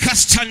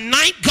 because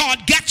tonight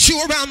God got you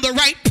around the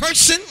right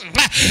person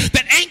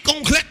that ain't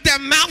gonna let their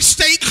mouth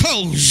stay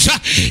closed.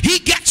 He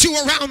got you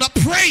around a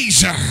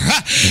praiser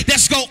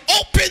that's going to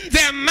open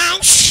their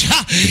mouths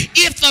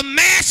if the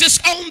mask is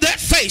on their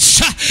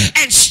face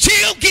and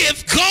still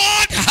give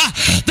God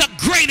the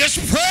greatest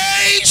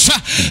praise,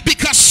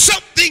 because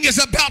something is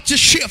about to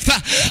shift.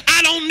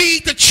 I don't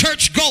need the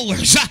church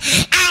goers.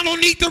 I don't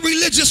need the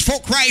religious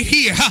folk right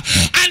here.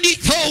 I need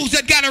those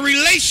that got a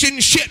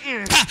relationship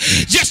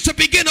just to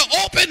begin to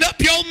open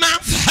up your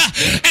mouth,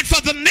 and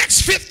for the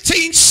next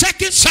 15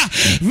 seconds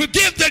we'll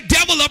give the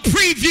devil a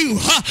preview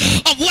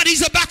of what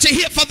he's about to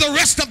hear for the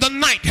rest of the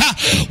night.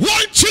 1,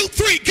 2,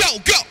 3, go,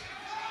 go.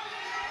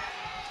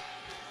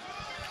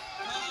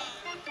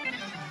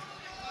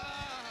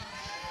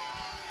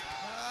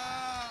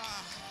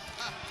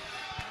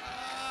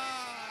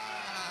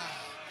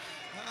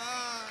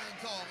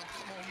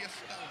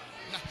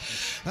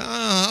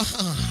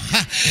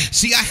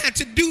 See, I had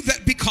to do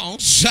that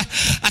because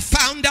I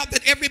found out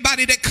that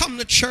everybody that come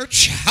to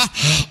church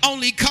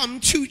only come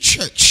to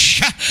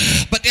church.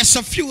 But there's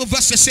a few of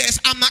us that says,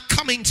 I'm not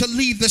coming to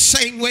leave the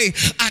same way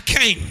I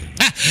came,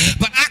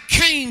 but I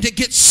came to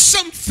get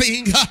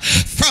something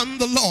from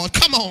the Lord.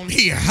 Come on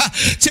here.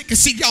 Take a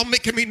seat. Y'all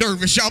making me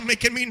nervous. Y'all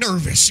making me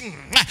nervous.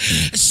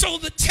 So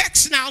the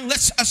text now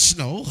lets us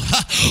know,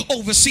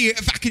 overseer,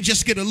 if I can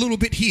just get a little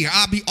bit here,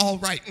 I'll be all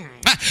right.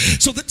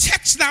 So the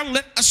text now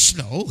let us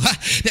know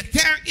that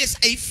there is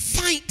a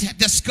fight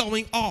that's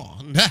going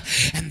on,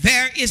 and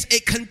there is a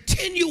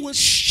continuous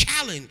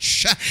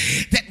challenge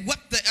that what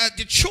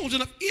the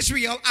children of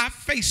Israel are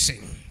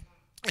facing.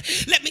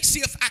 Let me see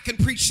if I can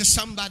preach to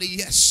somebody.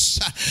 Yes.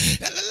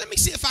 Let me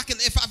see if I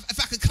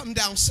can come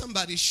down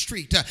somebody's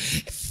street.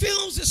 It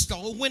feels as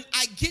though when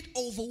I get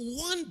over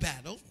one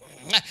battle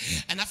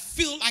and I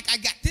feel like I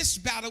got this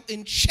battle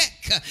in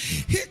check,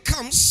 here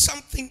comes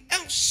something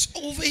else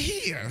over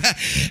here.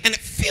 And it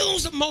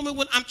feels a moment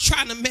when I'm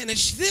trying to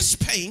manage this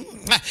pain,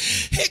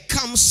 here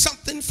comes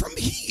something from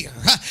here.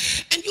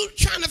 And you're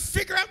trying to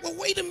figure out, well,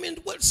 wait a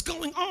minute, what's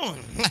going on? on.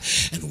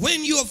 And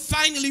when you are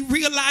finally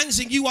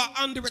realizing you are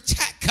under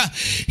attack,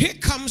 here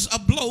comes a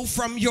blow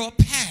from your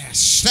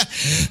past.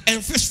 And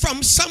if it's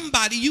from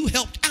somebody you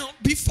helped out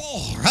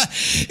before,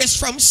 it's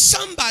from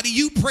somebody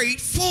you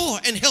prayed for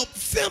and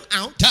helped them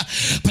out,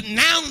 but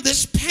now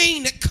this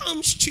pain that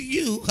comes to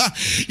you,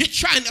 you're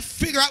trying to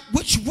figure out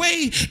which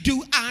way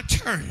do I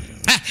turn.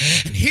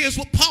 And here's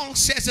what Paul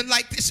says it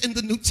like this in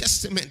the New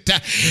Testament: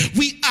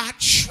 we are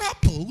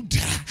troubled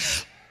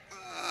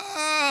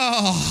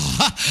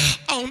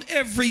on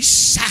every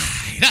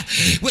side,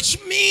 which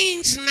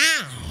means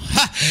now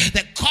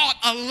that God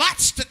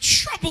allots the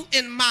trouble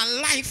in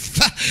my life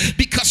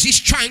because he's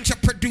trying to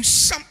produce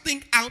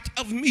something out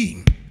of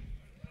me.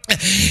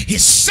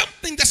 It's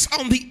something that's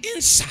on the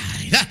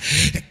inside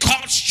that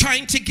God's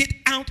trying to get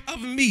out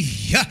of me.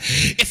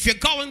 If you're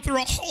going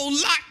through a whole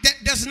lot, that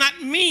does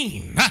not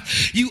mean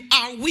you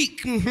are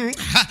weak.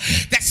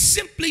 That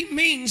simply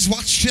means,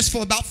 watch this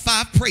for about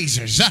 5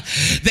 praisers,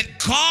 that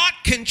God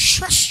can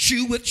trust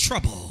you with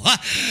trouble.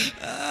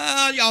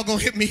 Y'all gonna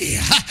hit me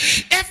here.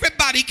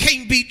 Everybody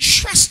can't be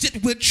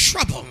trusted with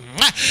trouble,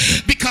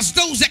 because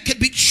those that can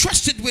be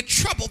trusted with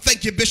trouble,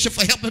 thank you, Bishop,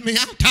 for helping me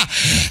out,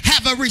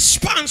 have a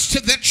response to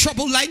their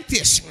trouble like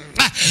this: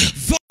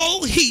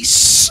 though he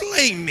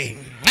slay me,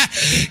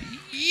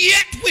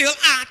 yet will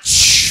I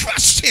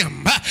trust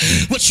him.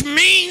 Which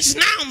means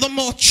now the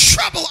more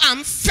trouble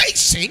I'm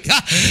facing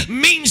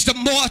means the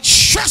more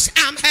trust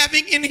I'm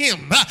having in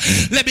him.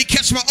 Let me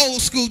catch my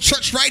old school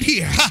church right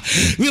here.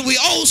 When we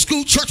old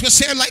school church was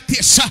saying like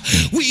this: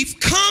 we've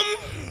come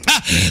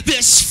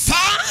this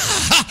far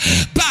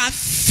by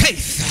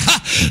faith,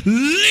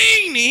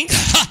 leaning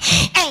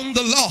on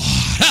the Lord,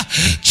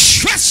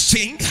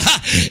 trusting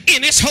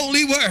in his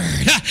holy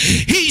word.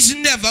 He's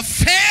never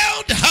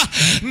failed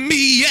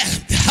me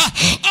yet.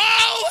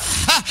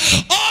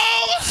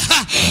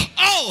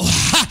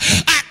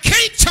 I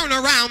can't turn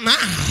around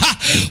now.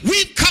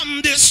 We've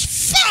come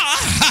this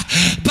far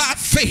by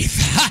faith,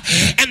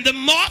 and the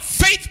more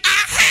faith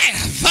I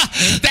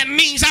have, that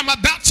means I'm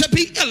about to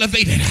be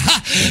elevated,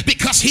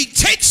 because he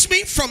takes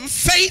me from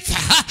faith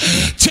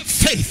to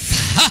faith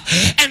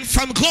and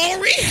from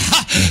glory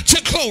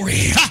to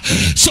glory.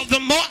 So the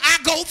more I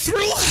go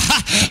through,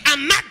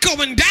 I'm not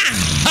going down.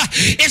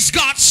 It's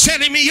God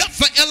setting me up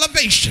for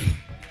elevation.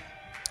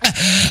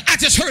 I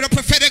just heard a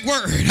prophetic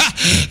word.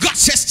 God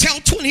says tell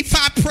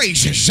 25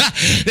 praisers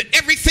that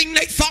everything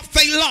they thought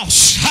they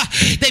lost,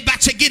 they about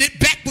to get it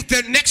back with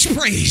their next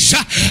praise.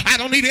 I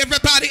don't need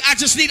everybody. I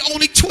just need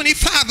only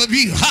 25 of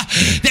you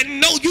that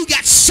know you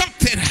got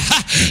something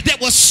that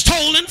was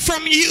stolen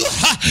from you.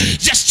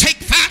 Just take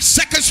 5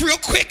 seconds real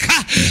quick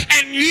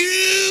and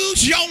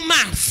use your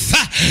mouth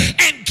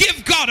and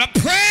give God a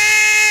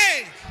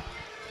praise.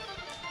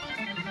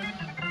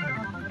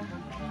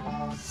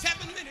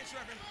 7 minutes,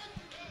 Reverend.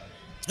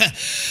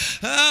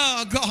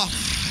 Oh God.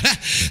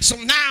 So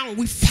now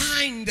we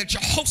find that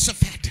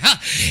Jehoshaphat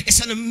is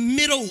in the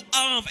middle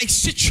of a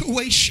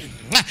situation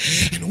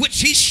in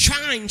which he's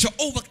trying to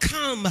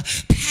overcome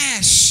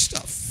past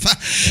stuff,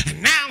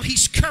 and now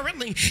he's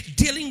currently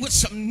dealing with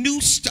some new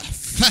stuff.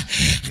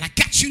 And I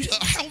got you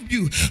to help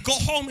you go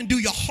home and do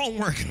your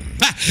homework.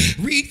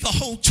 Read the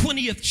whole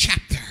 20th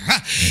chapter.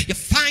 You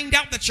find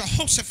out that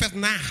Jehoshaphat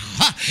now,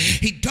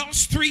 he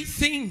does 3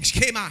 things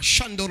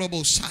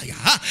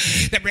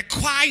that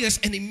requires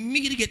an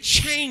immediate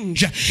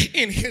change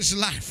in his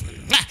life.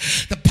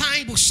 The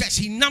Bible says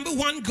he, number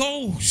 1,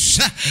 goes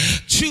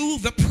to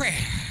the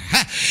prayer,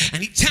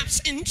 and he taps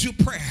into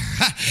prayer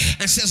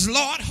and says,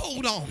 Lord,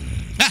 hold on.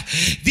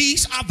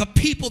 These are the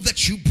people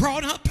that you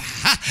brought up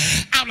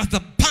out of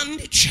the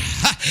bondage.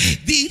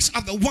 These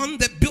are the one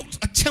that built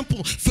a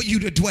temple for you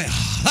to dwell.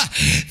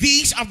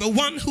 These are the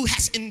one who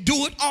has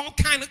endured all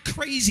kind of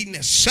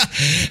craziness.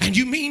 And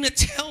you mean to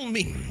tell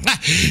me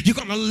you're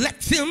going to let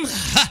them,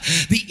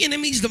 the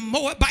enemies, the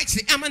Moabites,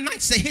 the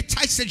Ammonites, the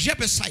Hittites, the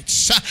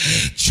Jebusites,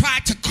 try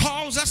to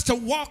cause us to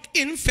walk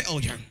in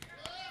failure?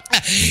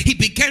 He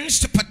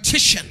begins to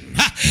petition,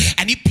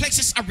 and he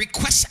places a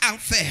request out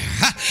there.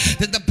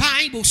 Then the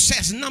Bible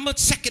says, number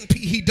 2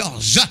 he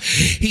does,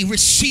 he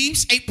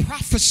receives a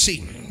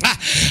prophecy.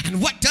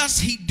 And what does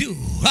he do?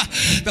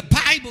 The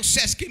Bible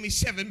says, give me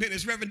 7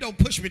 minutes, Reverend, don't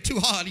push me too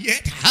hard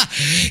yet.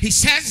 He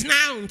says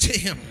now to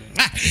him,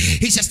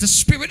 he says, the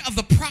spirit of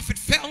the prophet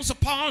falls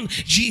upon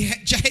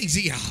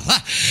Jehaziel,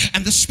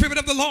 and the spirit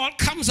of the Lord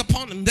comes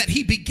upon him, that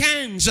he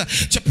begins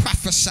to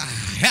prophesy.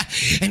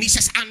 And he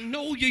says, I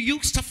know you're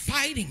used to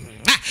fighting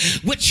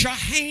with your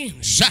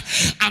hands.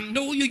 I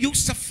know you're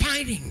used to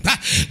fighting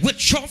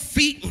with your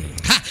feet.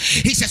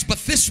 He says, but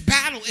this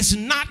battle is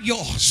not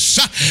yours.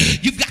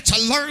 You've got to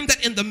learn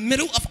that in the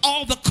middle of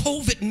all the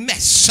COVID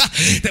mess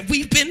that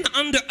we've been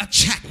under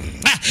attack,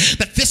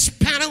 that this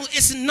battle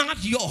is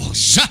not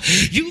yours.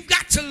 You've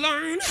got to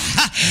learn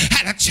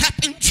how to tap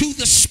into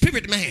the spirit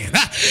spirit man,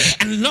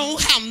 and know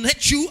how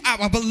that you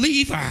are a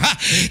believer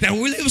that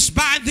lives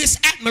by this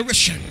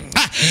admiration.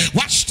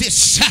 Watch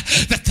this,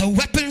 that the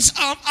weapons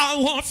of our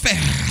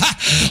warfare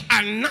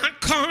are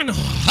not carnal,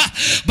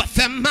 but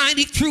they're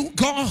mighty through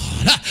God,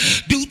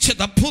 due to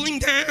the pulling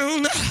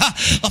down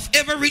of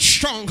every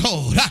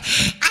stronghold.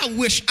 I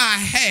wish I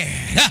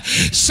had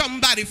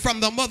somebody from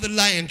the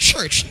Motherland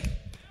Church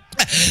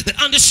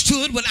that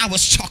understood what I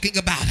was talking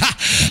about.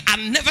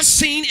 I've never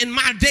seen in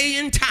my day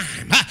and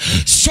time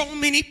so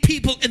many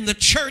people in the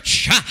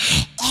church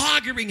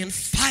arguing and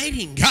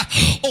fighting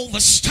over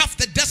stuff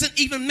that doesn't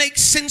even make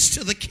sense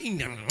to the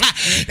kingdom.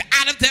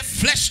 Out of their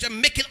flesh, they're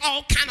making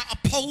all kind of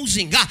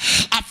opposing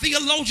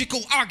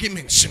theological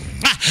arguments,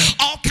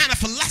 all kind of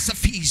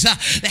philosophies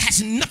that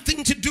has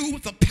nothing to do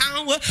with the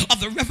power of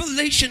the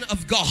revelation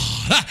of God.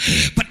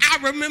 But I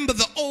remember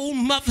the old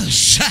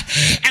mothers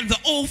and the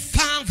old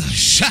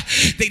fathers.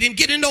 They didn't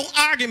get in no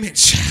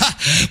arguments.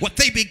 What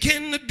they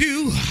begin to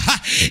do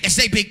is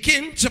they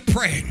begin to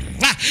pray.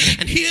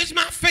 And here's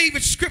my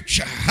favorite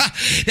scripture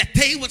that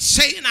they would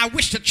say, and I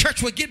wish the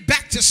church would get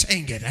back to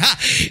saying it.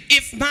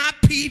 If my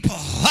people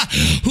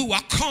who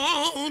are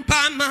called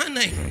by my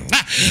name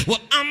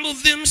will humble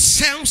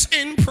themselves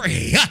and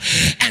pray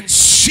and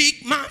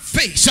seek my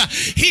face.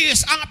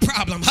 Here's our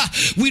problem.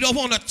 We don't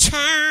want to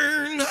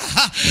turn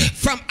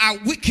from our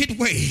wicked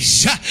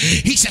ways.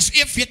 He says,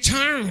 if you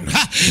turn,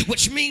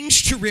 which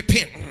means to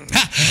repent.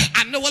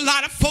 I know a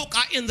lot of folk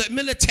are in the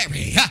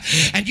military,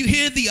 and you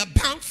hear the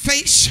about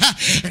face,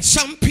 and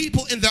some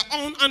people in their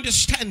own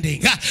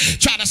understanding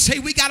try to say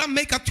we got to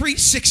make a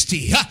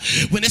 360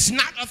 when it's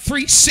not a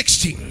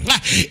 360.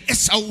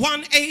 It's a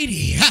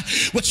 180,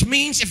 which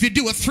means if you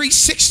do a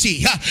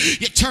 360,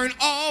 you turn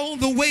all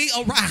the way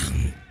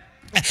around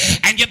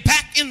and you're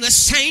back in the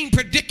same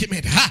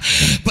predicament.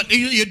 But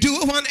you do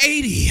a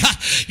 180,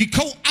 you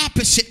go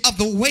opposite of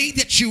the way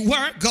that you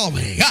were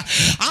going.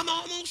 I'm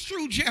almost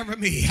through,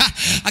 Jeremy.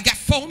 I got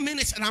 4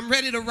 minutes and I'm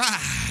ready to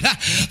ride.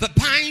 The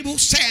Bible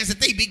says that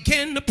they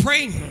begin to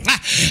pray,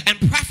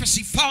 and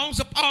prophecy falls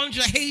upon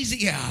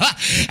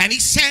Jehaziel, and he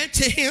said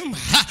to him,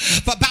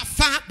 for about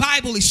 5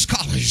 Bible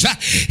scholars,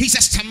 he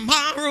says,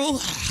 tomorrow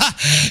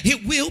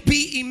it will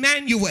be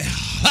Emmanuel.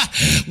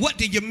 What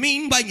do you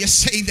mean when you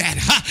say that?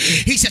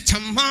 He said,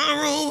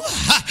 tomorrow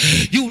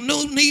you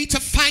no need to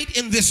fight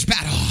in this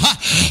battle,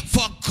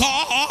 for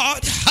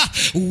God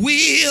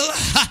will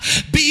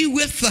be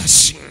with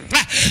us.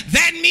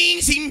 That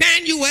means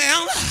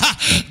Emmanuel,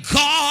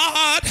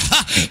 God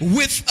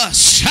with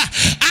us.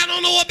 I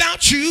don't know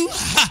about you,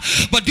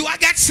 but do I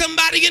got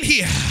somebody in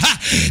here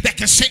that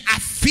can say, I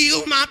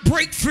feel my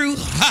breakthrough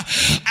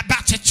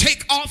about to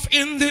take off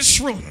in this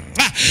room?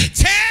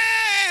 Tell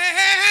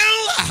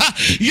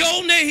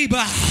your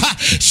neighbor,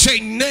 say,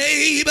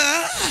 neighbor,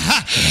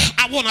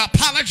 I want to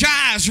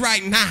apologize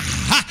right now,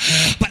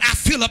 but I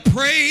feel a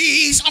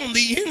praise on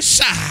the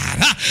inside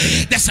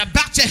that's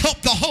about to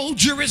help the whole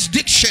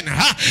jurisdiction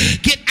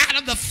get out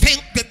of the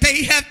funk that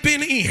they have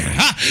been in,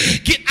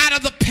 get out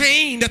of the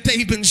pain that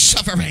they've been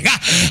suffering.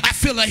 I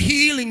feel a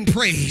healing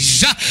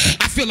praise.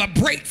 I feel a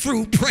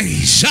breakthrough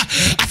praise.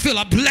 I feel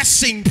a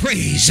blessing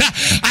praise.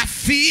 I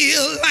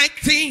feel like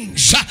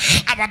things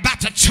are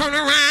about to turn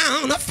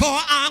around for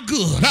our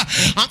good.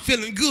 I'm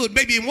feeling good.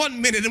 Maybe in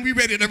 1 minute and we're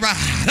ready to ride.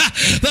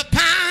 The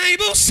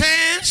Bible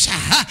says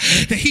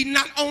that he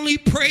not only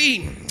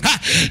prayed,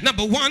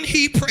 number 1,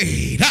 he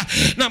prayed.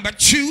 Number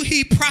 2,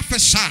 he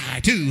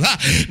prophesied.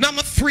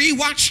 Number 3,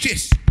 watch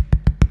this.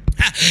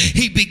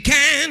 He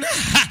began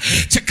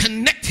to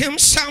connect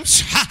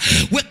himself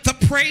with the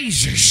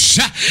praises.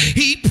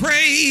 He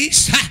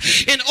praised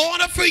in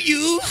order for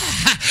you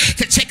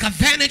to take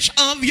advantage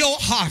of your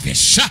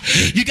harvest.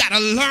 You got to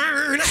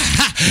learn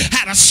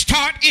how to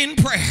start in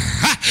prayer.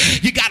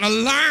 You got to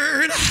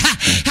learn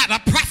how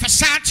to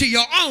prophesy to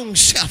your own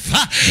self.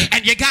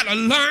 And you got to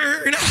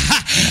learn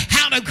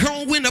how to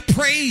grow in to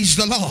praise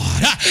the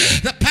Lord.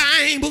 The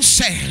Bible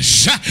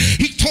says,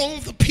 he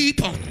told the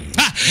people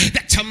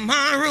that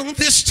tomorrow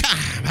this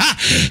time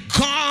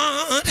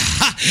God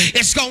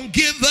is gonna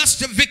give us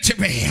the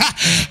victory.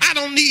 I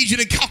don't need you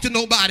to talk to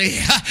nobody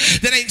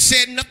that ain't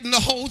said nothing the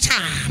whole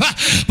time,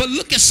 but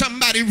look at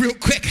somebody real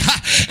quick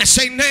and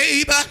say,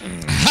 neighbor,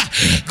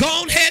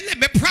 go ahead, let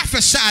me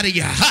prophesy to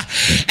you,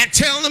 and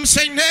tell them,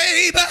 say,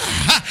 neighbor,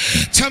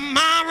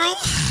 tomorrow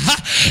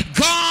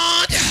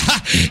God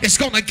is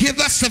gonna give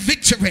us the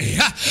victory.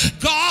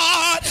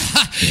 God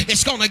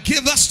is gonna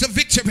give us the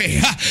victory.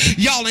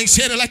 Y'all ain't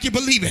saying it like you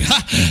believe it.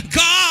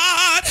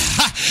 God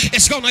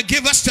is gonna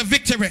give us the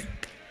victory.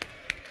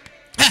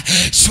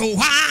 So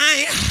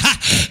why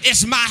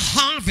is my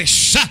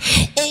harvest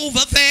over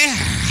there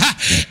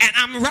and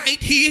I'm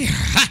right here?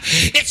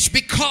 It's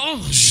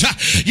because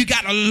you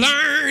got to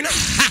learn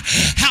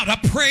how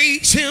to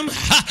praise him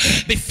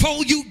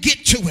before you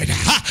get to it.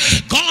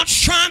 God's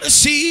trying to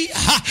see,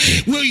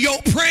 will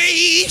your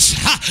praise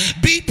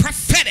be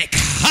prophetic?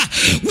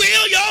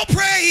 Will your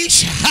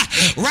praise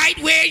right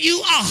where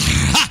you are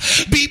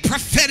be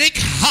prophetic?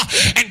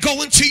 and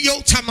go into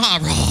your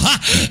tomorrow,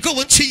 go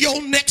into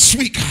your next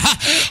week.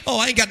 Oh,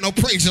 I ain't got no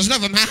praises,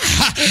 never mind.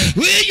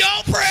 With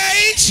your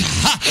praise,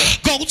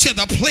 go to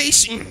the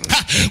place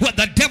where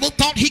the devil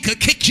thought he could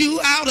kick you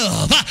out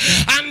of.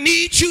 I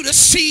need you to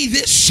see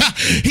this.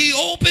 He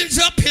opens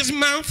up his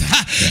mouth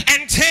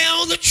and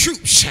tell the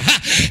troops,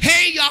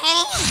 hey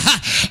y'all,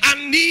 I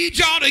need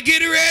y'all to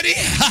get ready,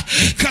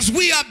 because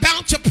we are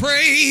about to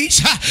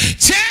praise.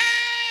 Tell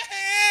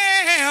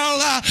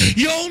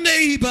your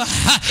neighbor,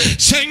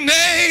 say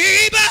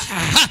neighbor,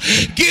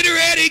 get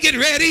ready, get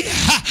ready.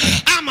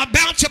 I'm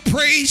about to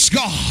praise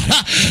God.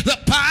 The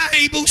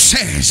Bible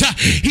says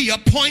he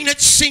appointed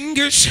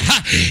singers,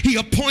 he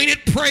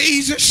appointed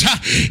praisers,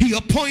 he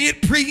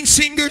appointed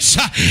singers,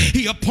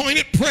 he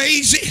appointed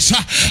praises.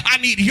 I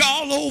need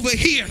y'all over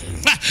here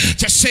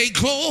to say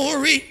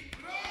glory.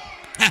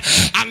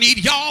 I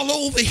need y'all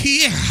over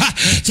here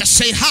to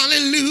say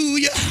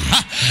hallelujah.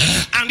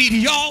 I need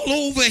y'all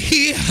over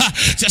here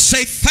to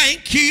say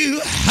thank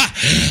you.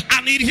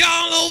 I need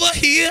y'all over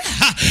here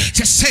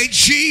to say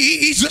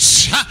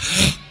Jesus.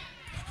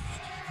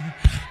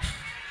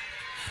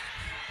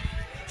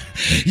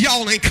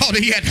 Y'all ain't caught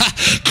it yet.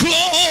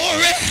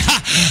 Glory,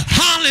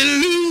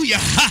 hallelujah,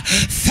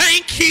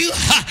 thank you,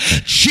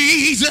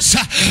 Jesus.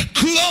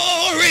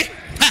 Glory,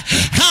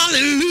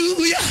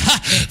 hallelujah,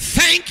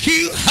 thank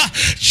you,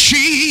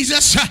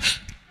 Jesus.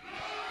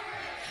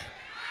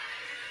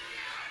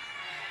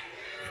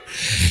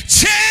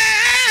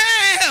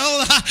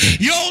 Tell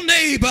your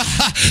neighbor,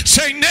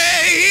 say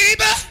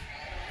neighbor,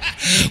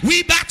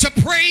 we about to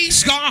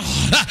praise God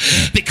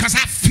because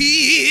I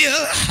feel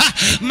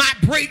my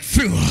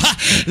breakthrough.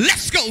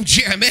 Let's go,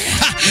 Jeremy.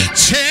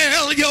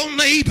 Tell your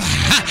neighbor,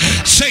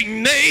 say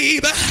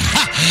neighbor,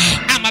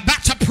 I'm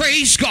about to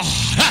praise God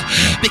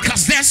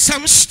because there's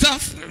some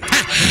stuff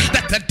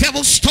that the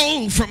devil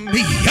stole from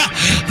me.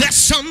 There's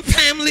some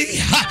family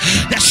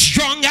that's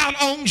strung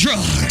out on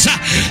drugs.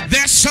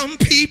 There's some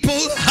people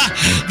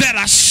that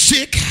are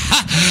sick,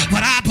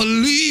 but I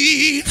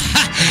believe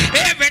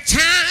every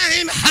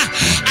time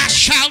I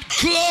shout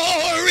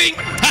glory,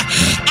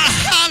 a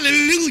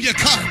hallelujah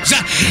comes,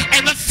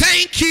 and a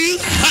thank you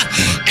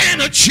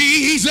and a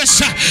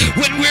Jesus.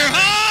 When we're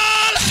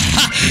all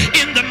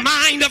in the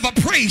mind of a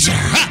praiser,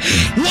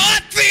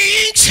 what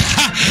things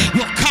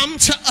will come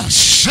to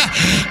us?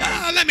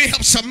 Let me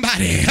help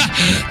somebody.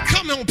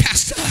 Come on,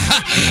 Pastor.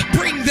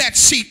 Bring that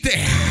seat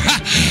there.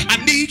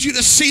 I need you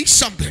to see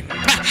something.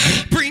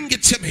 Bring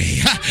it to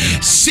me.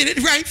 Sit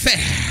it right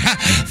there.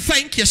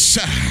 Thank you,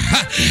 sir.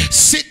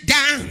 Sit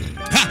down.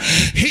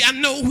 Hey, I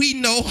know we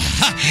know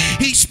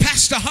he's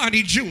Pastor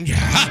Hardy Jr.,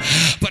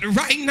 but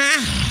right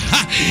now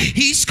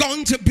he's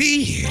going to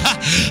be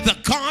the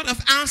God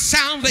of our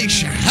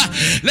salvation.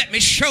 Let me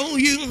show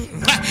you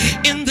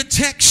in the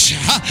text.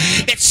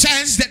 It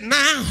says that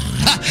now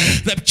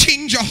the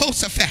King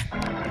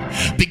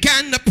Jehoshaphat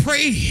began to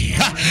pray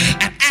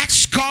and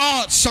ask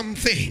God some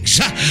things.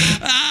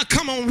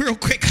 Come on real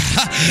quick.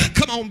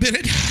 Come on,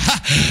 Bennett.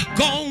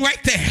 Go on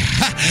right there.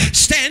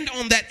 Stand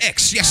on that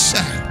X. Yes,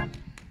 sir.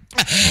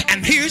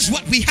 And here's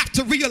what we have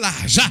to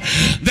realize,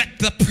 that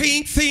the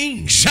praying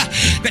things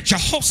that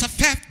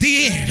Jehoshaphat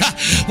did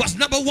was,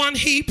 number one,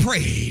 he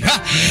prayed.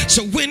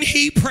 So when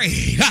he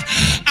prayed,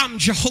 I'm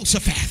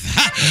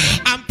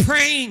Jehoshaphat, I'm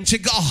praying to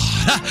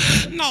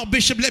God. No,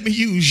 Bishop, let me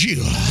use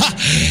you.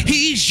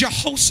 He's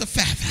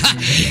Jehoshaphat.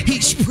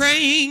 He's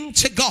praying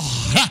to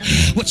God,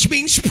 which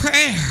means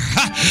prayer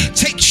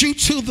takes you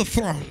to the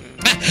throne.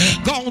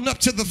 Going up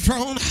to the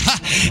throne,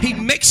 he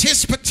makes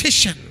his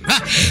petition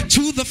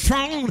to the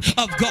throne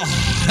of God.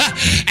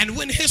 And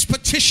when his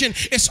petition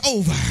is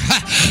over,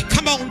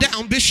 come on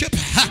down, Bishop,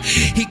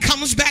 he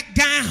comes back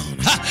down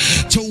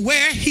to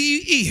where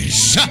he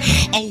is,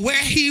 or where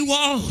he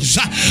was,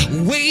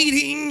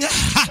 waiting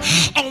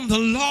on the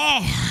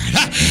Lord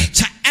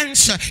to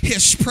answer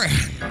his prayer.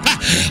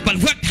 But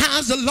what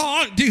does the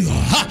Lord do?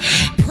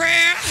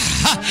 Prayer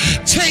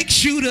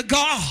takes you to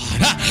God,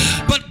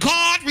 but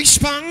God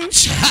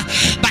responds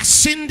by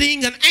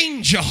sending an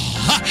angel.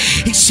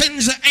 He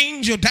sends an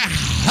angel down,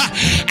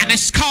 and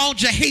it's called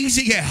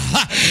Jehaziel,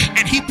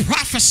 and he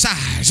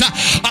prophesies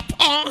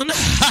upon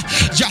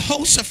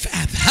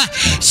Jehoshaphat,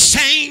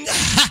 saying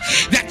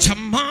that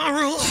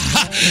tomorrow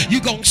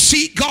you're gonna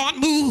see God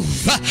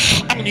move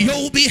on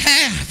your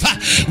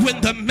behalf.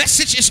 When the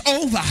message is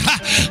over,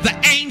 the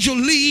angel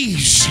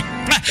leaves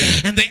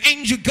and the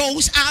angel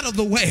goes out of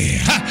the way.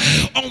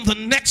 On the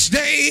next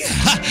day,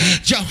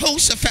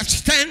 Jehoshaphat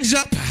stands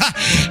up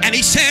and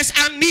he says,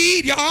 I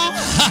need y'all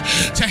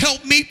to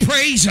help me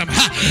praise him.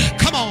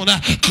 Come on,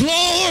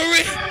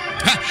 glory,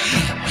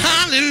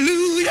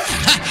 hallelujah,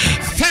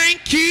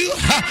 thank you,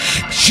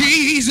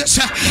 Jesus.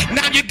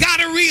 Now you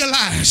gotta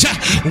realize,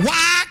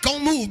 why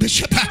gonna move,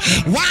 Bishop?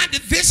 Why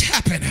did this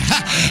happen?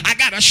 I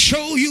got got to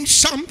show you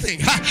something,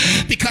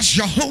 because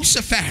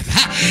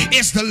Jehoshaphat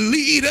is the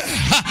leader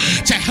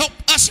to help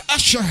us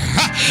usher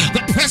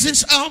the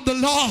presence of the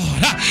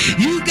Lord.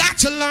 You got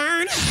to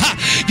learn,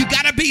 you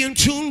got to be in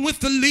tune with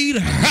the leader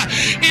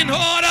in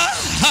order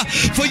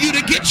for you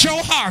to get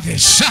your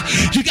harvest.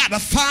 You got to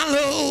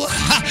follow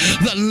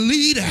the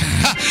leader.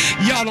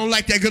 Y'all don't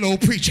like that good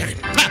old preaching.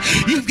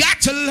 You've got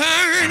to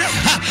learn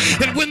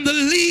that when the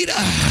leader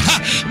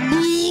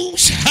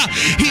moves,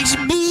 he's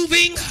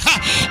moving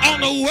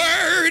on the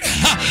word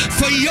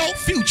for your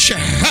future.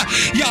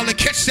 Y'all will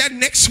catch that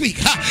next week.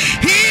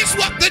 Here's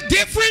what the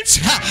difference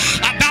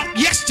about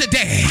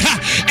yesterday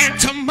and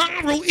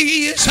tomorrow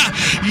is.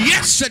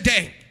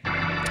 Yesterday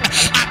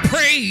I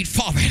prayed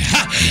for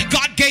it.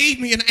 God gave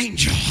me an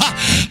angel.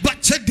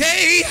 But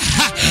today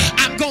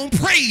I'm going to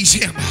praise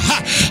him.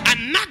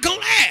 I'm not going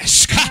to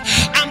ask.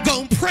 I'm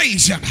going to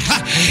praise him.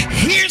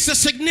 Here's the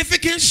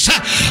significance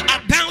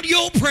about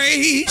your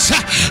praise.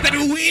 That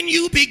when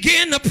you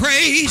begin to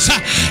praise,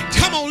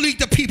 come on, lead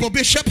the people,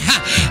 Bishop.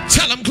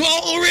 Tell them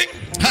glory.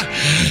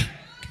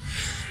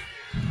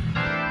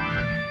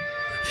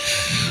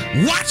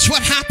 Watch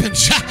what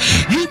happens.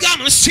 You're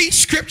gonna see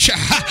scripture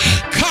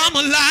come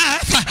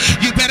alive.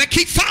 You better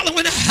keep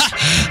following.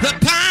 The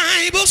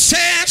Bible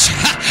says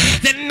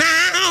that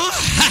now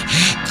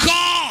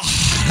God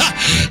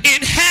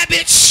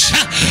inhabits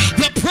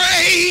the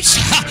praise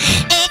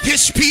of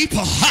his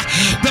people.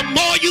 The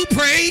more you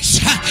praise,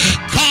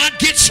 God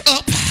gets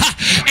up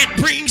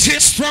and brings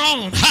his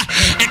throne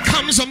and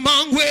comes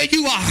among where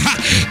you are.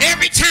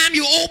 Every time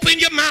you open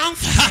your mouth,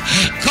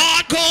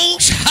 God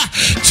goes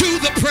to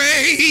the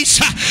praise.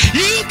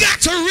 You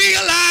got to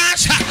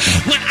realize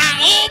when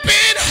I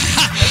open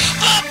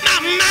up my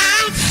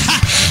mouth,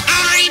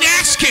 I ain't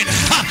asking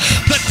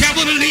the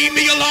devil to leave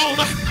me alone.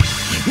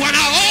 When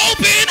I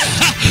open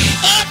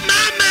up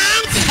my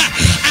mouth,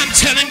 I'm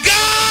telling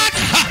God,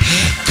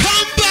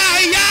 come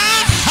by ya,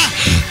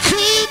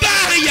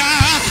 kumbaya,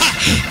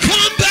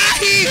 come by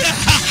here.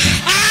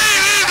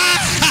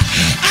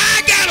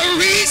 I got a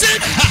reason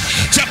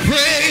to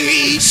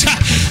praise.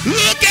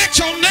 Look at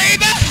your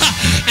neighbor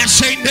and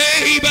say,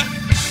 neighbor,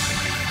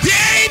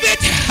 David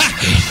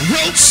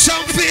wrote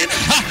something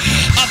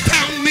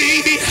about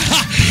me.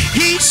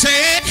 He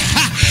said,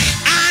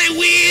 I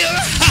will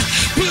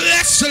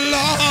bless the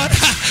Lord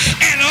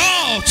at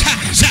all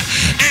times,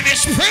 and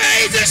his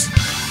praises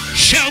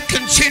shall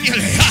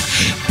continually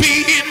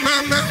be in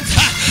my mouth.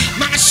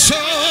 My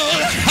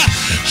soul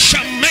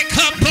shall make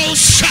her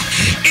boast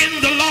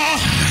in the Lord.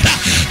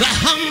 The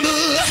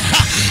humble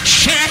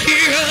shall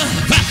hear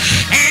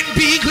and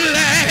be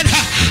glad.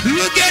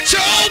 Look at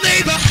your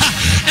neighbor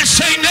and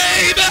say,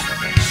 neighbor,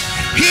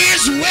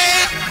 here's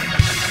where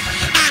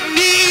I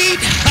need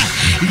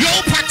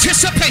your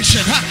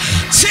participation.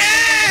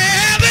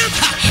 Tell them,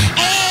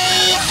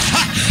 oh,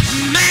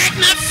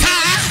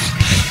 magnify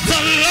the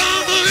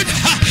Lord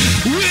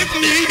with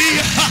me,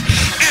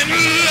 and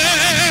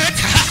let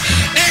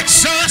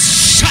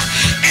us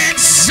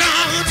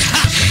exalt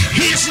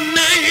his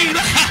name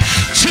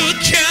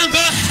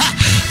together.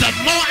 The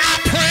more I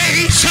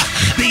praise,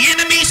 the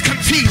enemy's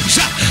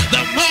confused.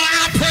 The more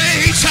I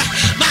praise,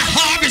 my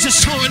harvest is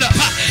torn up.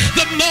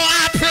 The more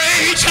I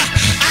praise,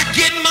 I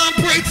get my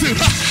breakthrough.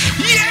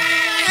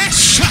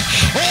 Yes!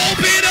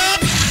 Open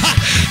up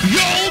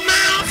your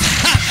mouth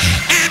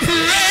and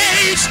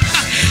praise.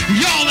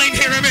 Y'all ain't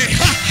hearing me.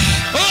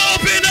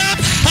 Open up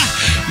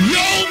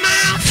your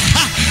mouth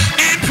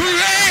and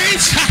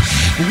praise.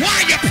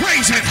 Why you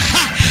praising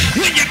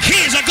when your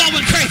kids are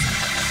going crazy?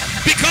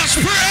 Because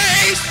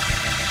praise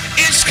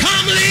is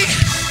comely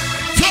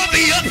for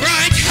the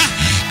upright.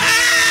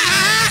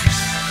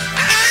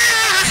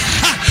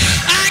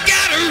 I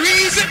got a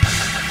reason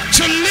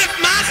to lift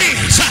my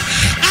hands.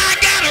 I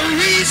got a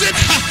reason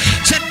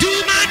to do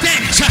my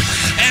dance.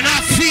 And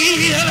I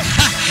feel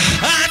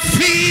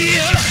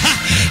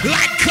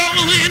like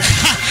going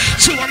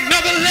to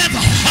another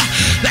level.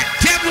 The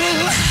devil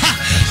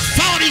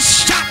thought he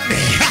stopped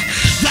me.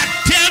 The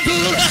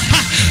devil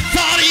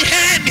thought he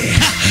had me.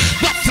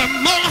 But the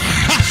more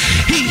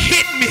he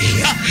hit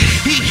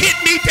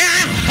me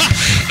down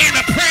in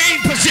a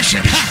praying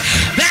position.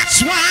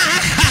 That's why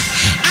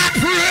I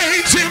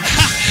praise him.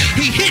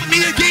 He hit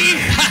me again.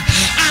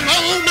 I'm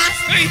on my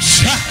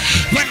face,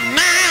 but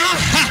now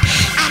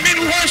I'm in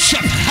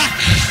worship.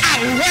 I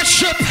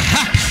worship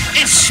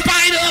in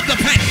spite of the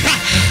pain.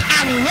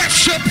 I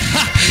worship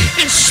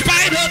in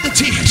spite of the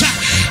tears.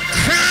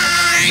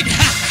 Cried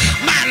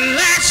my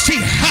last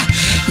tear,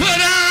 but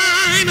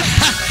I'm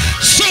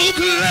so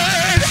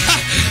glad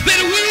that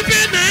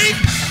weeping ain't.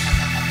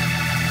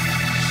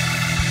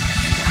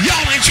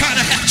 Y'all ain't trying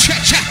to have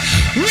church.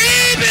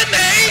 Weeping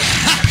ain't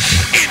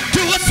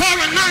endure for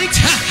a night.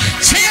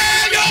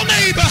 Tell your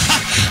neighbor,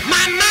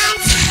 my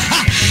mouth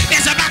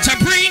is about to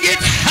bring it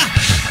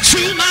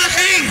to my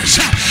hands.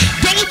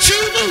 Don't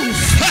you move.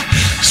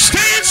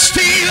 Stand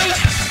still.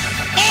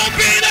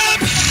 Open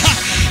up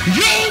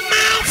your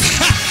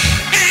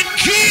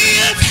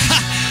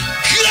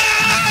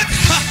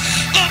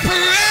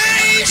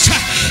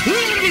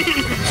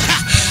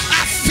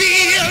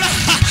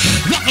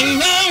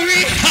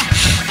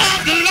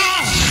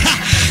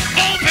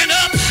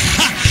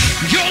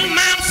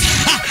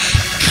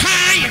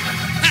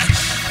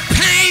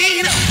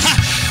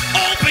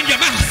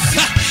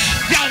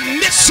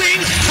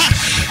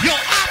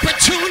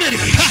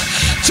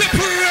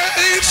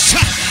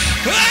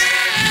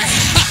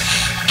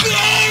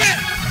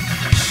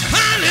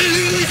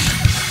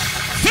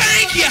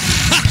thank you,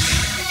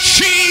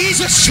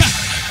 Jesus.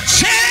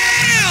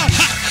 Tell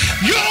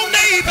your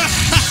neighbor,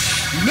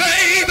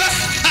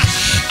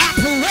 I'm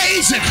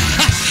praising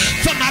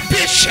for my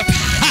bishop.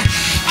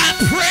 I'm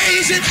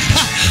praising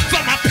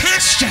for my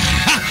pastor.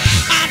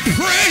 I'm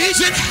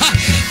praising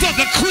for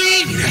the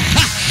queen.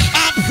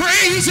 I'm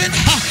praising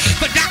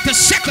for Dr.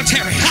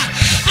 Secretary.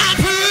 I'm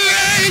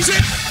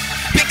praising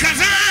because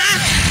I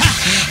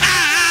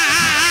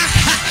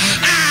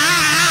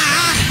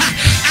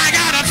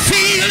got a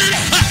feeling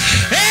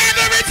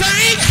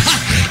everything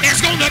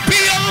is going to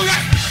be all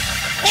right.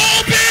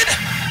 Open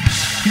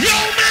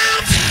your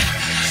mouth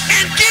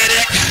and get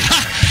it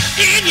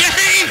in your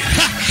hand.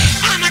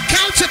 On the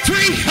count of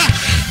 3,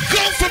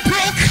 go for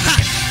broke.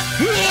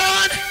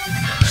 1,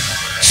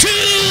 2,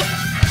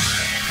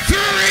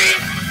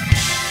 3.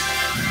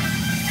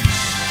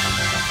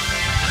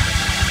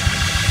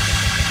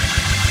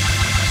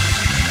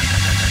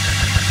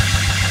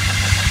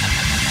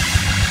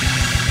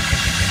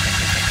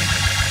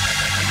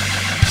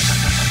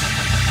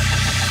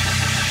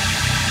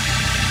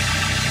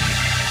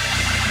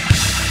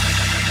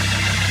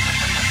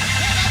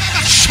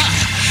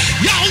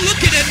 Y'all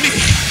looking at me.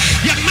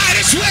 You might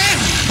as well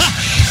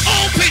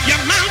open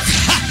your mouth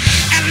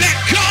and let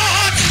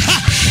God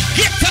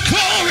get the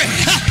glory.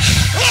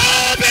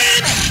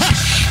 Open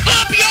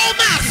up your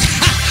mouth.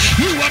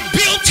 You were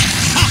built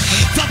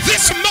for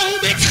this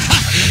moment.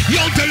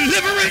 Your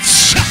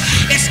deliverance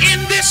is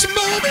in this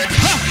moment.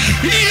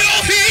 Your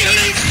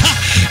healing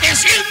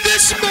is in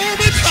this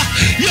moment.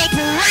 Your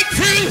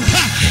breakthrough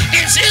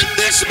is in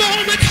this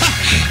moment.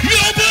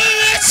 Your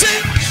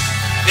blessing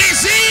is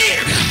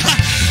in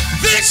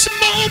this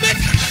moment.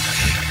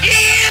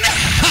 In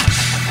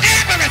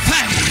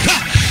everything,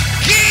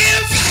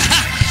 give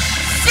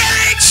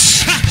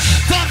thanks,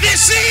 for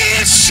this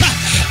is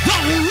the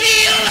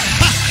will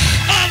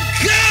of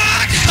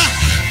God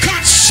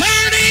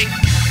concerning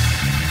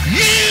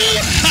you.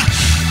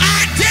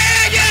 I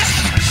dare you,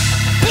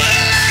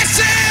 bless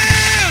him.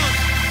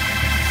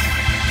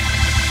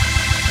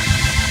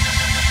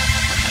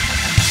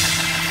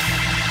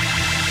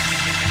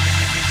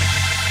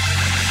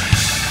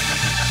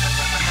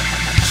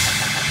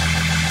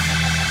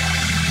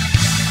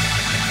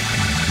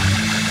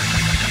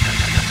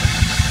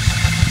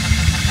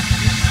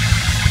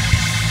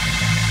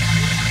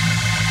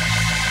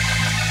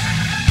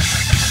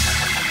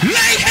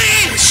 Lay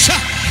hands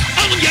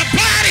on your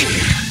body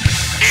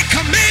and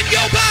command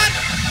your body,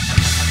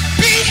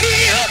 be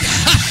healed.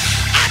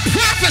 I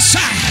prophesy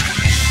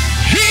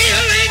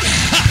healing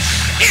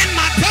in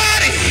my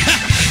body.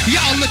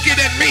 Y'all looking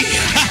at me.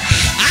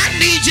 I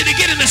need you to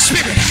get in the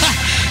spirit.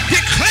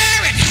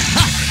 Declare it.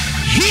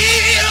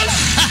 Heal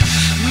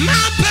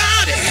my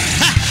body.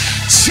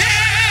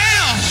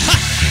 Tell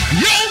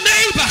your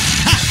neighbor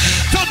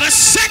for the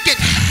second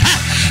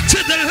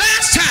to the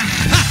last time.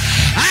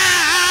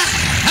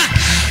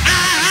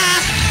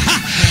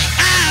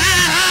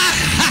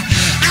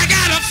 I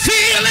got a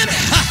feeling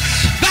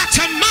by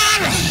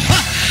tomorrow,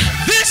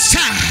 this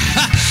time,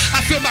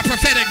 I feel my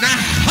prophetic now.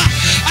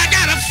 I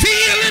got a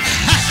feeling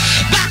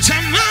by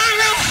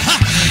tomorrow,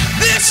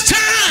 this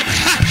time,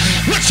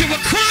 what you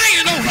were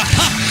crying over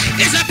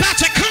is about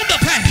to come to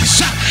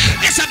pass.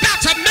 It's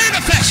about to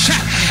manifest.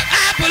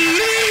 I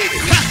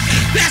believe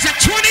there's a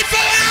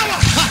 24-hour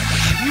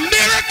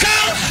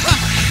miracle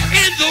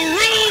in the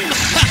room.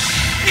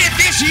 If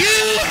it's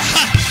you,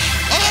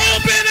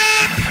 open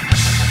up.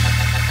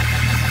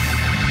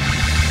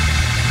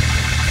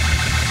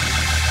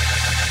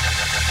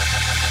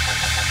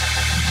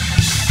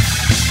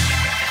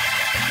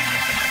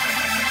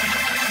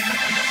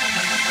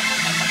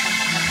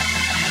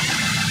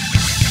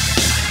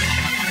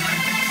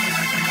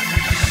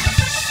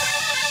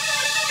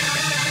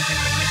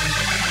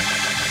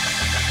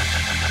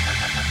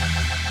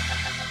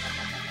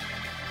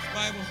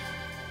 Bible.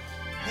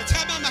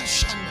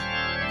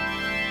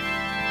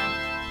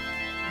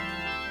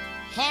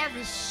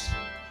 Harvest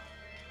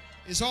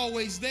is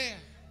always there.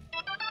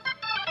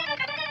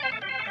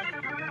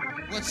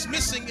 What's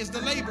missing is the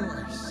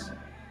laborers.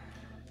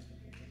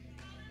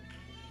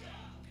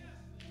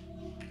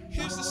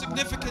 Here's the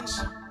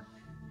significance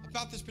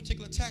about this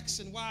particular text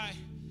and why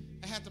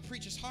I had to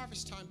preach it's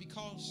harvest time,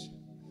 because,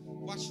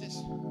 watch this.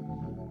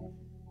 The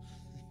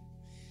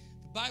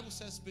Bible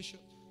says,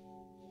 Bishop,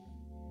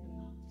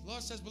 the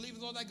Lord says, believe in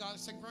the Lord thy God,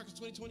 2 Chronicles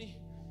 20:20,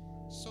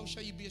 so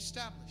shall you be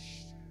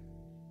established.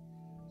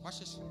 Watch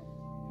this.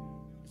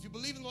 If you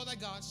believe in the Lord thy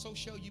God, so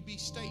shall you be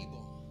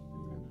stable.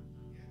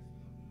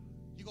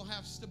 You're going to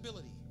have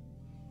stability.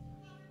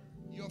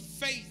 Your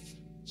faith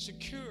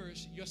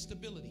secures your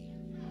stability.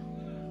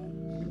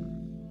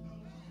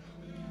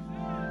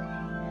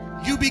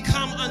 You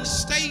become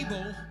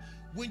unstable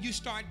when you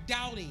start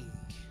doubting.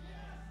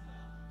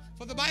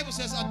 For the Bible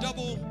says a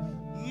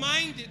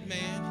double-minded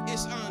man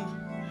is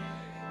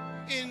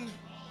in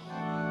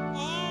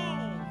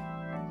all.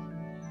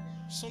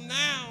 So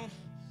now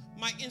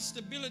my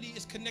instability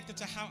is connected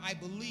to how I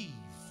believe.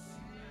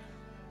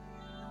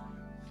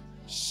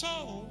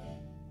 So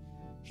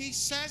he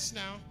says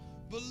now,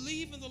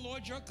 Believe in the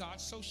Lord your God,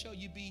 so shall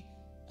you be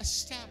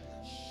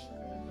established.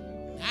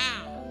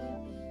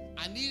 Now,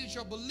 I needed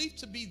your belief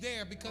to be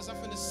there because I'm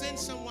going to send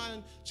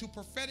someone to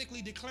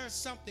prophetically declare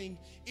something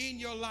in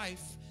your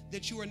life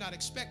that you are not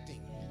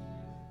expecting.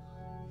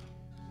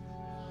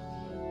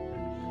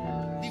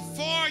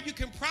 Before you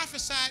can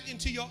prophesy it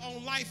into your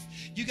own life,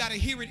 you got to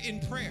hear it in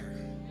prayer.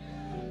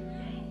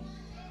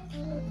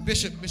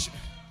 Bishop,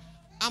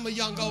 I'm a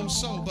young old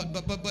soul,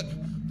 but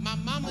my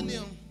mama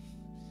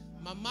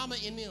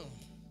and them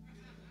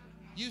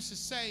used to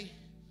say,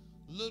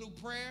 little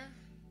prayer,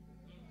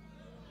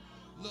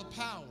 little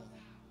power.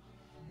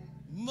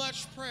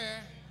 Much prayer,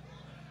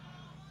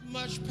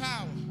 much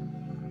power.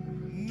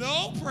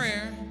 No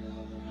prayer.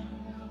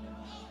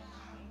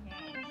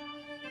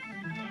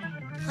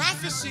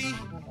 Prophecy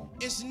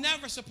is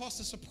never supposed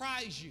to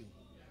surprise you.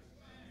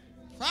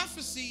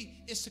 Prophecy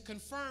is to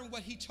confirm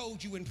what he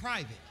told you in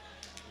private.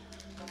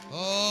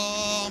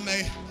 Oh,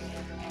 man.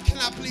 Can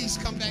I please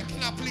come back?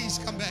 Can I please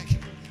come back?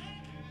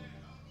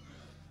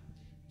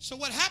 So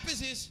what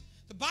happens is,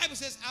 the Bible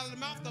says, out of the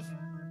mouth of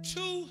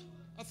 2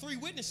 or 3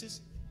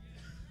 witnesses,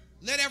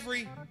 let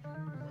every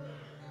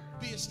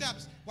be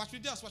established. Watch what he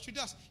does. Watch what he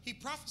does. He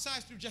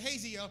prophesies through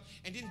Jehaziel,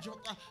 and then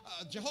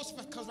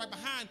Jehoshaphat comes right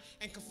behind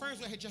and confirms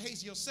what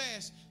Jehaziel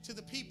says to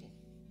the people.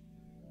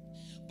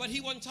 But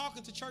he wasn't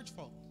talking to church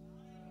folk.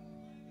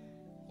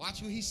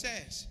 Watch what he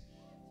says.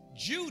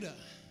 Judah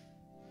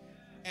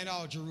and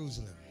all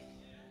Jerusalem.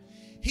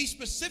 He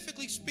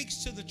specifically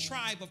speaks to the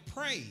tribe of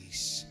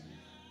praise.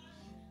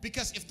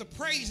 Because if the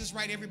praise is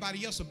right,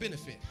 everybody else will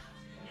benefit.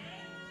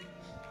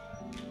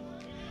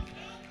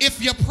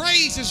 If your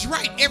praise is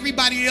right,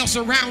 everybody else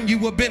around you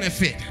will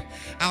benefit.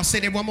 I'll say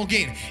that one more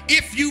again.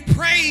 If you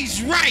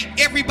praise right,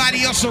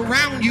 everybody else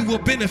around you will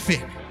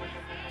benefit.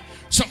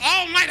 So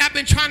all night I've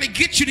been trying to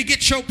get you to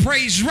get your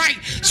praise right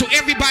so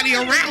everybody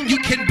around you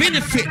can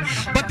benefit.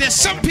 But there's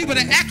some people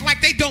that act like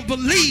they don't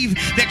believe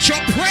that your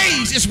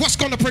praise is what's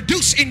going to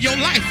produce in your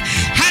life.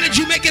 How did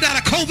you make it out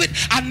of COVID?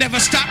 I never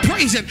stopped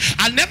praising.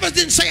 I never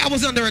didn't say I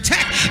was under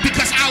attack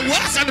because I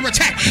was under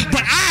attack.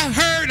 But I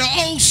heard an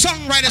old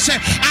songwriter say,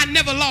 I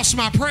never lost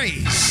my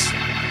praise.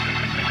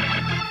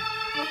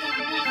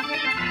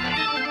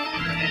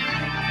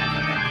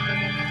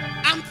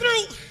 I'm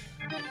through.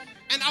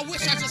 And I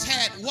wish I just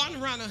had one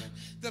runner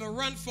that'll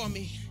run for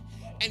me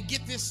and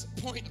get this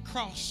point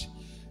across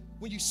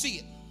when you see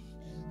it.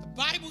 The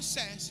Bible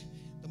says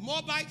the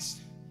Moabites,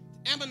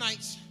 the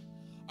Ammonites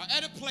are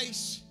at a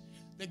place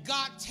that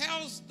God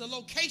tells the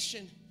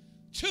location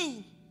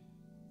to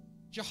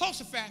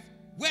Jehoshaphat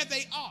where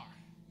they are.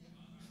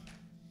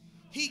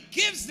 He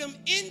gives them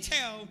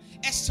intel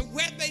as to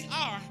where they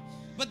are,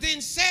 but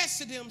then says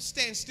to them,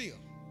 stand still.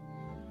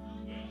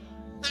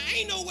 Now,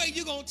 ain't no way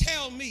you're going to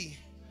tell me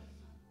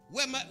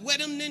where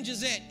them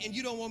ninjas at and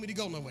you don't want me to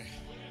go nowhere.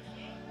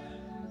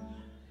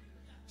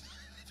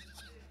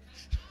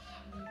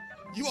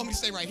 You want me to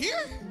stay right here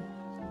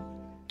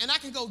and I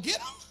can go get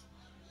them?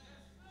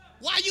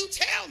 Why you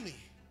tell me?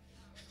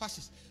 Watch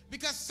this.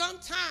 Because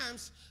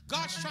sometimes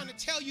God's trying to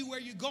tell you where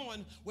you're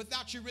going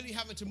without you really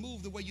having to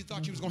move the way you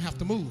thought you was going to have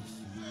to move.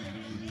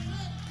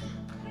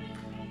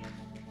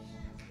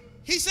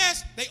 He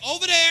says, they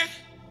over there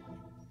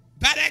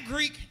by that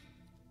Greek,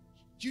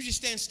 you just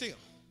stand still.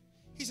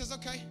 He says,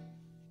 okay,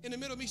 in the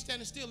middle of me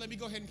standing still, let me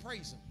go ahead and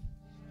praise him.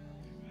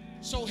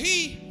 So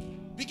he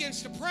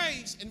begins to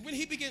praise, and when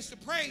he begins to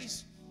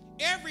praise,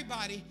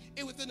 everybody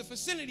within the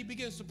vicinity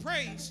begins to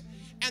praise,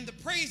 and the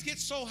praise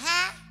gets so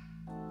high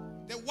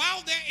that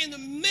while they're in the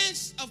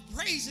midst of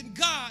praising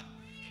God,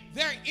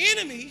 their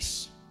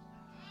enemies,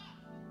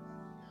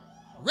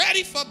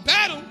 ready for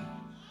battle,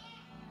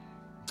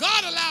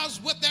 God allows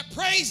what that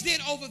praise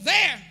did over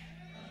there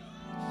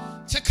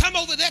to come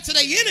over there to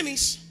their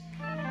enemies.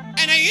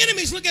 And their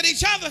enemies look at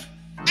each other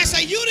and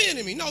say, you the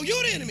enemy. No, you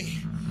the enemy.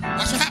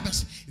 Watch what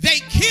happens. They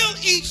kill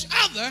each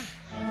other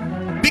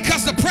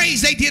because the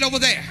praise they did over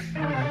there.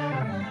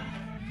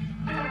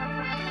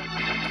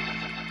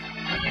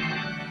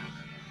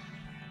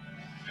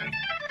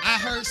 I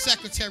heard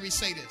secretary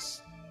say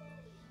this.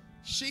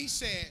 She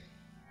said,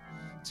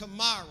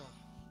 tomorrow,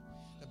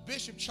 the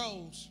bishop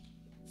chose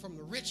from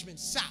the Richmond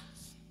South.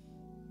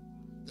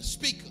 The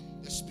speaker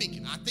is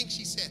speaking. I think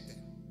she said that.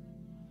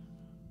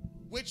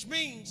 Which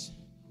means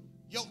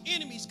your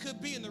enemies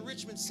could be in the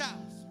Richmond South,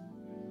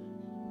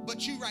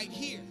 but you right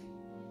here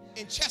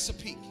in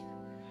Chesapeake.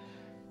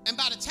 And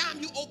by the time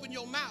you open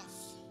your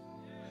mouth,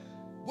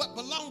 what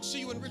belongs to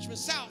you in Richmond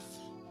South,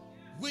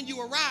 when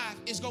you arrive,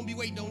 is going to be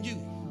waiting on you.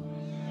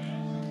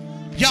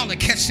 Y'all will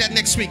catch that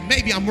next week.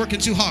 Maybe I'm working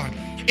too hard.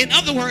 In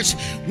other words,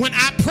 when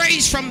I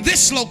praise from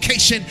this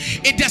location,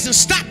 it doesn't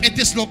stop at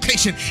this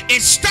location. It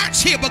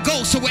starts here but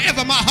goes to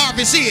wherever my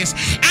harvest is.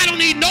 I don't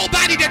need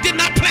nobody that did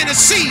not plant a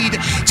seed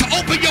to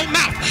open your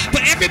mouth,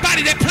 but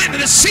everybody that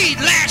planted a seed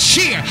last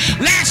year,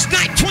 last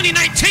night,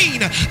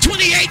 2019,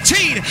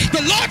 2018,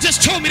 the Lord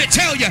just told me to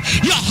tell you,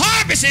 your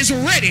harvest is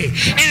ready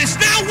and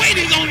it's now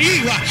waiting on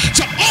you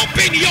to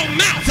open your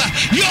mouth.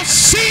 Your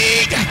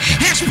seed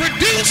has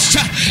produced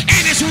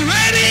and it's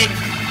ready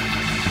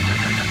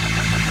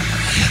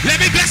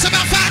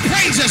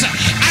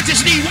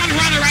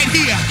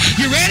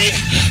You ready?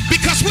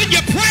 Because when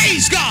you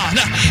praise God,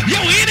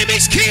 your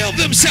enemies kill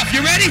themselves.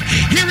 You ready?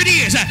 Here it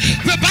is.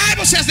 The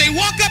Bible says they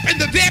walk up and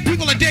the dead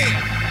people are dead.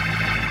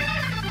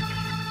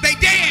 They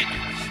dead.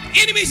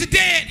 Enemies are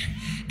dead.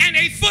 And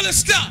they full of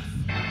stuff.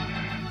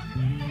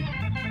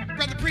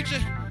 Brother preacher,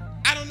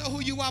 I don't know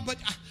who you are, but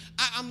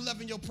I'm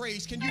loving your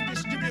praise. Can you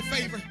just do me a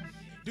favor?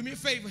 Do me a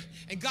favor.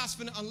 And God's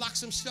finna unlock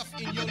some stuff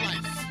in your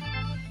life.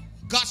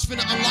 God's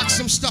finna unlock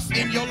some stuff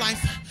in your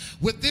life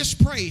with this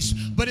praise,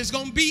 but it's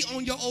gonna be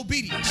on your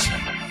obedience.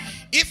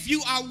 If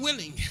you are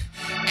willing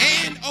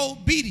and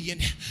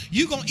obedient,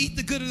 you're gonna eat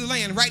the good of the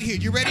land right here.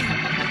 You ready?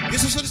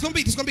 This is what it's gonna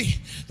be. This is gonna be.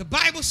 The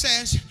Bible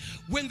says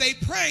when they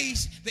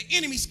praised, the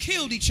enemies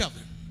killed each other.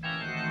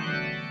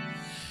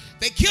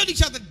 They killed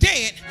each other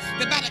dead,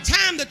 that by the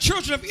time the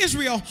children of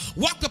Israel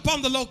walked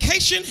upon the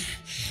location,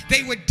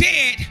 they were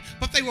dead,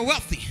 but they were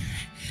wealthy.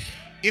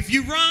 If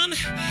you run,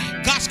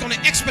 God's going to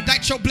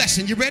expedite your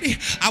blessing. You ready?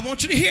 I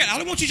want you to hear it. I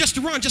don't want you just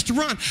to run,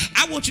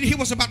 I want you to hear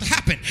what's about to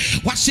happen.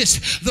 Watch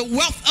this. The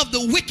wealth of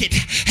the wicked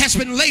has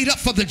been laid up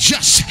for the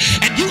just.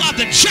 And you are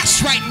the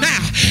just right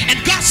now. And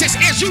God says,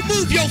 as you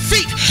move your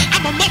feet,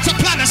 I'm going to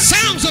multiply the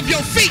sounds of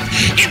your feet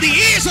in the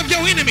ears of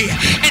your enemy.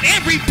 And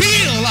every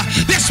bill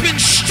that's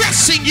been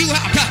stressing you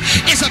out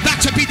is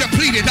about to be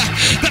depleted.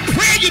 The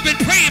prayer you've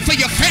been praying for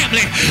your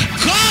family,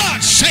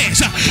 God says,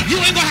 you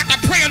ain't going to have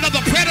to pray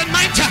another prayer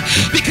tonight.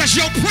 Because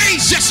your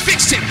praise just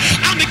fixed it.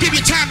 I'm going to give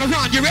you time to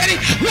run. You ready?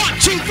 1,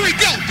 2, 3,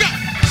 go, go.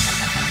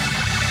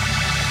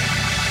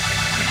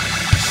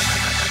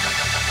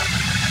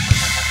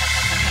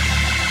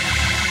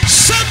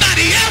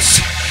 Somebody else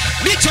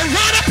needs to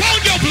run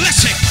upon your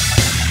blessing.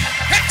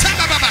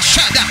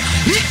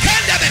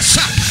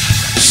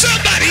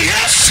 Somebody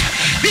else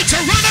needs to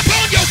run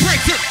upon your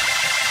breakthrough.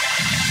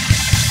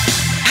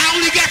 I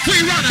only got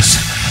 3 runners.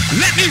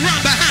 Let me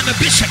run behind the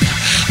bishop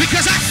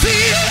because I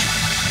feel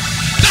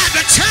by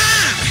the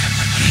time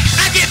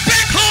I get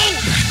back home,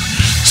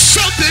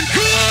 something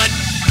good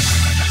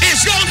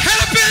is going to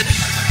happen.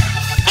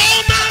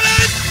 Oh my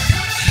Lord,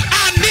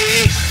 I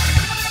need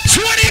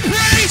 20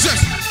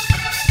 praisers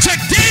to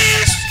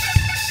dance,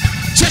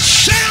 to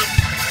shout,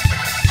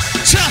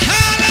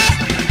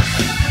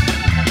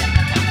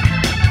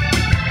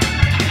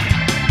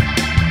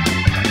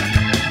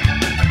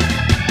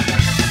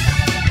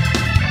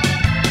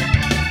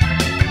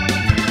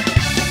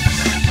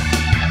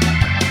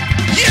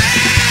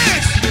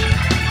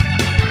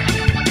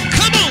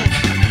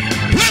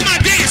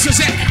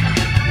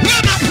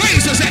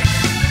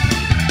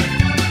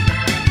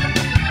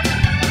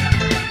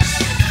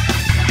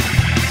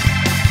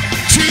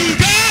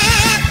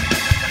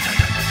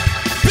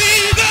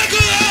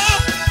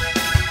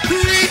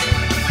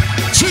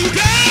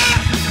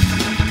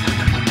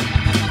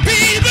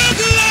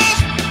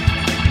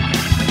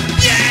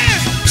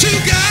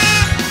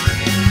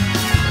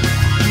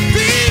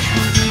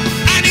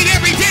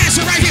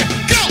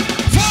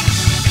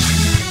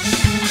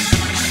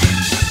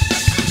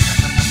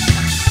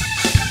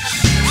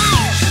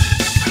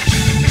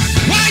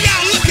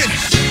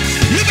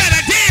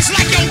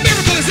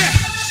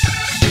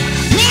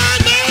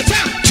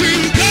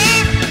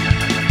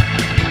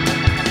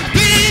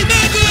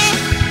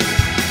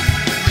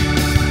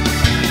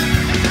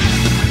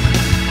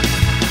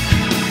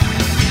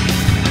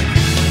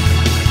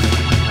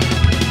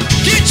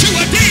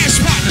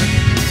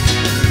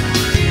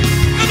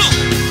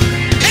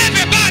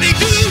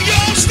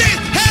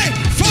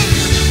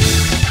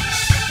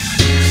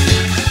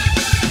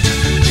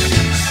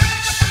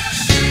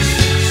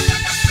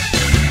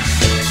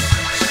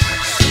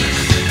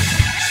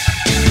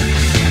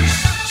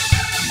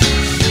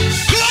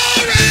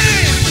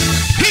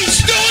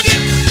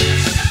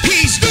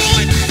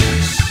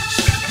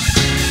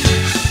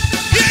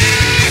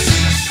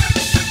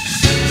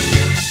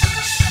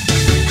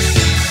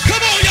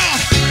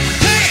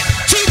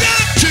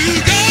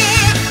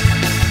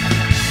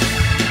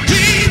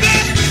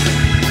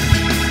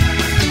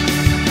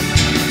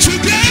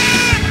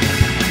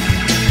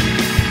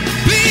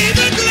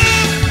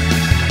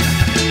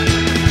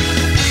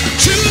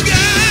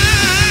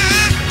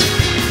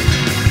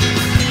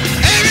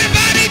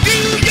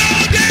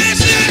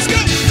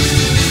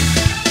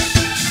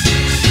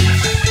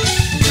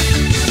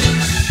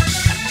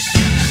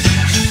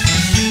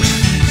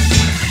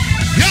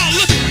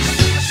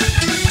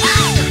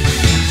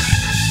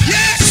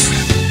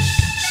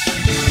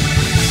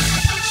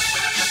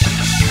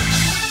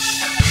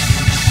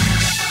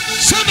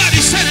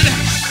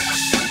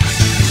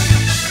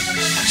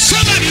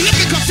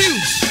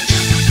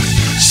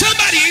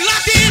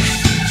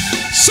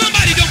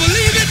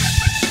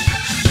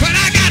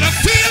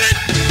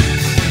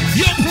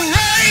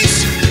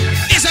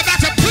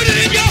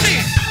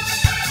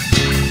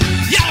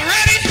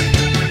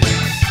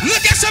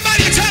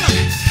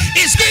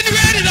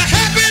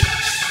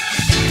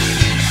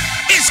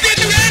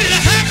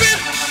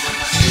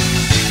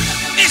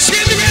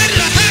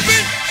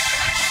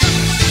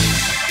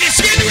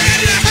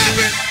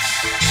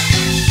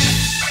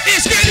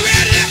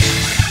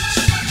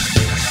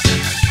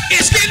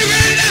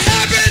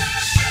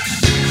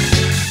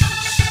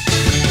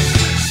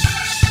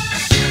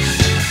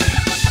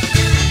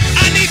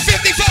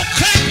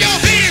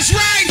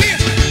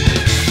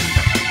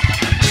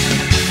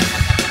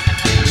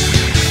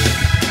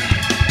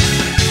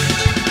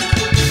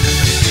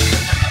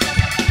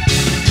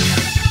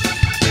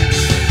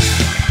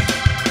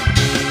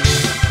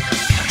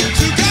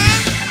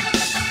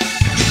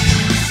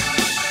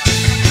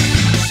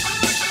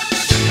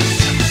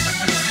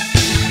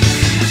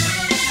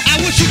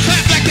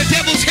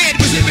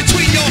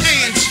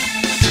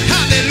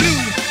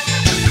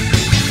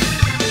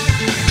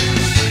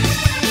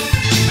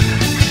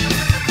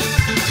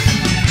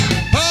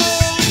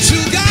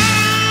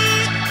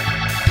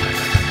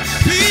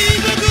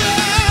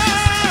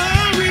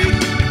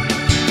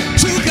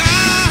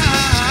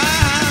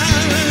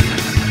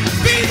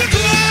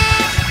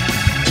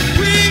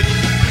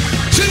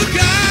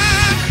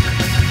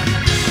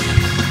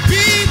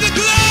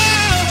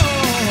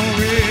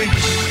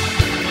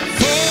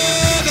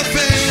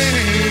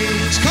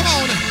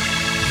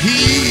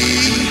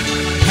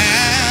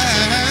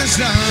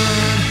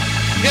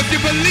 you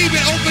believe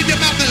it, open your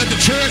mouth and let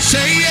the church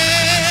say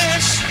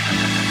yes.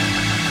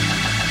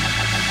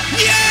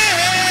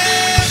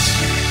 Yes.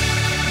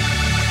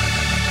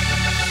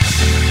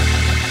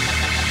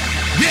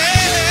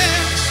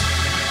 Yes.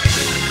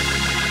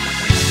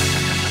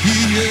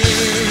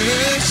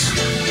 Yes.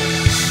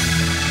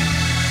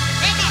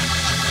 Come on.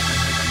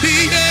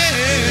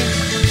 Yes.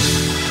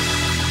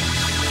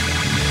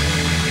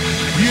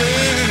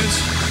 Yes.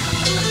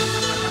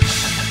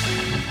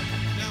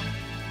 Now,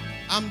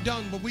 I'm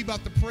done, but we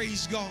about to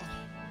praise God.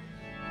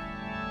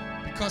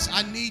 Because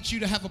I need you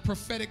to have a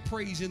prophetic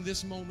praise in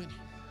this moment.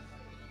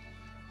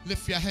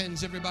 Lift your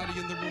hands, everybody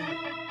in the room.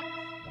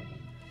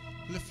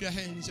 Lift your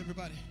hands,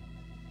 everybody.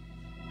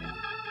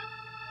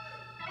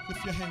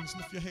 Lift your hands,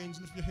 lift your hands,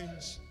 lift your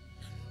hands.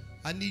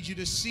 I need you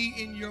to see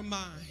in your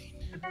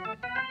mind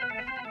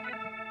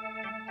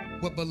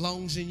what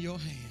belongs in your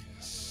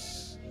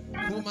hands.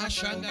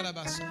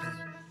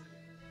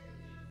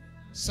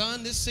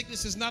 Son, this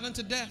sickness is not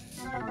unto death,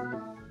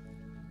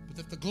 but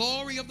that the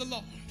glory of the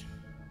Lord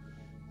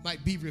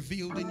might be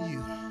revealed in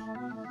you.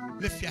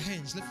 Lift your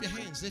hands, lift your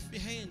hands, lift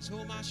your hands.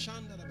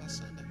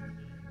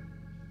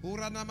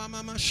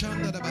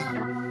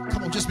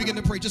 Come on, just begin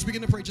to pray, just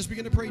begin to pray, just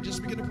begin to pray,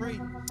 just begin to pray.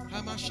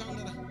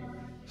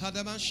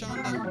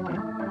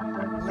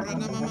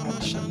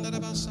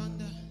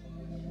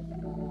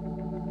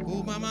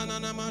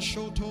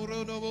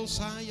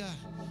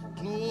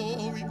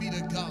 Glory be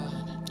to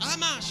God.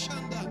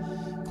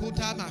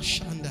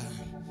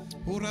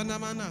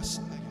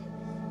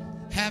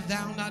 Have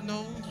thou not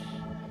known?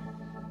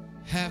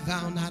 Have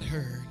thou not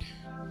heard?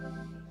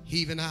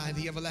 Even I,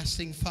 the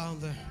everlasting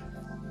Father,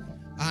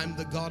 I'm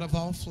the God of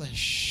all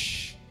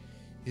flesh.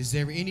 Is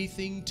there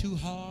anything too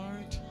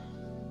hard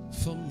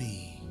for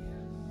me?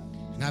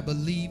 And I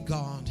believe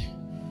God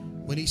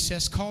when he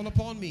says, call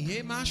upon me,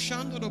 and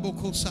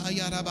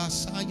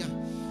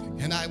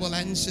I will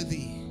answer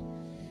thee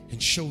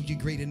and show you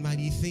great and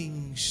mighty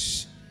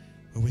things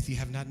wherewith you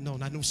have not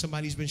known. I know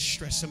somebody's been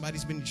stressed,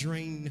 somebody's been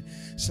drained,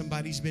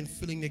 somebody's been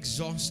feeling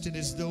exhausted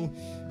as though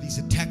these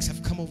attacks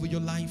have come over your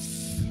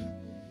life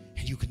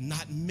and you could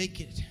not make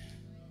it,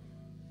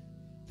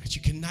 that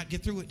you cannot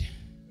get through it.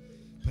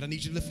 But I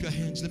need you to lift your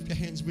hands, lift your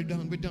hands. We're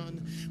done, we're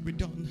done, we're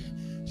done,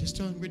 just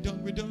done, we're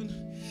done, we're done.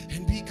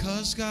 And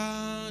because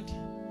God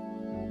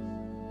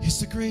is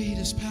the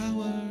greatest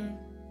power,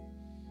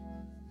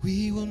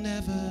 we will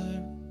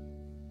never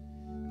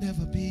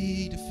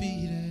be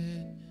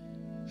defeated.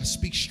 I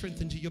speak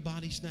strength into your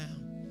bodies now.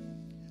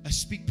 I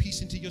speak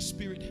peace into your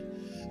spirit.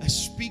 I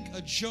speak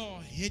a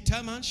joy,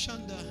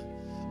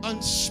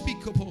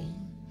 unspeakable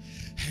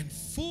and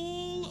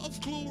full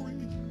of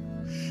glory.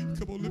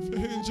 Come on, lift your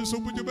hands, just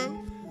open your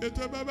mouth.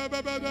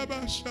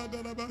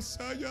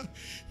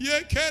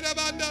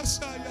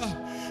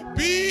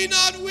 Be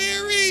not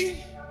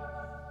weary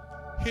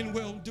in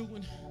well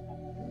doing,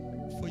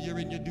 for you're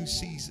in your due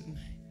season,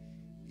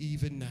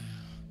 even now.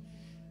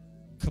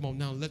 Come on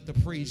now, let the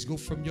praise go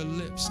from your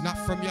lips, not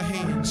from your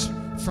hands,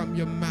 from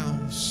your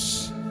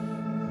mouths.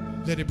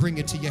 Let it bring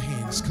it to your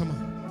hands. Come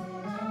on.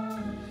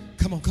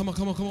 Come on, come on,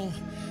 come on, come on.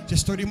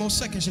 Just 30 more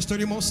seconds, just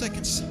 30 more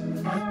seconds.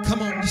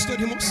 Come on, just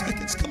 30 more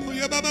seconds. Come on.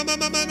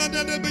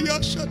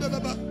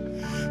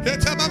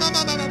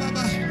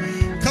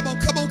 Come on,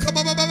 come on,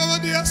 come on.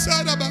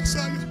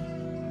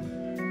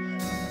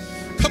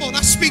 Come on,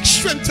 I speak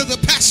strength to the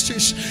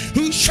pastors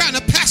who's trying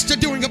to pastor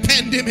during a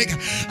pandemic.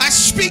 I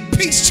speak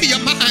peace to your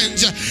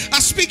minds. I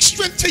speak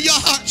strength to your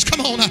hearts.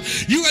 Come on,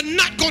 you are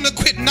not going to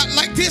quit, not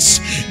like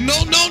this.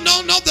 No, no,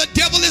 no, no, the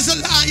devil is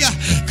a liar.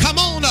 Come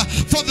on,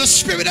 for the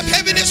spirit of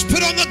heaviness,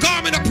 put on the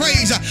garment of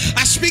praise.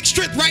 I speak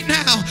strength right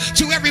now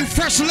to every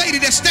first lady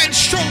that stands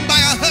strong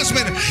by her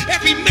husband,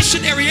 every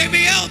missionary,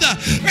 every elder,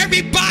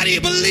 every body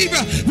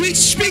believer. We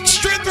speak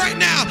strength right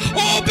now.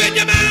 Open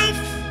your mouth.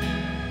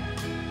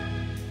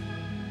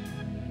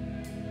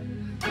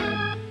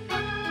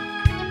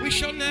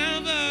 Shall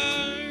never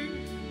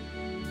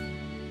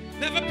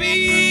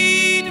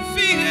be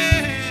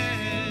defeated.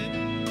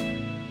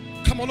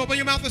 Come on, open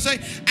your mouth and say,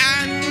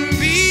 and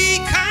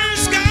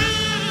because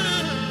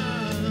God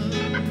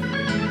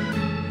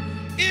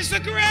is the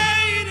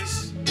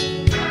greatest,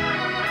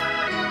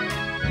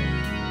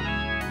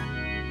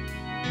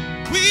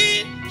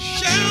 we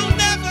shall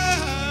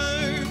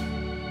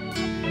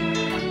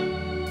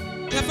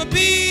never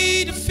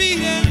be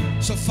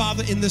defeated. So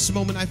Father, in this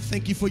moment, I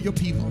thank you for your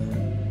people.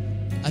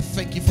 I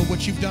thank you for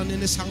what you've done in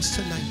this house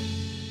tonight.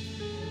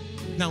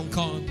 Now,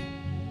 God,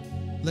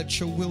 let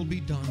your will be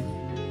done.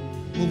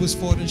 Move us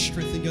forward and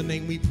strengthen your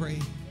name, we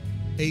pray.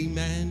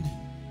 Amen.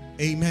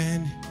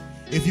 Amen.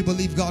 If you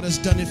believe God has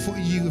done it for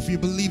you, if you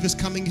believe it's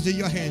coming into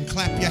your hand,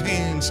 clap your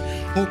hands,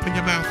 open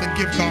your mouth, and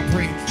give God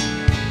praise.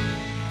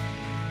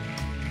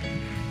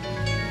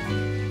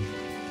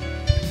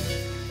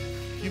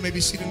 You may be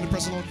seated in the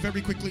presence of the Lord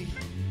very quickly.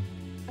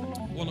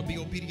 I want to be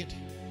obedient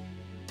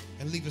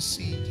and leave a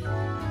seed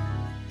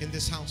in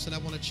this house, and I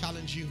want to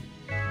challenge you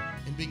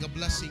in being a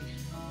blessing.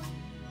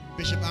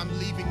 Bishop, I'm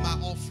leaving my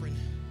offering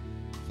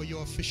for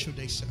your official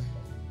day, sir.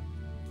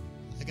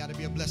 I got to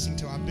be a blessing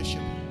to our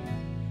bishop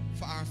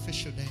for our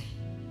official day.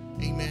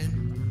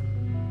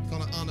 Amen.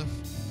 Going to honor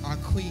our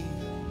queen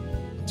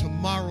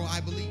tomorrow,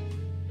 I believe,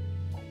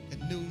 at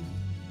noon.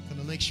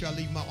 Going to make sure I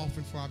leave my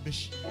offering for our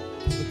bishop,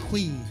 for the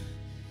queen,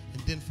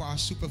 and then for our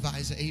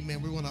supervisor.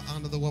 Amen. We want to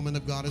honor the woman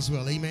of God as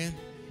well. Amen.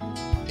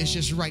 It's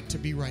just right to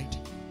be right.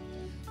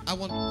 I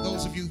want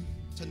those of you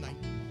tonight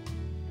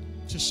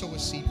to sow a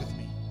seed with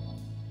me.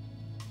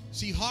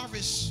 See,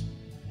 harvest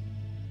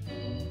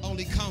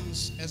only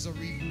comes as a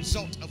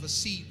result of a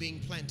seed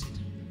being planted.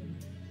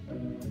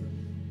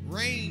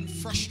 Rain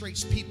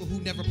frustrates people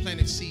who never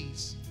planted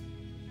seeds.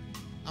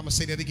 I'm going to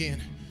say that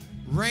again.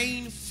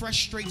 Rain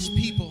frustrates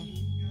people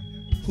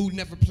who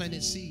never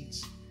planted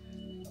seeds.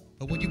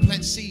 But when you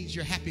plant seeds,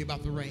 you're happy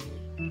about the rain.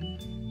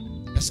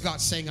 That's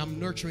God saying, I'm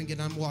nurturing it,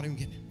 I'm watering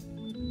it.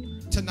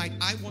 Tonight,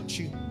 I want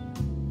you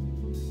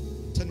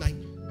tonight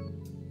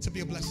to be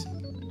a blessing.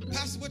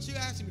 Pastor, what you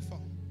asking me for?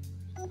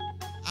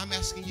 I'm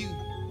asking you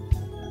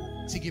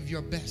to give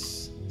your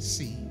best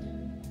seed.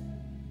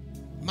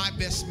 My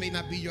best may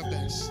not be your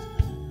best,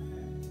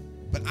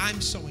 but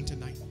I'm sowing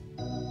tonight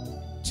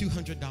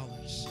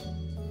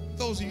 $200.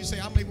 Those of you say,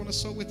 I may want to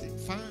sow with it,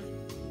 fine.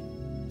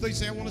 Those of you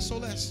say, I want to sow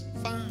less,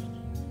 fine.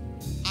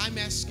 I'm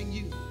asking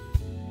you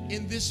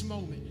in this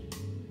moment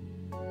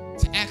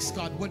to ask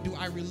God, what do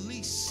I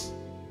release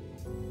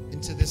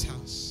into this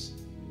house?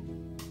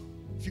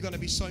 If you're going to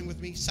be sowing with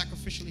me,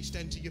 sacrificially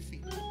stand to your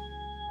feet.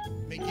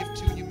 You may give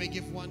 2, you may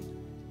give 1,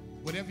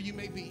 whatever you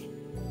may be.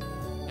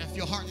 Now, if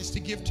your heart is to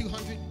give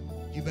 200,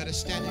 you better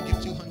stand and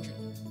give 200.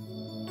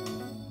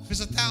 If it's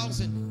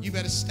 1,000, you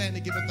better stand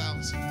and give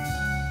 1,000.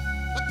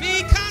 But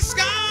because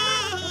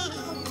God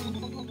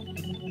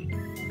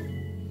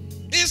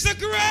is the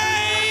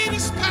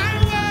greatest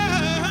power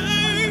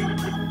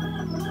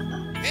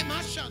in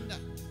my shanda,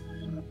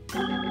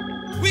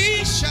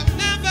 we shall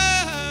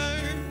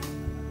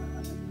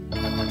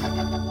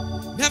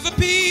never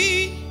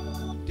be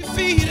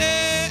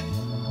defeated.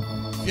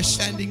 If you're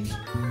standing,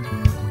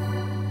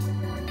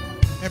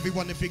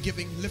 everyone, if you're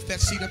giving, lift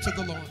that seed up to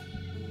the Lord.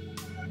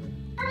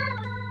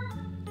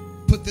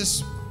 Put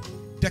this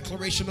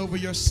declaration over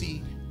your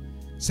seed.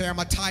 Say, I'm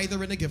a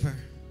tither and a giver.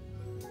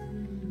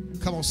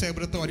 Come on, say it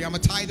with authority. I'm a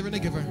tither and a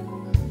giver,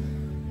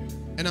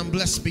 and I'm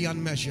blessed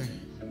beyond measure.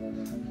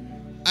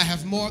 I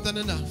have more than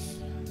enough,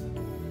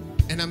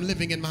 and I'm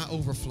living in my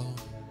overflow.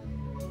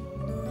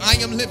 I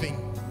am living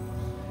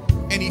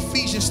in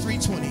Ephesians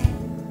 3:20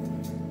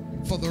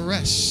 for the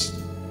rest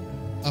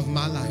of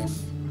my life.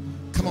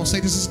 Come on, say,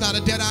 this is not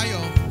a debt I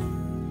owe,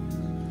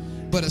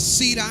 but a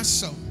seed I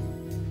sow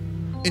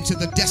into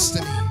the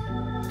destiny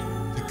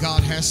that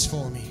God has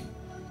for me.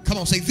 Come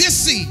on, say, this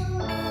seed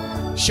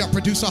shall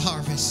produce a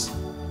harvest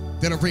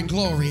that'll bring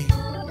glory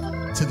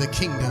to the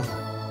kingdom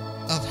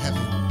of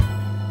heaven.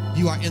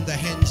 You are in the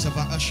hands of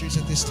our ushers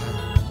at this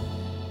time.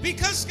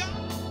 Because God,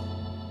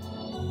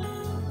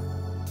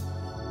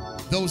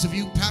 those of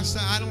you, Pastor,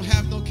 I don't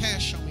have no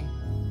cash on me.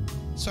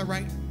 It's all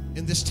right.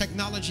 In this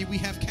technology, we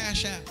have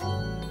Cash App.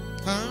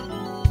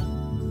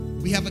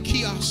 We have a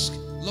kiosk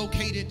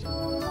located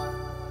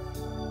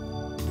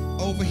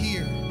over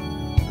here.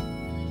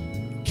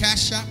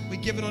 Cash App, we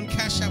give it on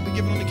Cash App, we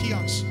give it on the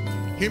kiosk.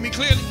 Hear me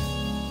clearly.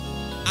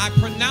 I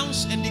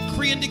pronounce and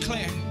decree and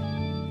declare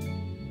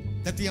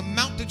that the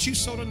amount that you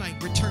sow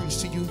tonight returns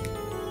to you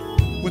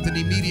with an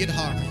immediate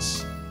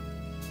harvest.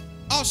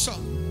 Also,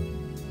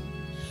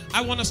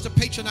 I want us to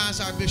patronize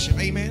our bishop.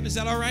 Amen. Is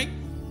that all right?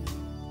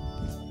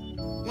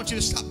 I want you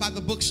to stop by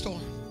the bookstore.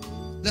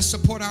 Let's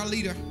support our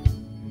leader.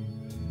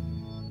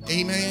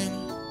 Amen.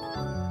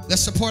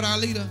 Let's support our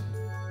leader.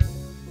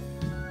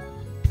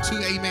 2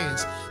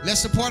 amens.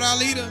 Let's support our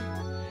leader.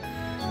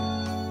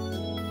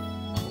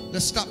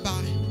 Let's stop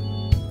by.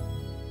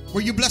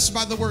 Were you blessed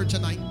by the word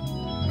tonight?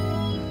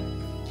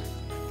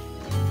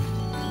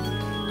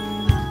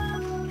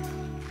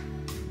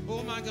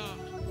 Oh my God.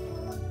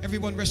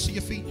 Everyone rest to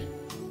your feet.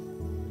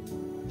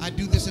 I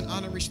do this in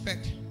honor and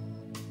respect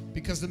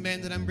because the man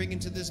that I'm bringing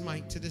to this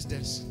mic, to this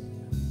desk,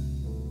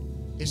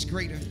 is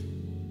greater.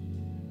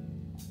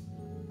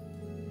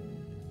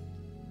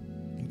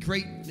 And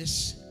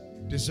greatness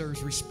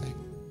deserves respect.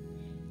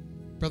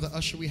 Brother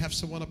Usher, we have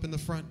someone up in the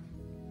front.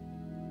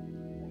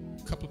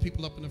 A couple of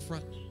people up in the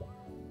front.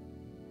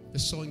 They're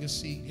sowing a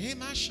seed. Hey,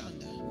 my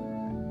Shonda.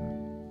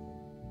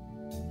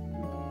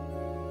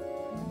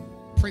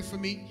 Pray for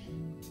me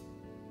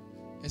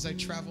as I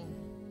travel,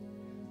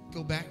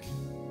 go back.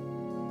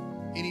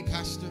 Any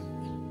pastor,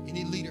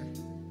 any leader.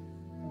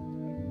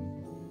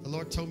 The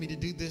Lord told me to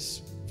do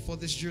this for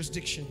this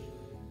jurisdiction.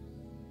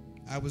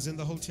 I was in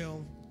the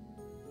hotel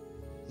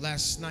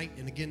last night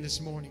and again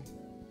this morning.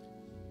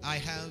 I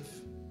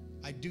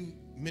do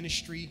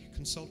ministry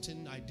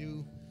consulting. I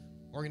do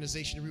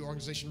reorganization,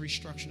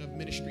 restructuring of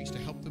ministries to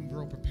help them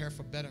grow, prepare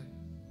for better.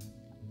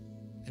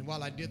 And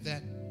while I did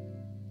that,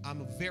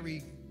 I'm a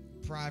very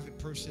private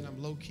person.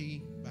 I'm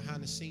low-key,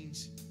 behind the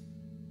scenes.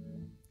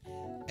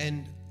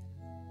 And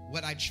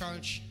what I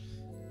charge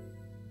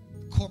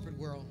the corporate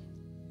world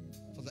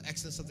for the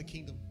excellence of the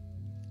kingdom,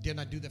 Didn't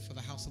I do that for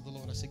the house of the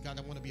Lord? I said, God,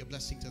 I want to be a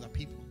blessing to thy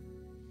people.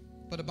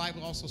 But the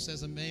Bible also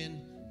says a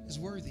man is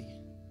worthy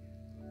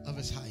of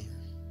his hire.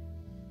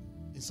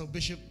 And so,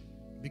 Bishop,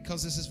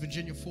 because this is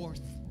Virginia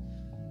 4th,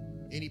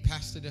 any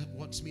pastor that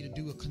wants me to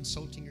do a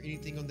consulting or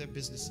anything on their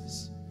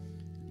businesses,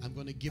 I'm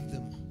going to give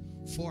them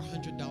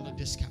 $400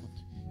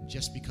 discount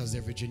just because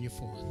they're Virginia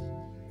 4th.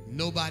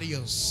 Nobody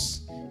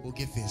else will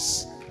get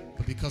this,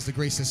 but because the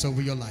grace is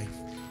over your life,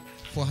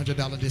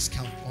 $400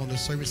 discount on the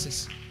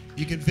services.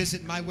 You can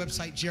visit my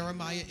website,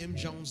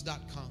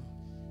 jeremiahmjones.com.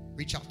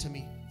 Reach out to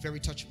me. Very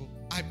touchable.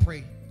 I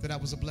pray that I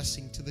was a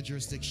blessing to the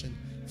jurisdiction.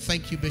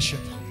 Thank you, Bishop,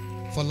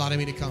 for allowing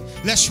me to come.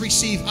 Let's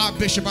receive our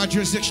bishop, our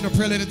jurisdictional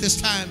prayer leader at this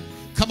time.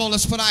 Come on,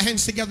 let's put our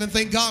hands together and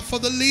thank God for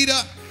the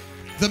leader,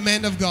 the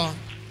man of God,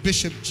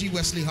 Bishop G.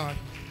 Wesley Hart.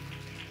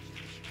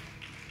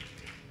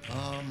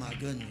 Oh, my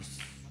goodness.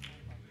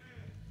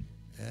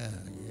 Yeah.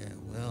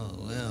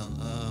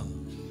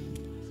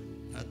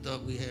 I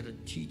thought we had a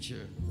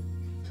teacher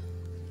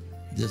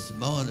this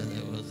morning.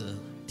 It was a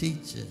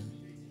teacher.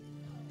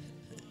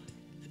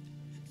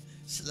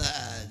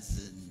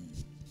 Slides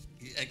and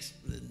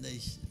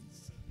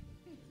explanations.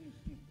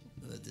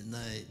 But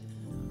tonight,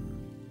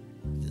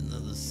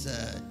 another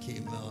side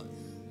came out.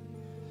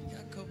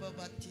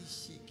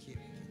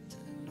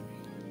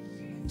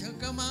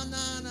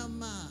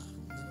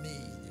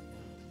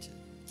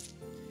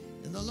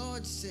 And the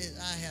Lord said,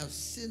 I have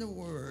sent a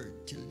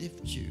word to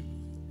lift you,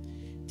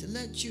 to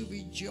let you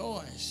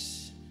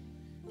rejoice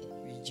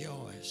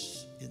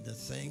in the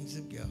things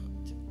of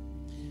God.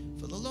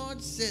 For the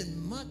Lord said,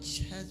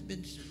 much has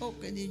been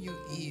spoken in your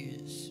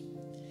ears,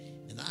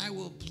 and I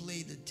will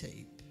play the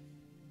tape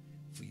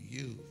for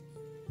you,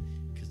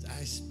 because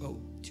I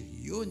spoke to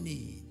your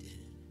need,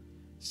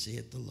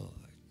 saith the Lord.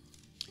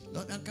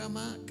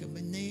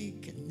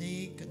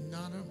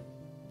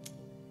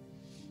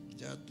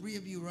 There are 3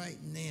 of you right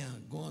now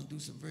going through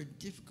some very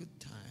difficult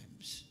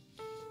times.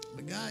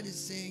 But God is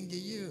saying to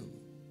you,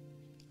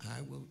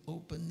 I will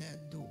open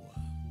that door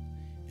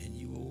and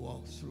you will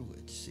walk through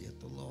it, saith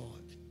the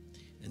Lord.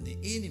 And the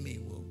enemy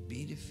will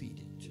be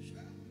defeated.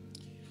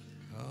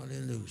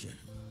 Hallelujah.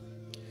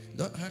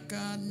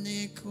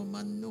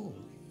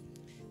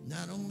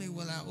 Not only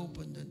will I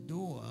open the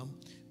door,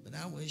 but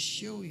I will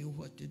show you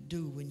what to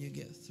do when you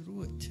get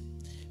through it.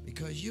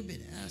 Because you've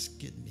been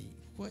asking me,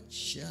 what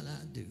shall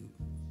I do?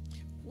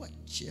 What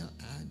shall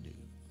I do?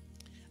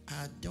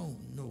 I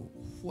don't know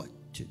what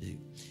to do.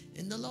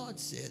 And the Lord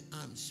said,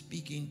 I'm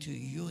speaking to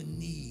your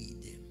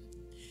need.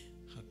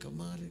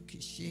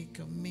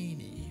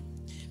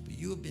 But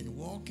you have been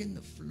walking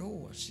the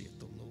floor, saith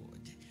the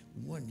Lord,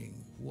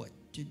 wondering what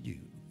to do.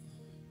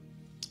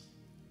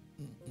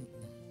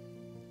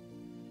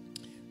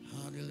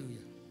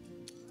 Hallelujah.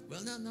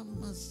 Well,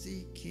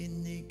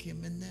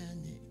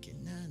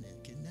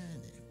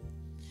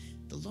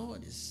 the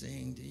Lord is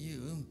saying to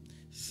you,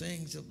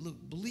 things have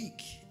looked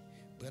bleak,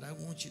 but I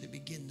want you to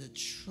begin to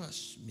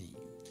trust me.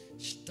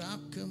 Stop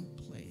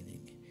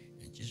complaining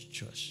and just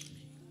trust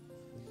me.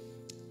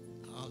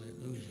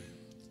 Hallelujah.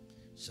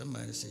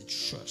 Somebody say,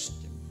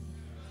 trust him.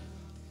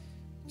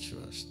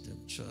 Trust him,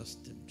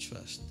 trust him,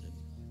 trust him.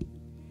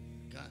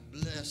 God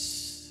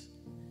bless.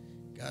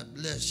 God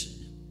bless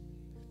you.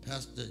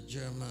 Pastor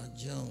Jeremiah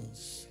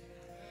Jones.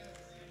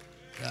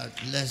 God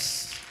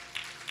bless.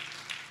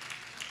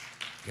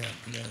 God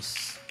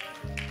bless.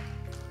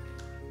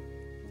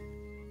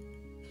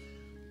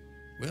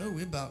 Well,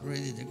 we're about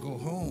ready to go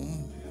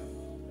home.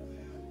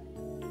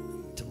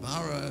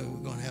 Tomorrow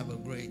we're going to have a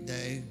great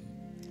day.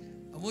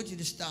 I want you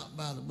to stop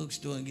by the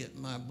bookstore and get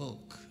my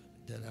book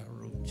that I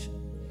wrote.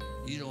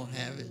 You don't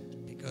have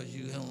it because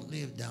you don't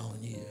live down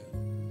here.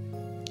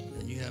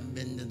 And you haven't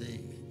been to the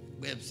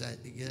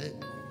website to get it.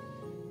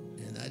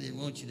 And I didn't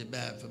want you to buy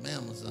it from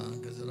Amazon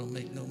because it don't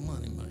make no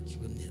money much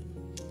with them.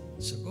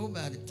 So go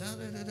by it.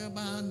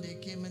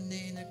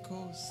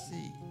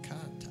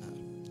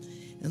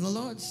 And the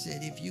Lord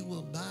said, if you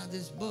will buy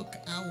this book,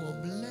 I will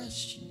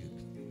bless you.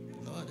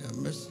 Lord have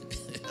mercy.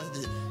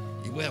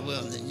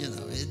 well, you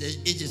know,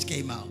 it just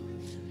came out.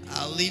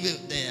 I'll leave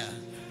it there.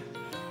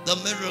 The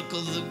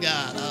miracles of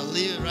God. I'll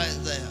leave it right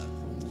there.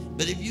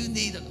 But if you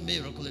need a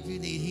miracle, if you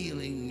need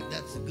healing,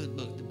 that's a good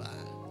book to buy.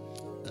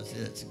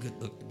 That's a good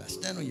book to buy.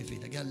 Stand on your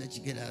feet. I got to let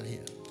you get out of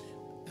here.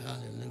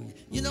 Hallelujah.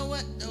 You know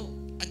what, though?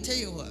 I tell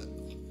you what.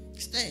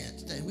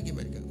 Stand. We get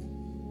ready to go.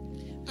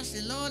 I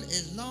said, Lord,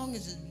 as long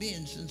as it's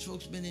been since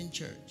folks been in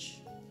church.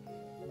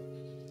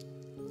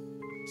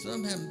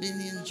 Some haven't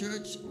been in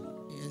church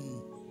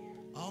in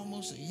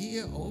almost a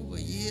year, over a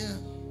year.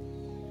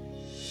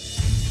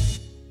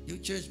 Your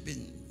church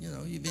been,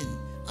 you've been,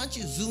 aren't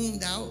you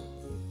zoomed out?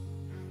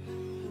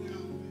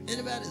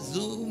 Anybody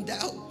zoomed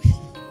out?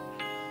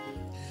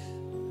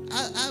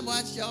 I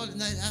watched y'all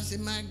tonight. I said,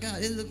 my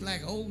God, it looked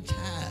like old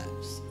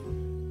times.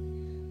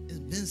 It's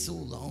been so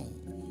long.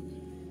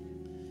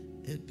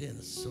 It's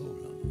been so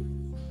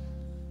long.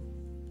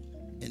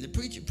 And the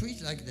preacher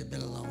preached like it had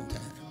been a long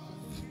time.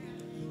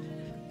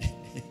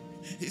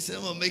 He said,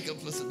 I'm going to make up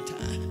for some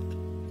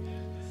time.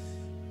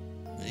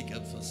 Make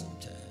up for some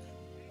time.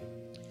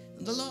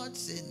 The Lord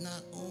said,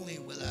 not only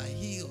will I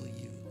heal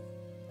you,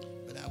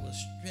 but I will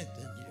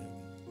strengthen you.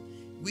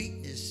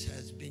 Weakness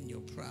has been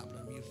your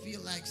problem. You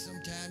feel like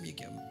sometimes you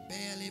can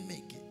barely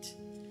make it,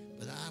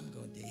 but I'm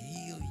going to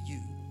heal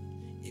you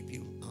if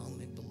you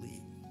only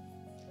believe.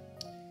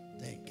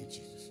 Thank you,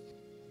 Jesus.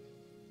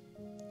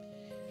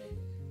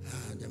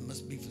 That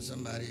must be for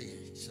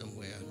somebody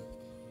somewhere.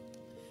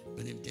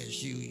 But if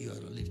that's you, you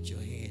ought to lift your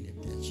hand.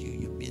 If that's you,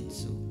 you've been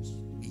so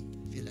weak.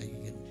 Feel like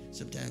you can,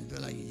 sometimes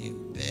feel like you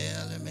can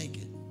barely make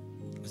it.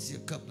 I see a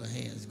couple of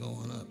hands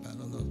going up. I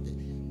don't know if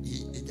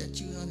is that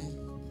you, honey?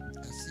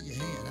 I see your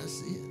hand. I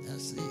see it. I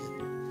see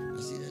it. I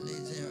see that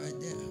lady's hand right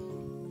there.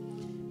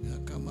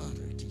 I'll come out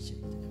here, teacher.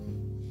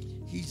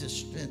 He's a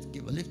strength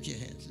giver. Lift your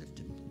hands. Lift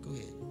it. Go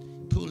ahead.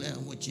 Pull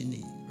down what you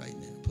need right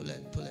now. Pull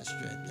that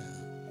strength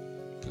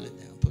down. Pull it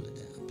down. Pull it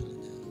down. Pull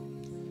it down.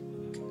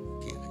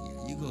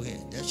 Yeah, you go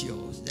ahead. That's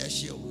yours.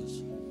 That's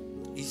yours.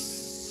 He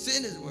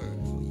sent his word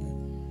for you.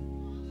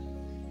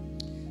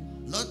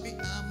 Lord, be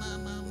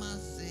my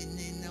say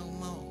no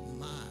more.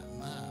 My.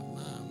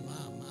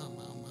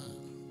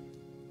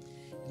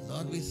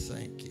 Lord, we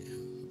thank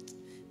you.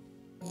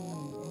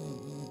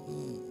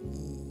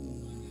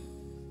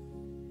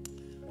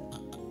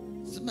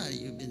 Somebody,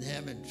 you've been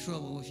having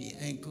trouble with your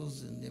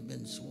ankles and they've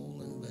been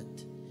swollen,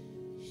 but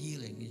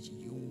healing is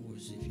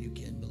yours if you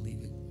can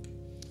believe it.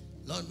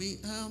 Lord,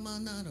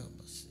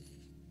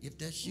 if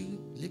that's you,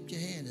 lift your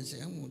hand and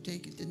say, I'm going to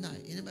take it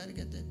tonight. Anybody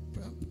got that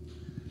problem?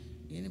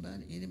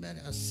 Anybody?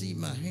 I see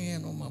my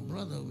hand on my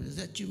brother. Is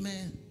that you,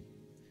 man?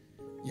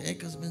 Your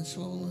ankle's been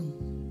swollen?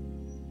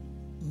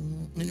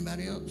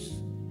 Anybody else?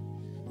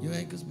 Your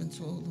ankle's been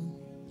swollen?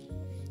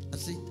 I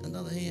see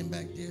another hand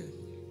back there.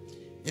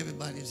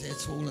 Everybody's had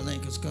swollen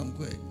ankles. Come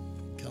quick.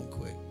 Come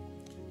quick.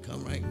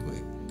 Come right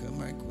quick. Come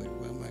right quick.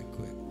 Come right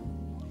quick.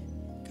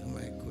 Come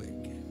right quick.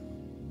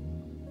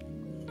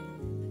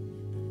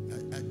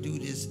 I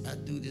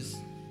do this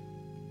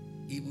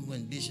even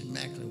when Bishop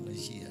Macklin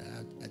was here.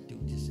 I do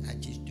this. I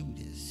just do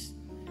this.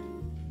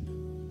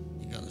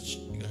 You're gonna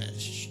have to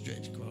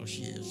stretch across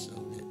here so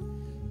that,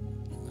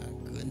 my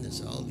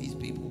goodness, all these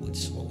people with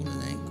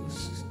swollen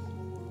ankles.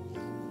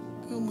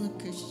 Come on,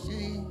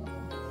 Cachet.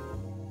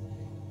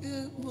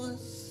 It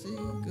was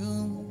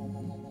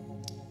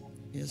gone.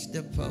 You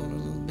step forward a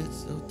little bit,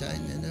 so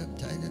tighten it up.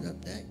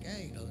 There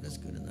you go. That's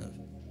good enough.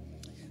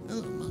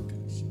 Oh my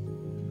gosh.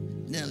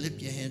 Now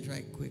lift your hands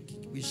right quick.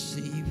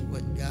 Receive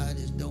what God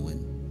is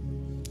doing.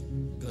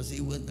 Because he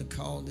wouldn't have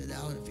called it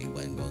out if he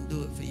wasn't going to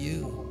do it for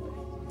you.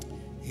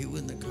 He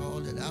wouldn't have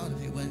called it out if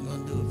he wasn't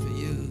going to do it for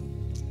you.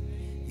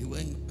 He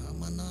wouldn't,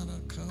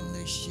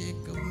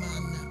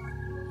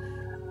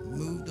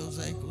 move those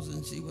ankles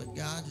and see what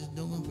God is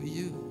doing for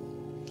you.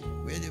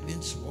 Where they've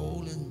been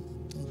swollen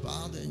and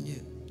bothering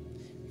you.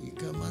 You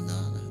come on,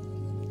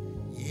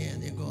 yeah,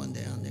 they're going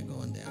down, they're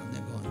going down,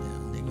 they're going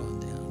down, they're going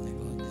down, they're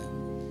going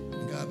down.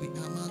 And God be,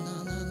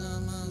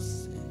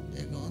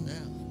 they're going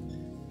down.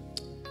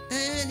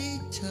 And he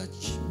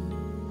touched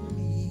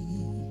me,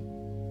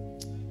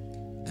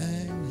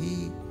 and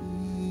he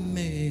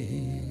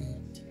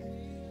made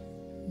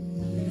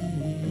me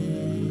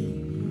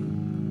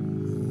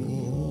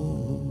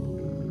whole.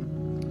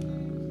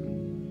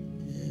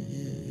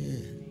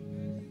 Yeah.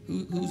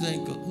 Whose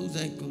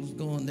ankle's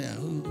going down?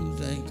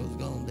 Whose ankle's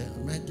going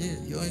down? Right there.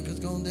 Your ankle's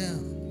going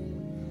down.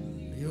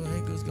 Your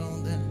ankle's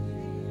going down.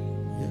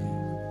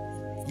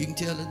 Yeah. You can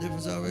tell the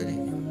difference already.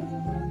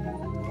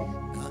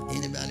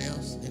 Anybody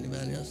else?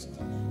 Anybody else?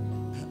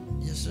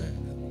 Yes, sir.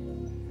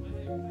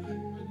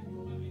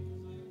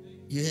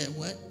 You had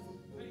what?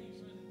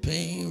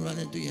 Pain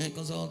running through your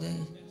ankles all day?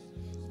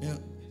 Yeah.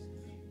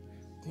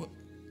 What?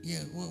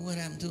 Yeah. What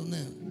happened to them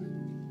now?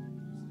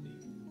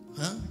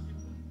 Huh?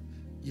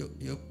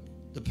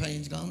 The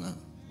pain's gone now.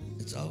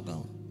 It's all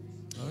gone.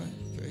 All right.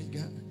 Praise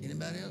God.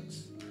 Anybody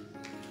else?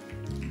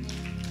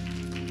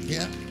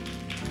 Yeah.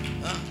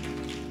 Huh?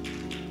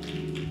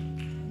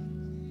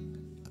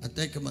 I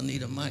think I'm gonna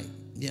need a mic.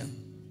 Yeah.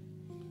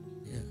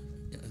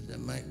 That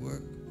might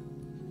work.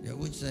 Yeah.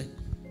 What'd you say?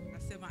 I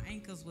said my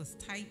ankles was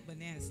tight, but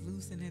now it's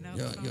loosening up.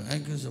 Your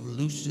ankles are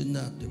loosened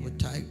up. They were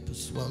tight but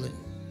swelling.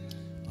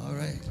 All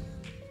right.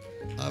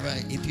 All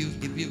right.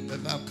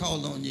 If I've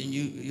called on you and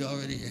you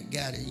already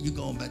got it, you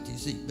going back to your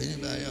seat. But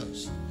anybody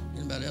else?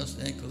 Anybody else?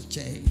 The ankles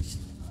changed.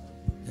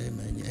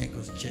 Amen. Your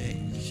ankles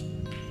changed.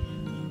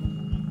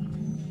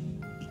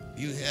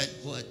 You had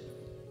what?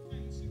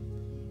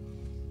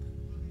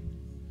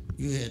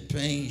 You had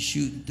pain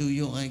shooting through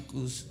your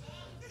ankles.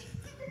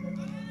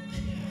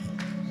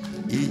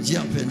 You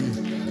jumping.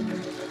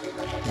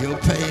 Your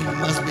pain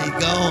must be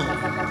gone.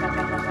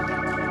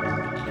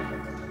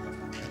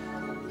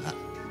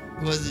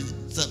 Was it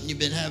something you've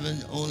been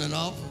having on and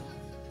off?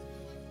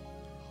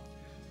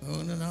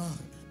 On and off.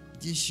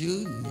 Just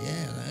shooting.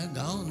 Yeah, they're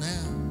gone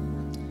now.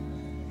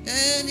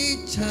 And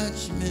he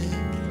touched me.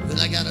 But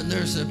I got a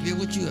nurse up here.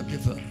 What you up here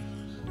for?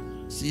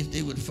 See if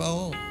they would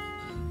fall.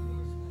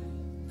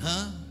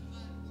 Huh?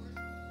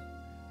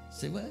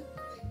 Say what?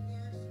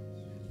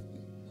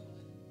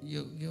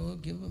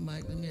 give a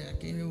mic. Let me. I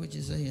can't hear what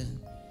you're saying.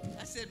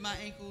 I said my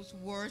ankles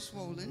were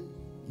swollen.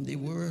 They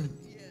were?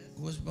 Yes.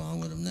 What's wrong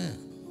with them now?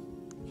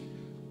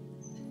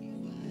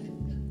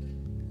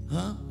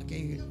 Huh? I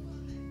can't hear.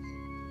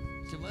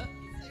 So what?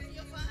 They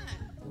feel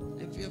fine.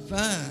 They feel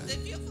fine. They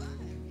feel fine.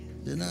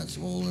 They're not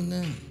swollen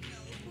now.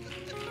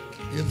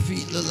 Your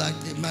feet look like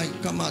they might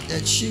come out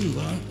that shoe,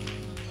 huh?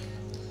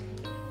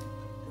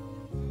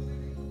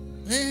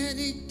 And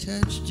he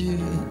touched you,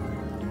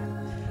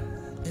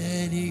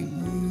 and he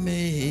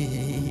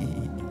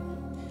made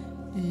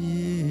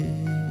you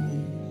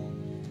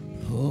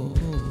whole.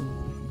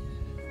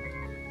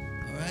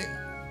 All right,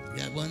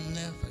 got one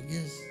left, I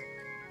guess.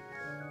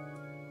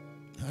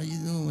 How you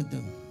doing with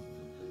them?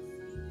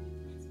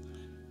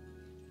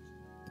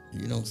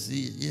 You don't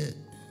see it yet.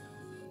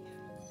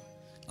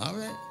 All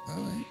right.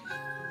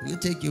 We'll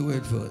take your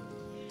word for it.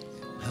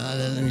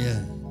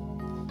 Hallelujah.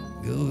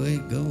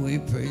 Go away,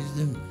 praise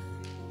them.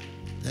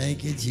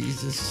 Thank you,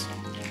 Jesus.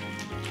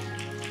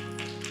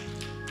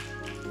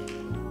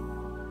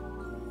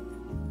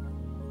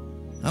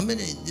 How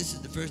many, this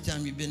is the first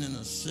time you've been in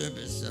a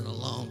service in a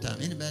long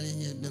time. Anybody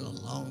in here been a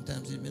long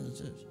time since you've been in a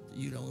service?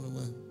 You the only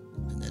one?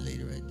 And that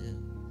lady right there.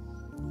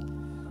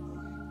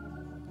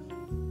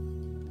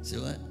 See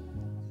what?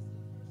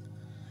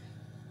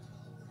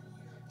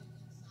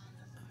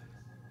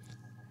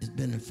 It's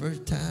been the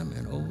first time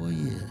in over a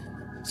year.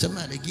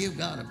 Somebody give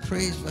God a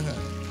praise for her.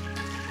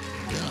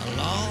 It's been a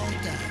long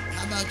time.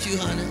 How about you,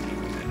 honey?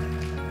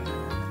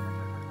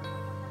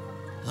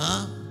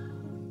 Huh?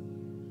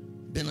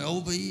 Been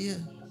over a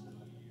year?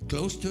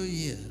 Close to a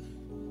year.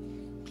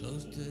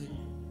 Close to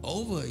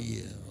over a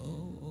year.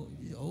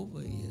 Over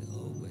a year.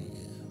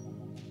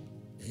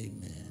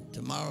 Amen.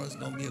 Tomorrow is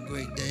going to be a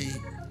great day.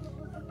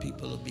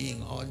 People are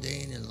being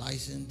ordained and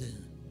licensed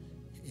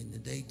in the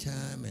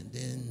daytime, and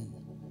then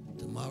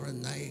tomorrow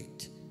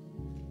night,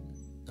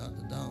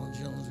 Dr. Donald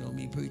Jones is going to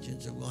be preaching,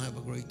 so we're going to have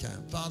a great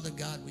time. Father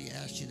God, we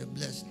ask you to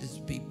bless this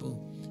people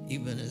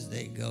even as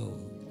they go.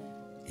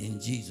 In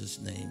Jesus'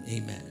 name,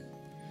 amen.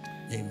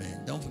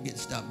 Amen. Don't forget to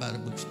stop by the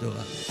bookstore.